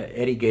 Yeah,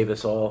 Eddie gave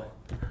us all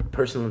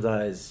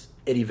personalized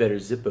Eddie Vedder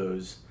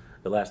Zippos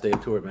the last day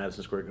of tour at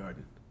Madison Square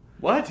Garden.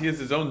 What? He has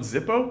his own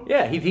Zippo?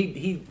 Yeah,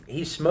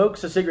 he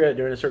smokes a cigarette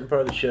during a certain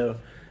part of the show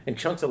and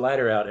chunks a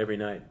lighter out every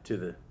night to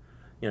the,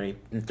 he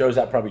throws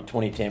out probably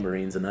 20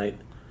 tambourines a night.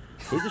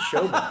 He's a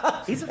showman.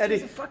 He's a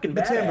fucking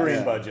badass. The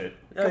tambourine budget.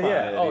 Come on,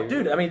 Eddie. Oh,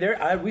 dude, I mean,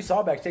 we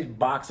saw backstage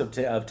box of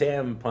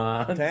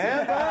tampons.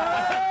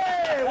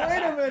 Hey,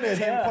 wait a minute.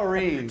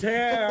 Tambourine.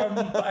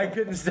 I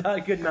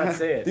could not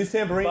say it. These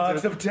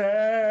tambourines These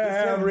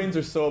tambourines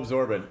are so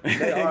absorbent.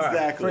 They are.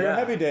 Exactly. For your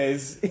heavy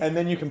days, and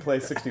then you can play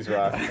 60s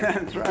rock.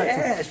 That's right.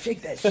 Yeah,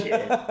 shake that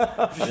shit.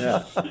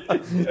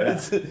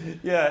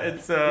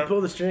 It's You pull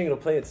the string, it'll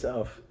play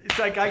itself. It's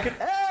like I could.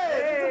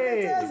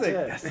 Hey, fantastic!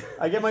 Yes.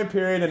 I get my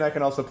period, and I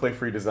can also play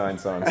free design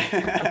songs.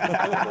 Kites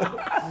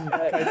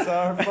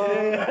are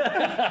fun.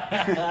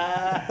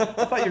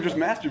 I thought you were just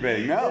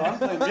masturbating. No, I'm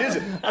playing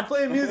music. I'm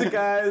playing music,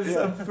 guys.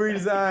 Yeah. I'm free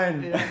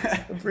design.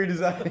 I'm free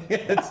designing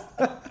it.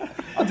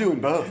 I'm doing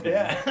both.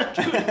 Yeah.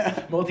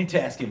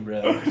 Multitasking,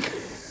 bro.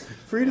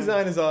 Free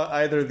Design is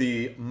either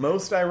the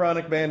most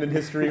ironic band in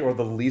history or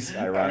the least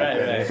ironic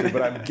band in history,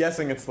 but I'm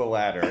guessing it's the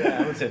latter.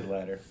 Yeah, I would say the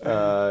latter.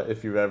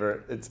 If you've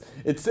ever,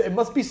 it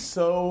must be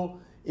so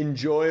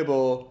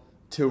enjoyable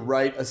to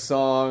write a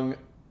song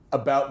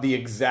about the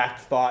exact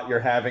thought you're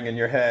having in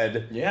your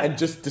head and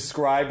just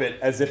describe it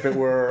as if it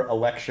were a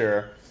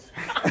lecture.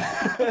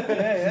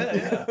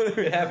 Yeah.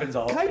 It happens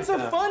all. Kites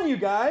are fun, you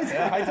guys.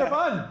 Yeah. Kites are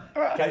fun.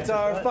 Kites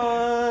are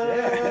fun.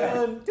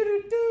 Yeah.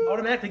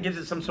 Automatically gives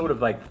it some sort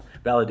of like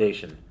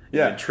validation.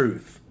 Yeah,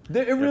 truth.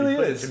 It really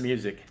is. To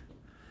music.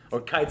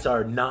 Or kites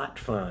are not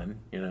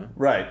fun,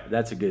 Right.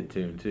 That's a good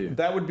tune too.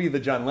 That would be the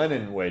John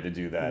Lennon way to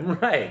do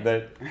that.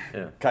 Right.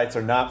 Kites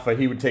are not fun.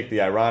 He would take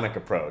the ironic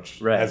approach,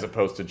 right, as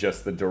opposed to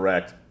just the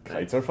direct.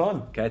 Kites are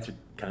fun. Kites are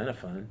kind of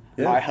fun.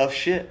 Yeah. I huff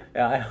shit.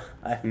 Yeah.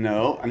 I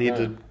need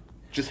to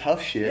just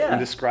huff shit and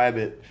describe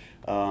it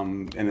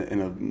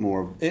in a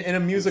more in a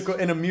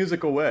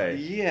musical way.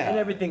 Yeah. And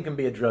everything can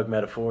be a drug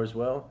metaphor as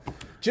well.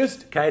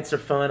 Just kites are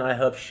fun. I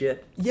huff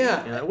shit.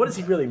 Yeah. What does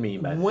he really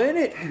mean by that? When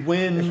it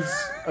wins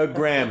a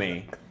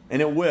Grammy,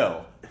 and it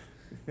will,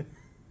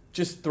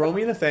 just throw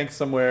me in a thanks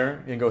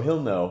somewhere and go.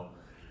 He'll know.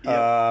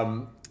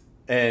 Yep.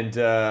 And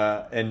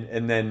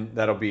then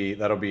that'll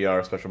be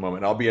our special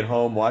moment. I'll be at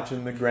home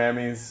watching the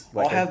Grammys.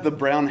 I'll have the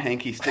brown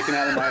hanky sticking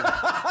out of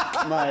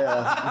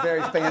my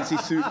very fancy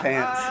suit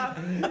pants.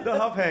 The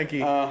huff hanky.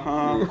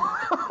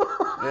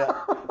 Yeah.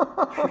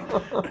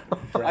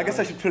 I guess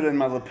I should put it in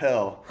my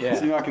lapel,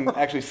 so I can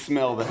actually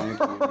smell the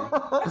hanky.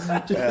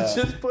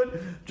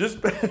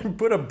 Just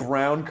put a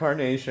brown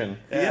carnation.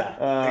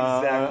 Exactly.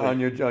 On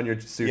your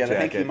suit jacket. The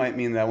hanky might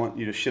mean that I want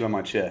you to shit on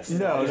my chest.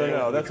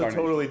 No. That's a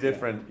totally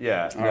different.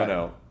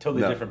 No.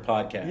 Totally different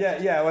podcast.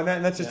 Yeah. Well,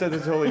 that's a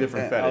totally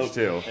different fetish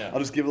too. I'll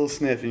just give a little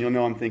sniff, and you'll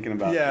know I'm thinking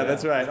about it. Yeah,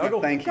 that's right. I'll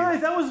go. Thank you,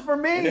 guys. That was for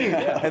me.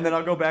 And then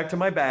I'll go back to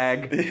my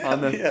bag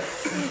on the.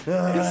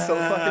 It's so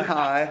fucking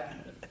high.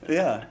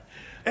 Yeah.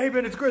 Hey,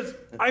 Ben, it's Chris.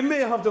 I may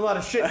have huffed a lot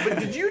of shit, but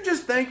did you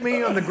just thank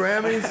me on the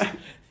Grammys?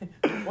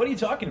 What are you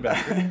talking about?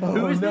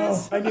 Who is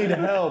this? I need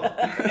help.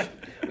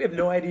 We have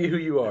no idea who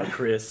you are,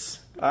 Chris.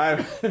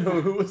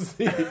 Who was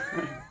he?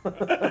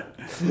 And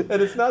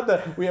it's not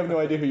that we have no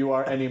idea who you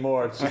are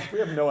anymore. It's just we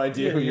have no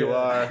idea who you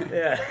are.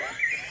 Yeah.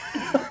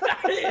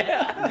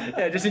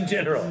 Yeah, just in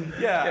general.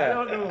 Yeah, I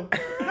don't know.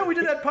 No, we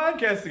did that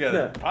podcast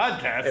together.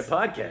 Podcast? A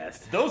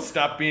podcast. Those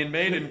stopped being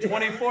made in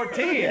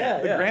 2014.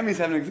 The Grammys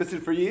haven't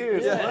existed for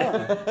years.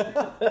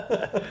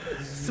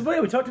 So,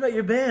 we talked about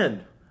your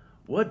band.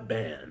 What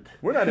band?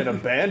 We're not in a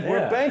band.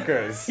 We're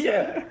bankers.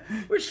 Yeah.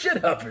 We're shit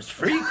huffers,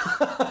 freak.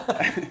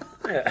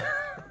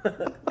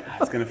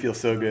 It's going to feel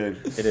so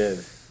good. It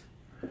is.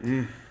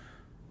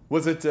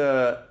 Was it,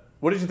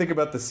 what did you think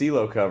about the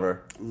CeeLo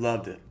cover?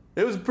 Loved it.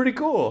 It was pretty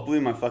cool.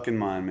 Blew my fucking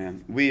mind,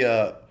 man. We,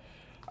 I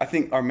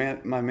think my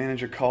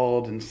manager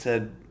called and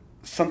said,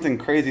 something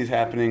crazy is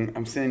happening.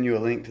 I'm sending you a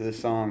link to this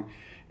song.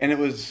 And it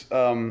was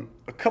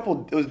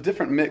it was a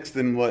different mix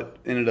than what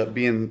ended up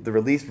being the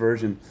released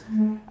version.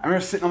 Mm-hmm. I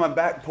remember sitting on my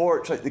back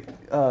porch, I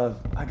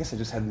guess I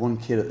just had one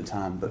kid at the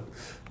time, but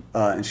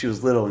and she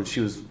was little and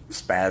she was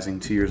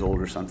spazzing, 2 years old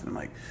or something. I'm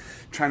like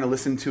trying to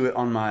listen to it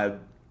on my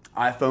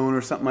iPhone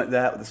or something like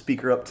that with the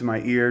speaker up to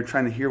my ear,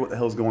 trying to hear what the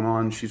hell's going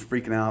on. She's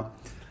freaking out.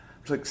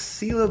 It's like,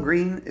 CeeLo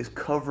Green is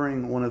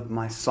covering one of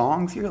my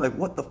songs here? Like,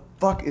 what the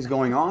fuck is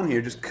going on here?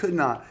 Just could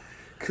not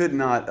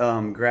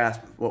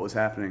grasp what was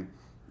happening.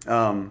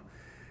 And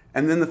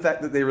then the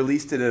fact that they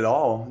released it at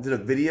all, did a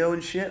video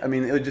and shit, I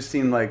mean, it would just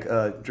seem like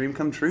a dream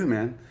come true,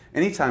 man.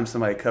 Anytime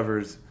somebody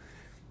covers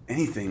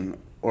anything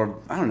or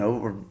I don't know,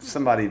 or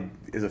somebody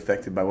is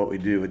affected by what we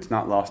do, it's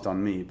not lost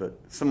on me. But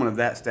someone of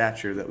that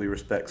stature that we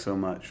respect so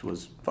much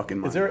was fucking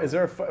mind. Is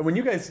there when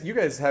you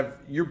guys have,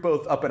 you're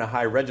both up in a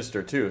high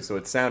register too, so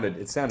it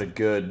sounded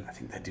good. I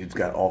think that dude's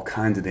got all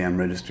kinds of damn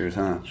registers,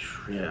 huh?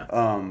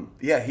 Yeah.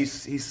 Yeah, he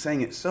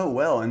sang it so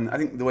well, and I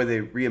think the way they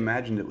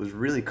reimagined it was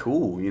really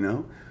cool.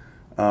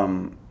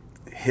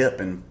 Hip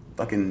and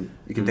fucking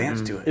you can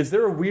dance to it. Is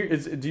there a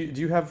weird? Do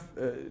you have?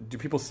 Do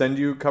people send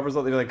you covers?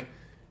 They're like,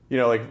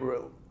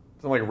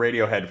 like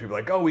Radiohead. People are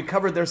like, oh, we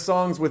covered their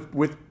songs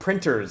with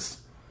printers.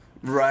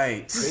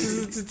 Right.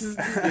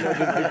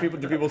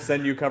 Do people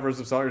send you covers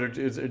of songs, or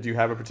do you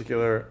have a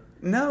particular?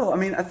 No, I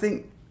mean, I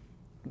think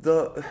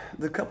the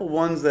couple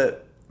ones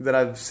that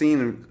I've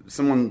seen,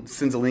 someone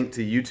sends a link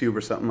to YouTube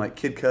or something, like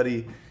Kid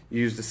Cudi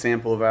used a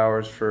sample of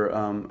ours for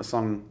a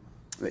song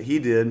that he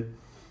did.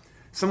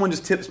 Someone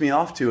just tips me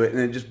off to it, and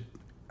it just,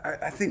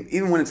 I think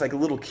even when it's like a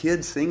little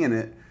kid singing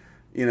it,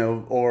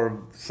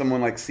 or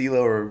someone like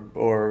CeeLo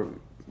or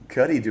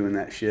Cudi doing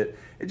that shit,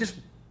 it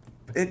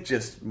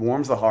just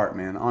warms the heart,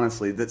 man,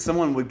 honestly, that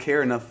someone would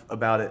care enough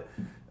about it,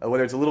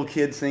 whether it's a little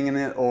kid singing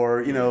it or,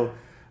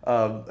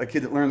 a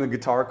kid that learned the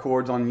guitar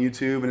chords on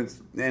YouTube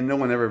and no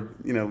one ever,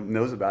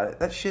 knows about it.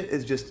 That shit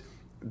is just,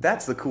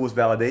 that's the coolest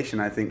validation,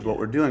 I think, to what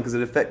we're doing, because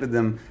it affected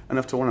them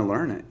enough to want to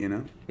learn it,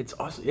 It's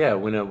awesome. Yeah,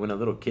 when a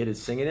little kid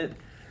is singing it,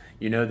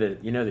 you know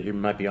that you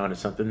might be onto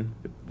something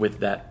with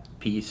that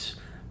piece,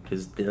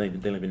 because they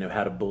don't even know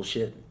how to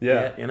bullshit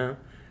yet,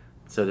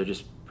 So they're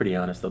just pretty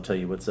honest. They'll tell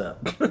you what's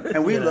up.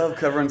 And we love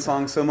covering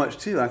songs so much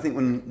too. I think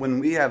when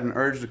we have an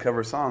urge to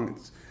cover a song,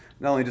 it's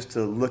not only just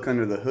to look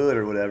under the hood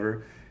or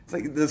whatever. It's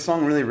like the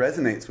song really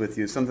resonates with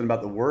you. Something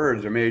about the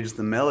words or maybe just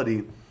the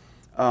melody.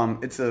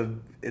 It's a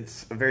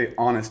very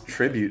honest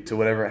tribute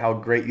to how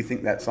great you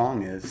think that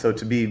song is. So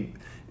to be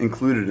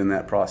included in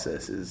that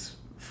process is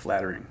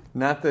flattering.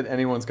 Not that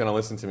anyone's going to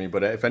listen to me,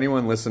 but if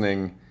anyone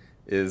listening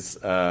has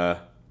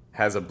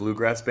a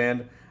bluegrass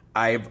band,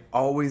 I've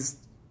always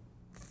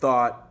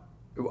thought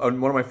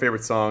one of my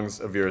favorite songs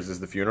of yours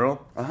is "The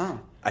Funeral."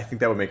 I think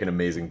that would make an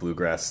amazing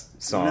bluegrass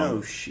song.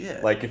 No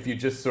shit. Like if you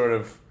just sort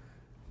of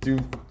do,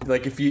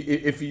 like if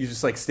you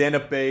just like stand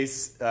up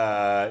bass,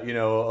 a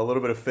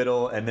little bit of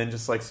fiddle, and then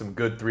just like some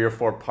good 3 or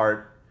 4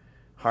 part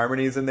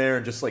harmonies in there,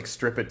 and just like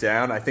strip it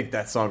down. I think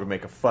that song would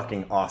make a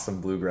fucking awesome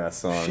bluegrass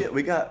song. Shit,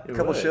 we got a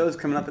couple shows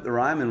coming up at the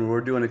Ryman where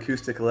we're doing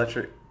acoustic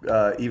electric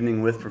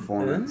evening with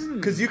performance.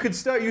 Because you could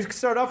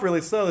start off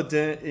really slow, and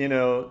then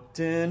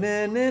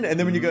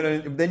when you go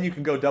to, then you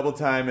can go double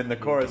time in the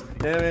chorus.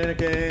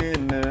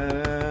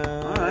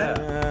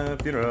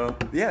 Funeral.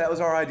 Yeah, that was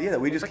our idea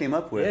that we just came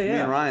up with. Me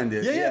and Ryan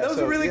did. Yeah, that was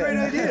a really great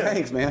idea.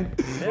 Thanks, man.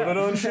 Put it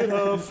on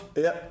Shithuff.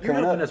 Yep. You're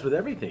helping us with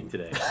everything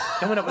today.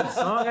 Coming up with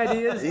song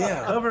ideas,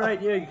 cover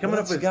idea. You're coming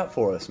up with. What you got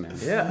for us, man?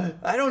 Yeah.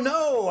 I don't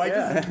know. I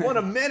just want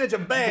to manage a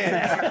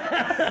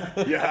band.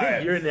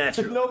 You're a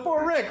natural. No,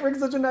 poor Rick. Rick's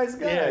such a nice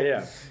guy.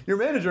 Yeah. Your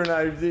manager and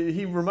I,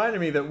 he reminded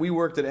me that we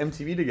worked at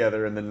MTV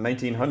together in the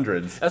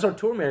 1900s. That's our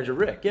tour manager,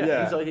 Rick.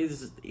 Yeah.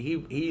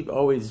 He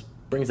always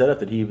brings that up,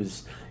 that he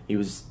was at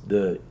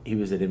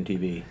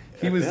MTV.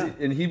 He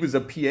was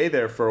a PA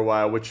there for a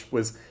while, which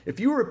was, if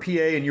you were a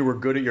PA and you were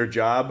good at your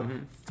job,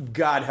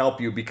 God help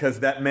you,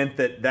 because that meant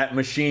that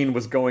machine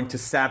was going to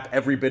sap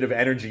every bit of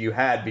energy you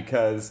had,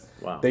 because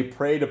they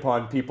preyed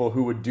upon people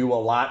who would do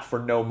a lot for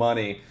no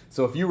money.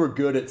 So if you were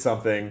good at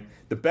something,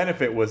 the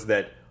benefit was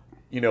that,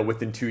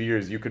 within 2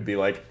 years you could be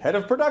like head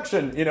of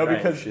production,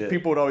 because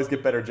people would always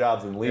get better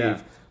jobs and leave.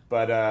 Yeah.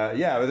 But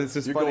it's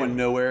just you're funny. going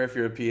nowhere if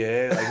you're a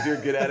PA. Like if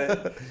you're good at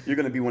it, you're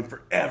going to be one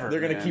forever.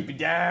 They're going to keep you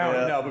down.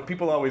 Yeah. No, but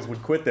people always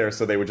would quit there,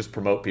 so they would just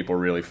promote people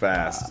really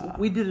fast.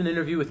 We did an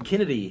interview with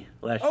Kennedy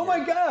last year. Oh my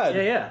God!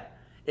 Yeah.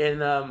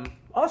 In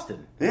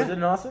Austin. Yeah. Was it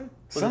in Austin?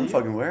 Some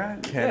fucking where?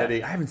 Kennedy.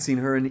 Yeah. I haven't seen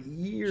her in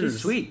years. She's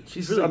sweet.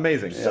 She's really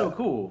amazing. So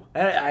cool.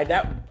 And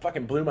that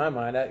fucking blew my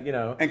mind.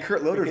 And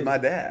Kurt Loder's my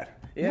dad.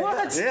 Yeah.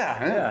 What?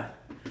 Yeah.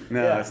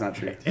 No, that's not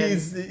true.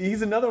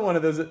 He's another one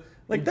of those.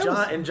 Like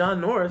and John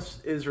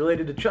Norris is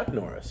related to Chuck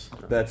Norris.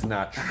 That's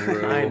not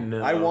true. I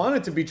know. I want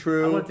it to be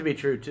true. I want it to be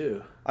true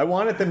too. I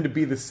wanted them to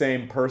be the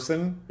same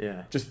person.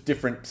 Yeah. Just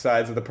different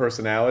sides of the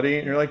personality.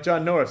 And you're like,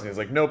 John Norris. And he's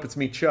like, nope, it's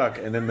me, Chuck.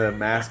 And then the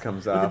mask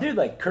comes off. With a dude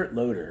like Kurt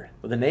Loder,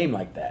 with a name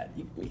like that,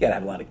 you gotta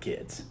have a lot of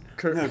kids.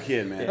 No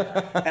kid, man.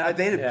 And I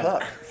dated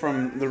Puck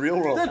from The Real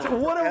World. That's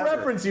what a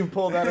reference you've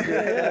pulled out of your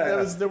head. That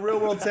was The Real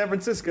World San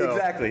Francisco.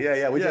 Exactly.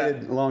 Yeah. We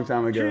dated a long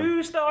time ago.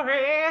 True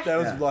story. That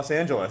was Los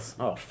Angeles.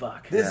 Oh,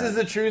 fuck. This is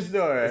a true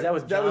story. That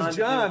was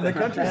John, the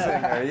country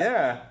singer.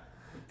 Yeah.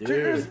 Dude.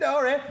 True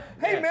story.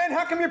 Hey, man,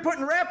 how come you're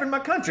putting rap in my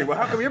country? Well,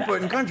 how come you're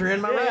putting country in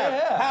my rap?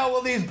 Yeah. How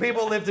will these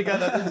people live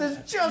together? This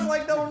is just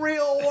like the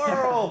real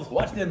world.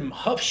 Watch them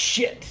huff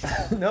shit.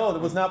 No,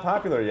 that was not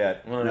popular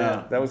yet. Well,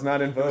 no. That was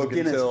not in vogue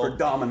until... for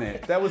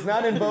dominate. That was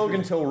not in vogue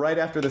until right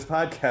after this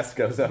podcast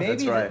goes up. Maybe,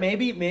 That's right.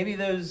 Maybe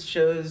those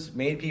shows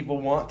made people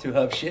want to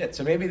huff shit.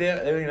 So maybe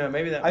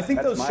maybe that. I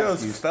think That's those shows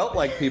excuse. felt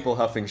like people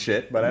huffing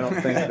shit, but I don't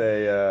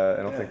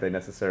think they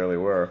necessarily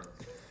were.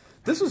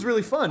 This was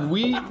really fun.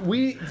 We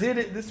did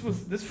it. This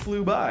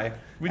flew by.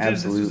 We did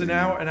this was an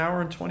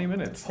hour and 20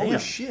 minutes. Holy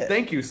shit!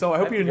 Thank you. So I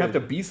hope you didn't have to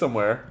be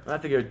somewhere. I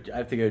have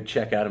to go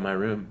check out of my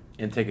room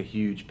and take a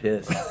huge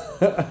piss.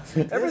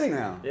 Everything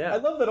now. Yeah. I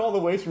love that all the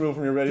waste removal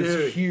from your bed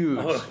is huge.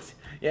 Oh,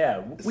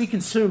 yeah, we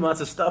consume lots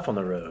of stuff on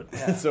the road.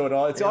 Yeah. So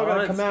it's all got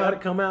to come out. Got to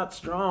come out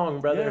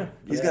strong, brother.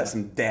 Yeah. He's got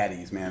some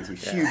daddies, man. Some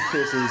huge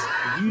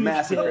pisses,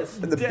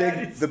 massive.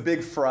 The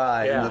big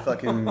fry and the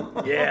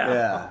fucking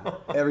yeah.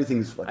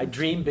 Everything's fucking. I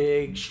dream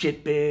big,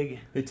 shit big.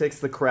 He takes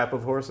the crap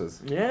of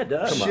horses. Yeah, it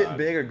does. Shit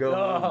big or go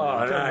home.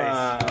 Oh,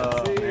 nice.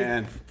 Oh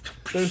man.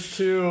 There's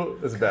two.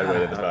 That's a bad way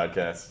to end the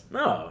podcast.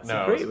 No, it's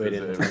a great way to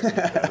end the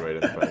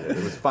podcast.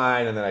 It was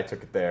fine, and then I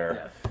took it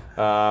there.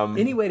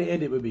 Any way to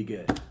end it would be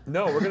good.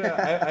 No, we're gonna.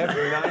 I have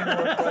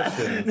 9 more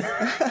questions,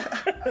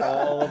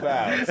 all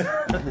about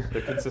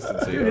the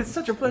consistency. Dude, it's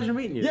such a pleasure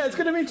meeting you. Yeah, it's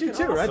good to meet you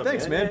too. Awesome, right?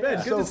 Thanks, man. Ben,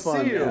 good so to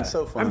fun, see you. man.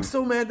 So fun. I'm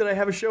so mad that I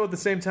have a show at the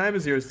same time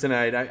as yours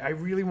tonight. I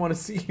really want to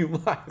see you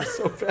live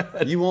so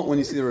bad. You won't when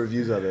you see the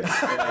reviews of it.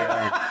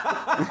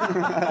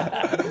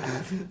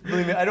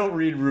 Believe me, I don't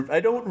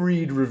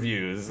read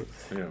reviews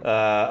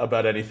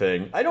about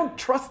anything. I don't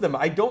trust them.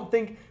 I don't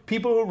think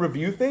people who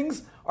review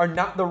things are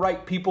not the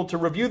right people to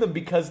review them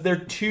because they're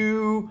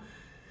too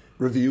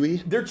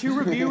reviewy. They're too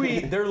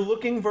reviewy. They're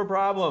looking for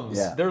problems.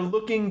 Yeah. They're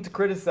looking to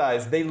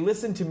criticize. They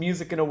listen to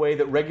music in a way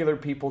that regular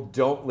people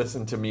don't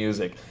listen to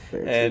music,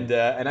 and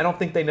I don't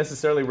think they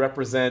necessarily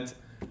represent.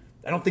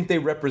 I don't think they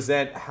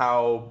represent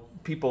how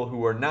people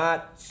who are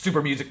not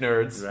super music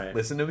nerds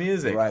listen to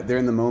music. Right, they're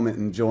in the moment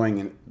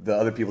enjoying the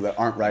other people that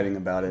aren't writing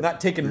about it. Not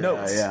taking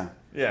notes.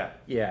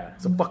 Yeah.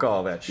 So fuck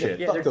all that shit.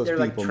 Yeah, fuck they're, those they're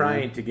people, like trying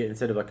man. to get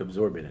instead of like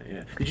absorbing it.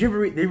 Yeah. Did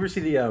you ever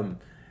see the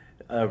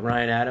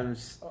Ryan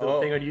Adams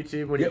thing on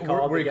YouTube when he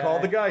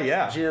called the guy?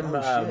 Yeah. Jim.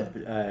 What's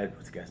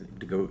the guy's name?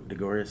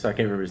 Degorius. I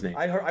can't remember his name.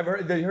 I've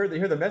heard. They hear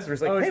the message.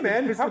 It's like, hey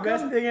man, it's how the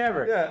best come? thing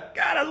ever. Yeah.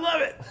 God, I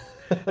love it.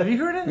 Have you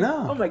heard it?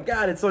 No. Oh my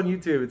God, it's on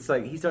YouTube. It's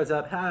like he starts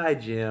out, "Hi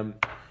Jim,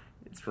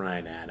 it's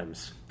Ryan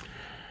Adams."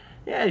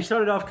 Yeah, he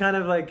started off kind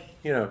of like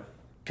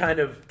catching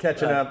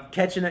up.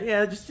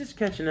 Yeah, just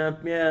catching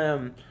up.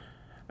 Yeah.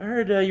 I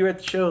heard you were at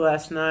the show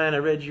last night. I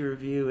read your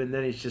review, and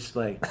then he's just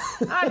like,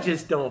 I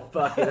just don't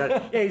fucking.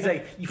 Yeah, he's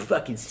like, you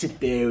fucking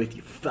sit there with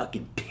your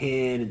fucking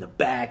pen in the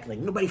back, like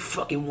nobody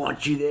fucking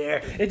wants you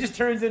there. It just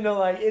turns into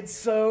like, it's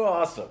so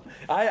awesome.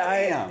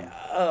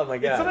 Oh my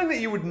God, It's something that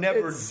you would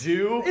never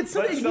do. It's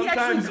something he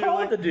actually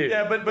called to do.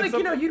 Yeah, but like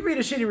you'd read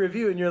a shitty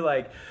review, and you're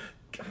like,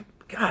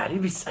 God, I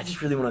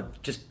just really want to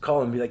just call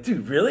him and be like,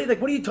 dude, really? Like,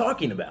 what are you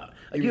talking about?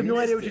 Like, you have no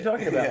idea what you're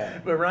talking about. Yeah.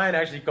 But Ryan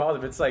actually called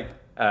him. It's like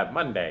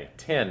Monday,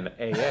 10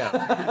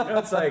 a.m.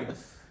 It's like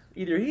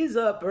either he's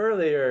up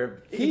early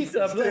or he's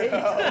up late.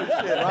 Oh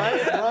shit!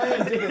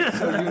 Ryan did it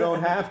so you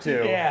don't have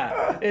to.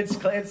 Yeah,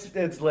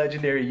 it's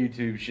legendary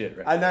YouTube shit,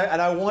 right? And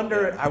I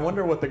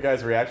wonder what the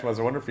guy's reaction was.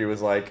 I wonder if he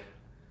was like,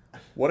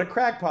 "What a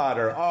crackpot,"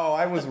 or "Oh,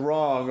 I was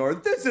wrong," or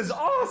 "This is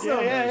awesome."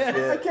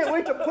 Yeah. I can't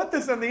wait to put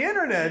this on the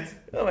internet.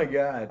 Oh my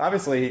God!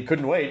 Obviously, he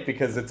couldn't wait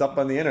because it's up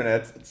on the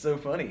internet. It's so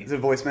funny. Is it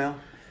voicemail?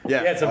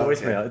 Yeah, it's a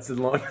voicemail. It's the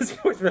longest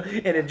voicemail,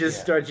 and it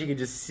just starts. You can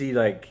just see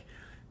like.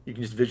 You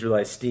can just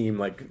visualize steam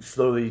like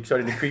slowly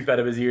starting to creep out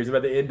of his ears.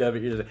 About the end of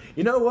it, you're just like,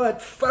 you know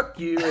what? Fuck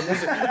you. And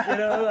this,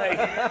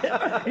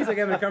 like he's like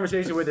having a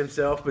conversation with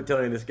himself, but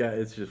telling this guy,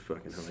 it's just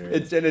fucking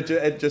hilarious.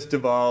 It just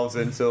devolves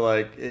into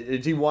like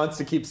he wants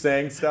to keep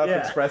saying stuff,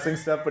 expressing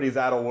stuff, but he's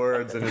out of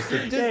words, and it's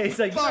just he's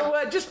like, you know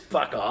what? Just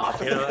fuck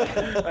off. You know,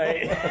 listen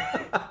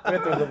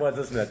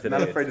to that today.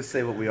 Not afraid to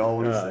say what we all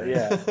want to say.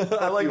 Yeah,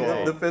 I like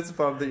the fist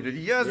pump that you did.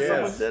 Yes,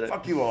 someone did it.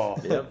 Fuck you all.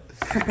 Yep.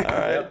 All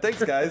right,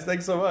 thanks guys.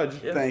 Thanks so much.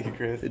 Yep. Thank you,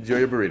 Chris. Enjoy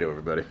your burrito,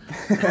 everybody.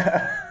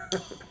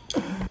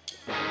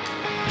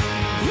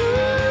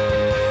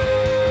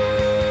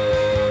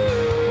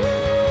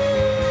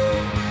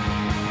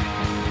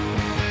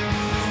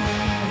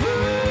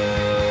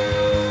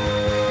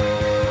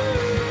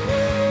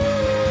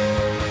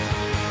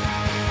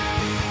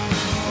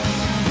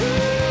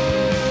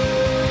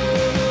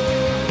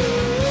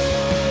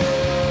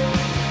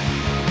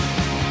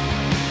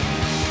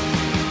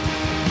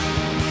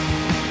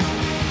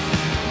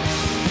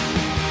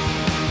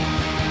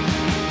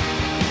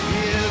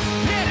 It's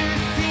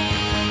better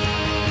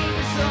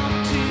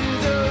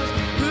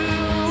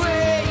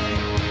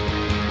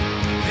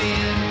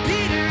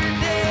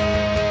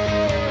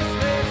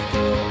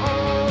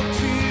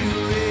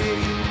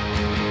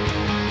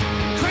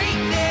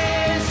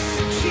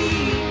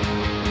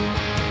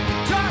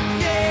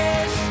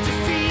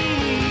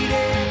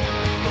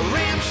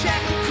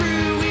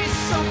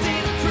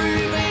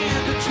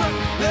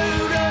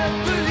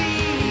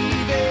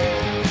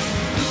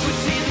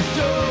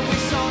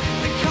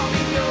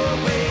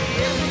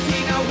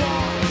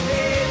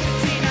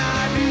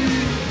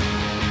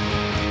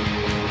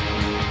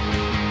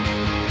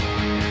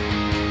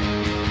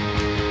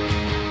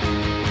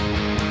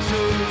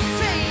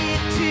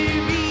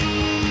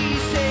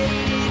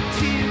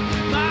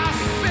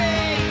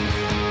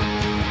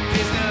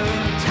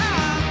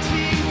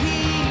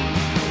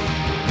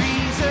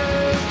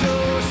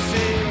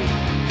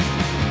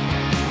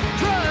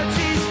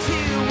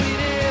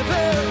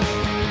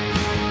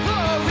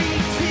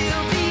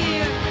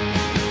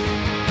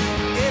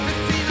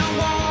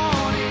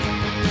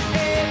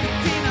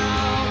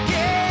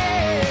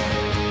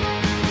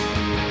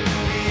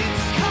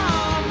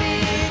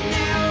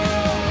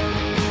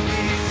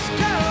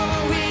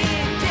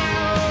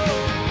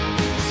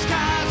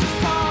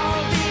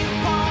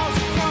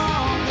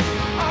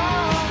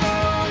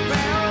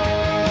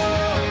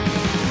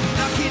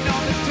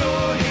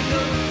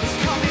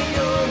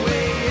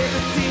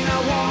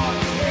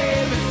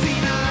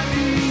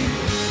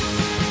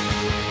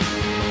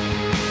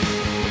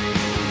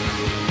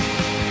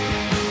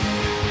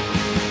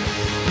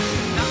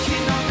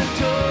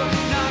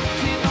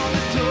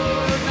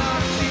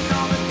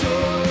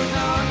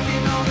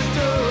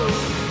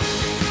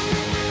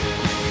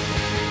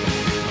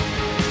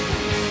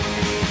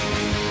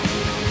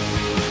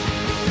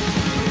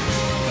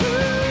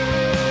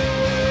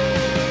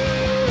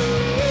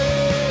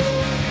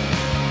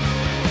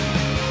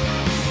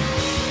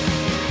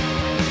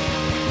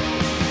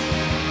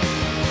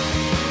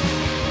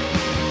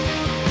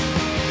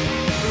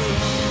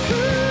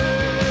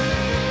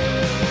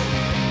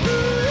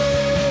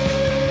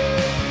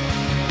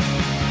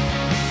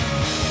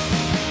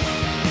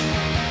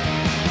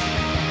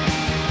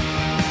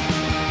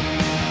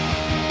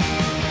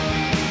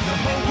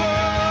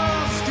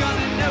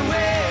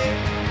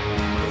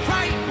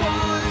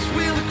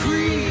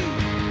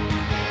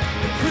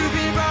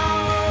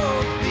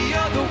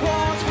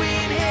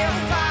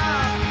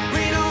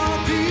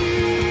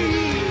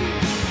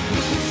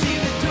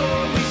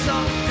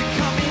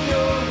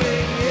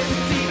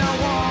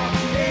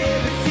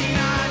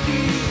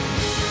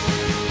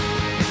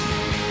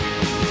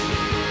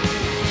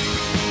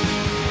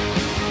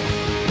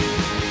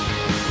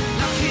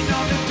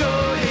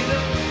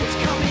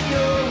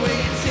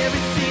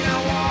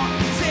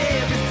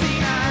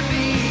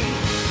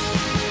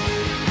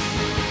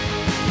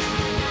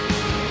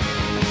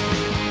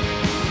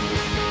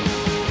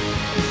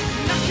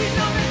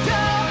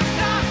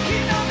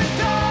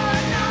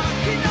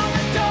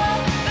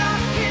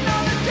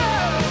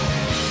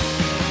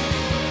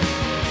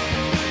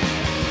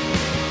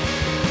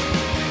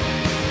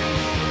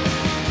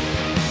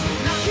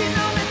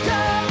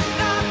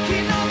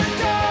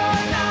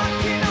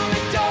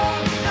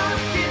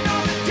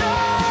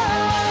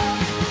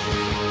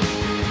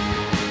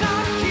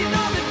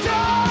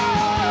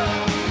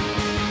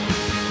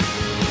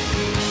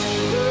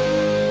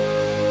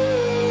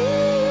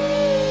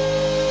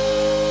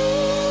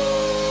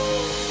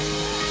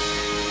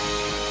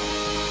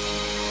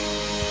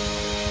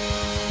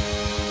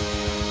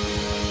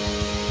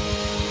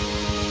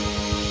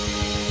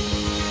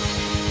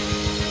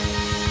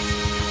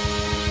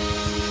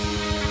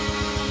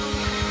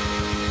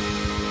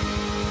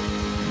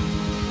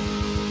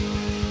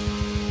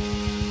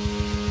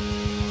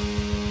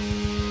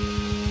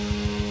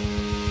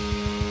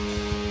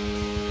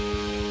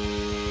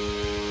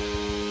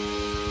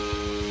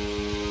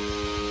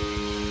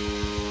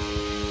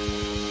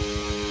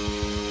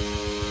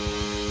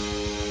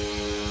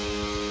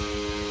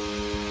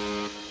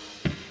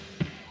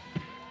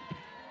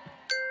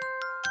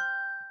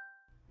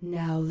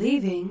Now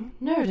leaving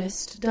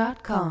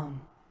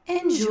Nerdist.com.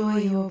 Enjoy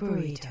your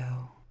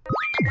burrito.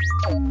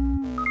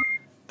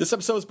 This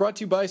episode is brought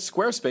to you by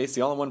Squarespace,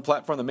 the all-in-one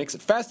platform that makes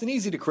it fast and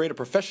easy to create a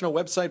professional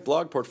website,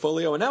 blog,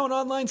 portfolio, and now an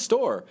online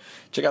store.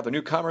 Check out their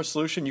new commerce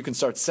solution. You can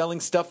start selling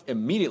stuff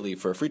immediately.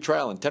 For a free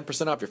trial and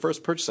 10% off your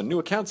first purchase on new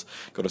accounts,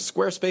 go to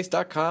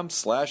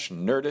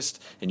squarespace.com/Nerdist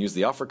and use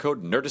the offer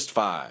code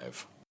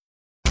Nerdist5.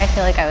 I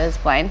feel like I was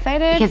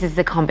blindsided because it's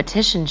a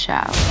competition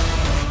show.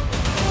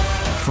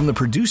 From the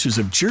producers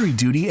of Jury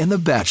Duty and The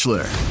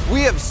Bachelor.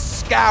 We have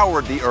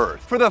scoured the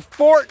earth for the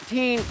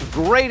 14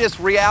 greatest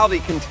reality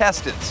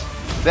contestants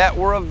that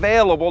were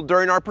available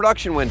during our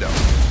production window.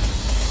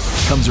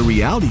 Comes a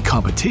reality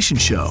competition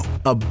show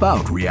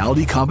about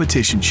reality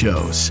competition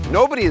shows.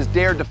 Nobody has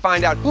dared to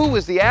find out who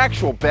is the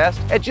actual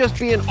best at just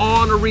being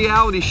on a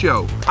reality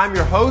show. I'm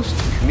your host,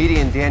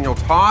 comedian Daniel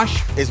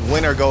Tosh. It's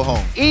win or go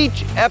home.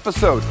 Each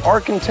episode, our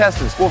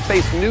contestants will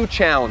face new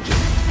challenges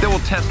that will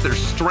test their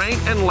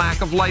strength and lack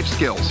of life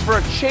skills for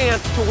a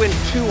chance to win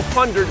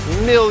 $200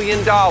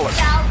 million.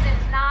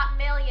 Thousands, not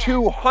millions.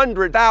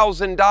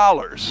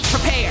 $200,000.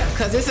 Prepare,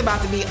 because it's about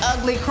to be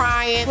ugly,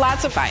 crying,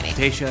 lots of fighting.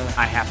 Tasha,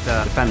 I have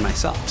to defend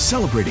myself.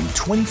 Celebrating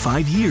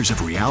 25 years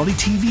of reality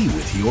TV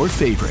with your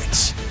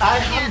favorites. I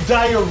have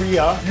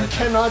diarrhea. You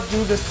cannot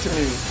do this to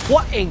me.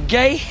 What in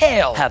gay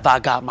hell have I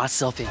got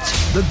myself into?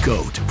 The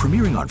GOAT,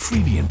 premiering on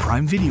Freevee and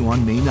Prime Video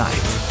on May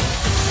 9th.